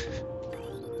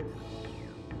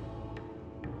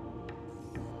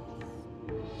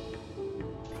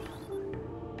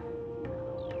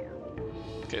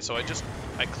 Okay, so I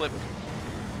clipped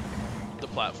the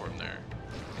platform there.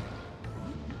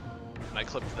 And I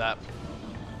clipped that.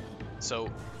 So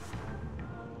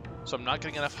I'm not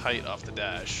getting enough height off the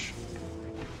dash.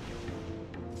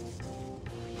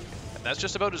 And that's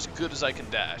just about as good as I can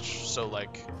dash. So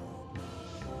like,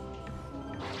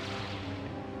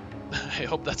 I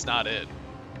hope that's not it.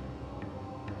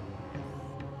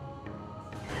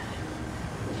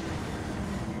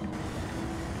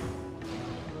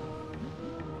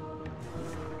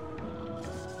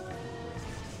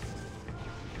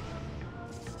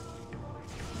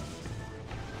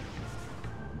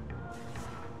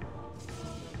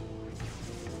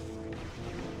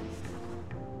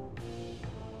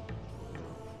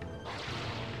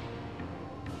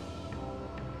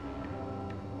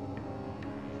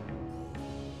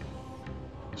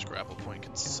 This grapple point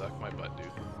can suck my butt, dude.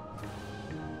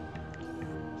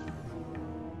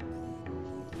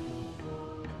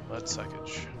 Butt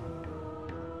suckage.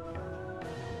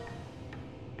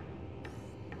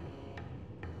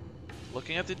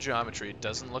 Looking at the geometry, it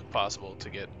doesn't look possible to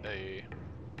get a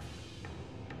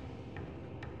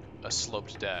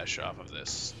sloped dash off of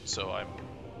this, so I'm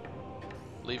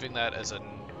leaving that as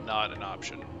not an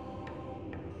option.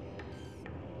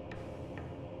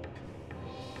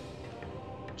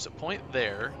 There's a point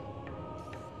there.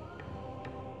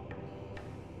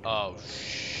 Oh,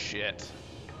 shit.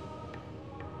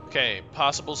 Okay,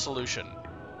 possible solution.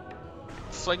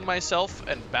 Fling myself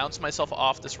and bounce myself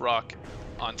off this rock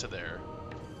onto there.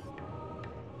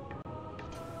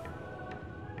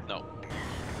 No.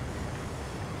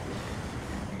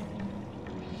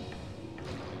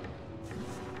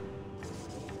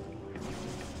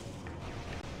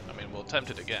 I mean, we'll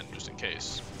attempt it again, just in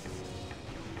case.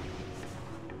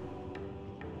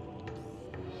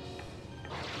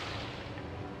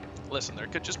 Listen, there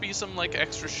could just be some, like,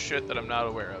 extra shit that I'm not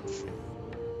aware of.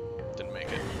 Didn't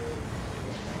make it.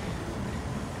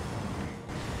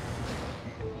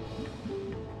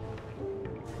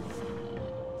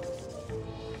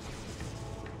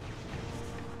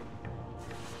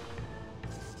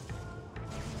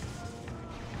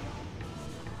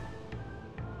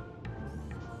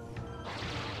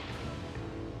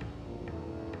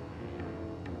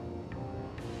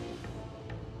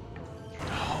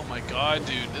 god,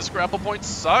 dude, this grapple point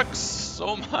sucks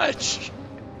so much.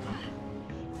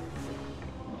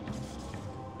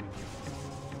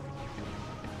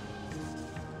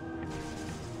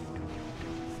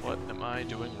 What am I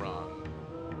doing wrong?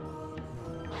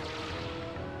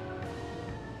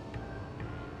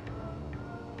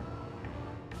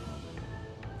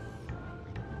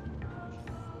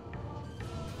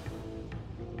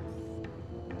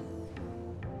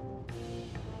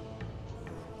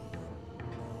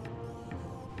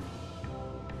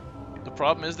 The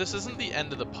problem is this isn't the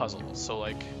end of the puzzle, so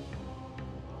like...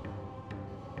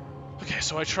 Okay,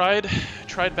 so I tried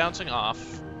bouncing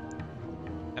off,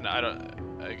 and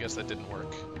I guess that didn't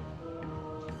work.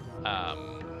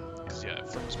 'Cause yeah, it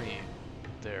flips me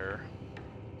there.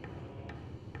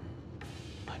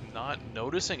 I'm not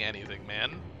noticing anything,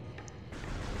 man.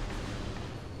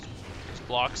 This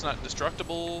block's not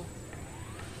destructible.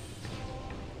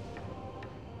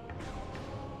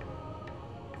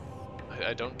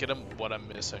 I don't get what I'm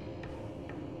missing.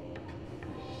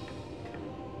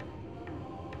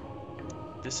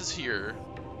 This is here.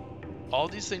 All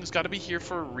these things gotta be here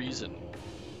for a reason.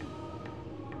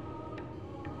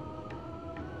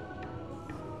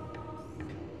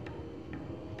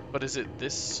 But is it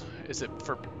this? Is it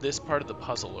for this part of the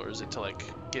puzzle, or is it to like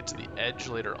get to the edge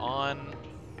later on?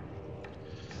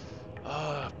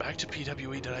 Back to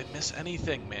PWE. Did I miss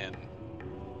anything, man?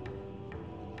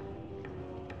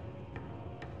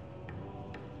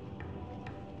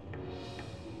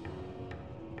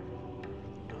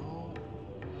 No.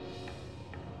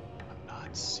 I'm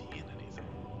not seeing anything.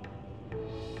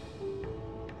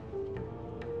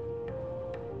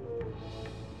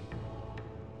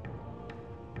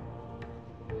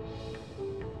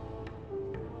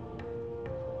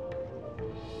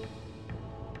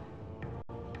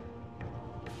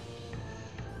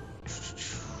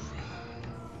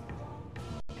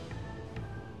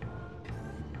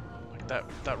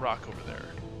 That rock over there,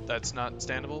 that's not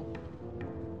standable?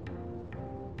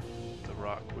 The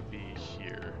rock would be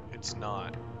here. It's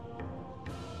not.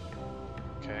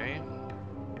 Okay.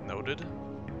 Noted.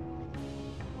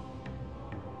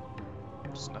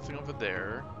 There's nothing over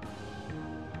there.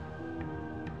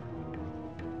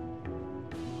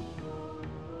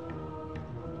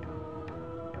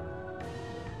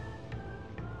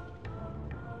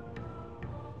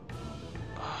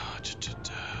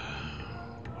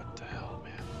 What the hell,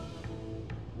 man?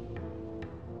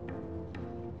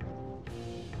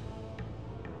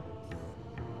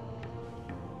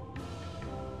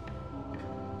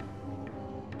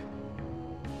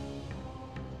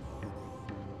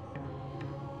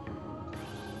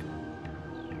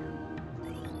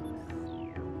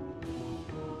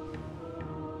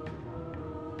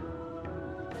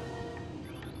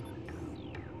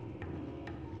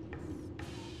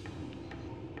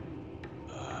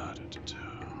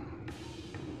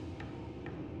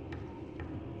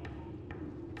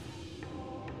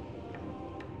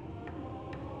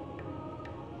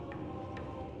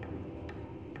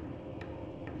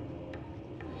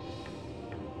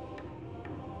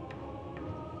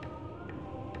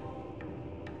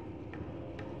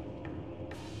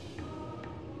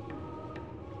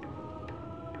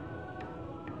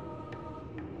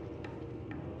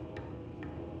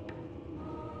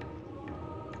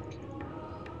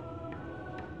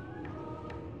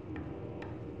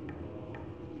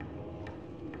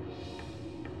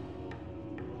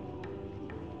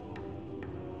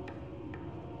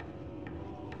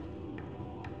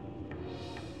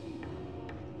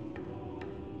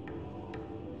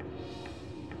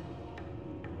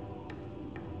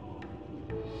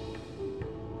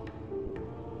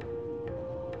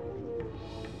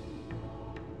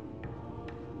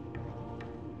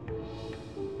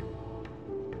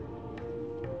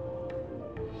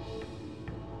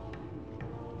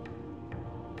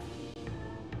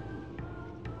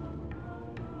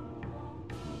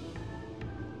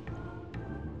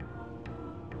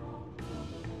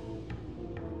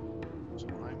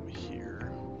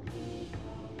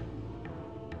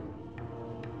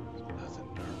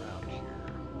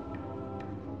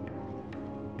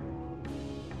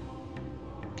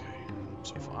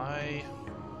 So if I...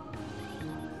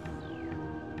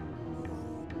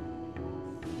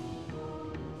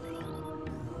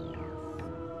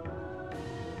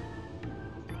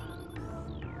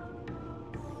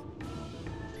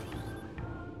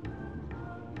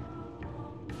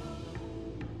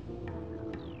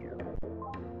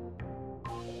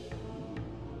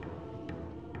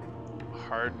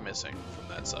 hard missing from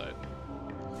that side.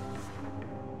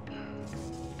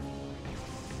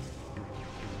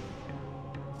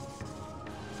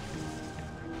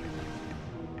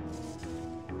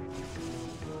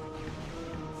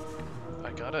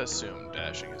 I gotta assume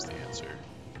dashing is the answer.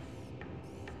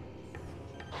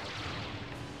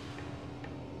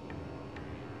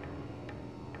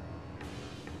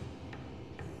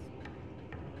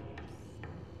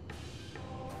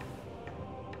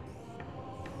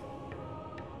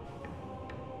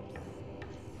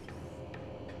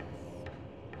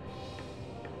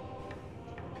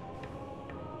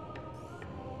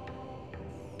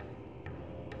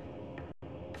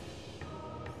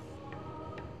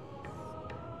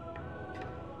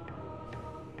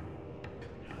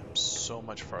 I'm so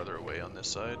much farther away on this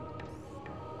side.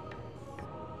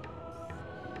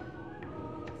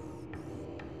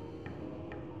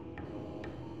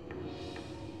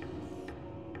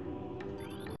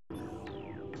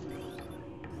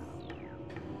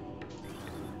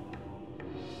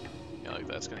 Yeah, like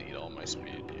that's gonna eat all my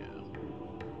speed, yeah.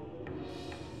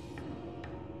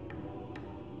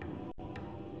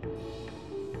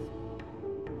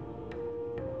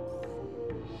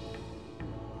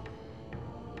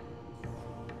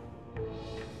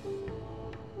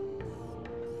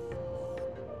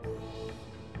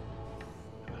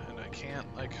 And I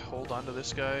can't, like, hold on to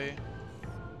this guy.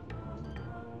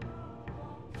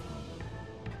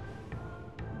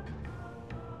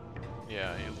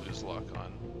 Yeah, you lose lock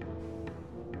on.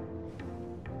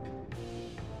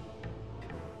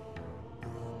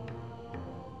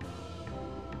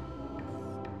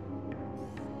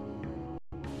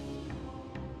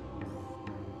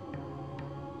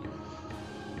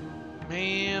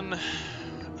 Man,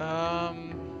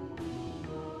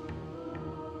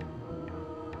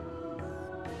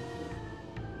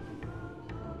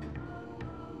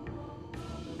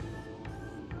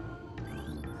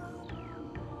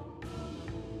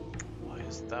 why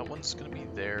is that one's gonna be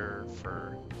there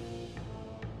for...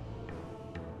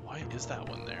 Why is that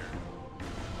one there?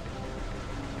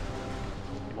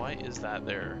 Why is that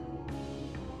there?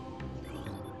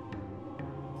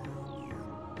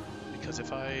 Because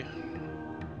if I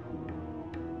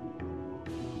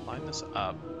line this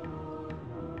up,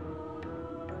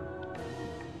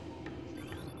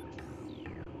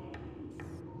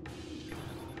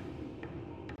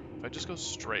 if I just go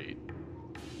straight,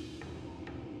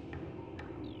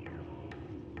 yeah,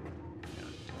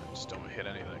 I just don't hit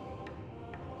anything.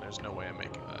 There's no way I'm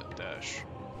making that dash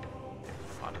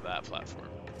onto that platform.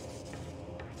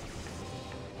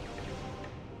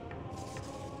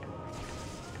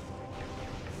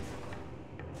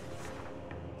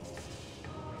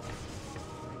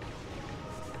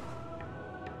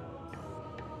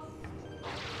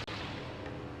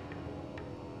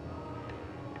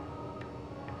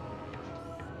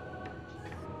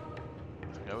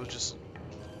 I was just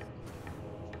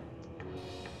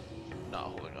not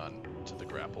holding on to the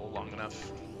grapple long enough.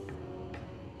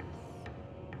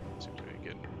 Seems to be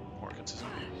getting more consistent.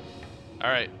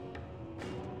 Alright.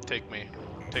 Take me.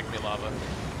 Take me, lava.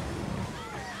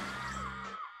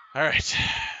 Alright.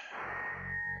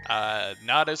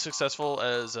 Not as successful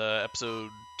as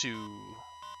episode 2,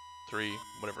 3,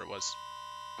 whatever it was.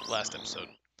 Last episode.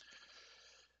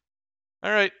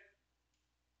 Alright.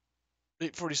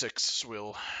 846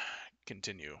 will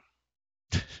continue.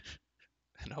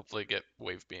 And hopefully get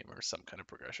wave beam or some kind of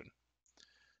progression.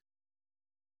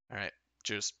 Alright.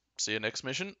 Cheers. See you next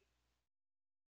mission.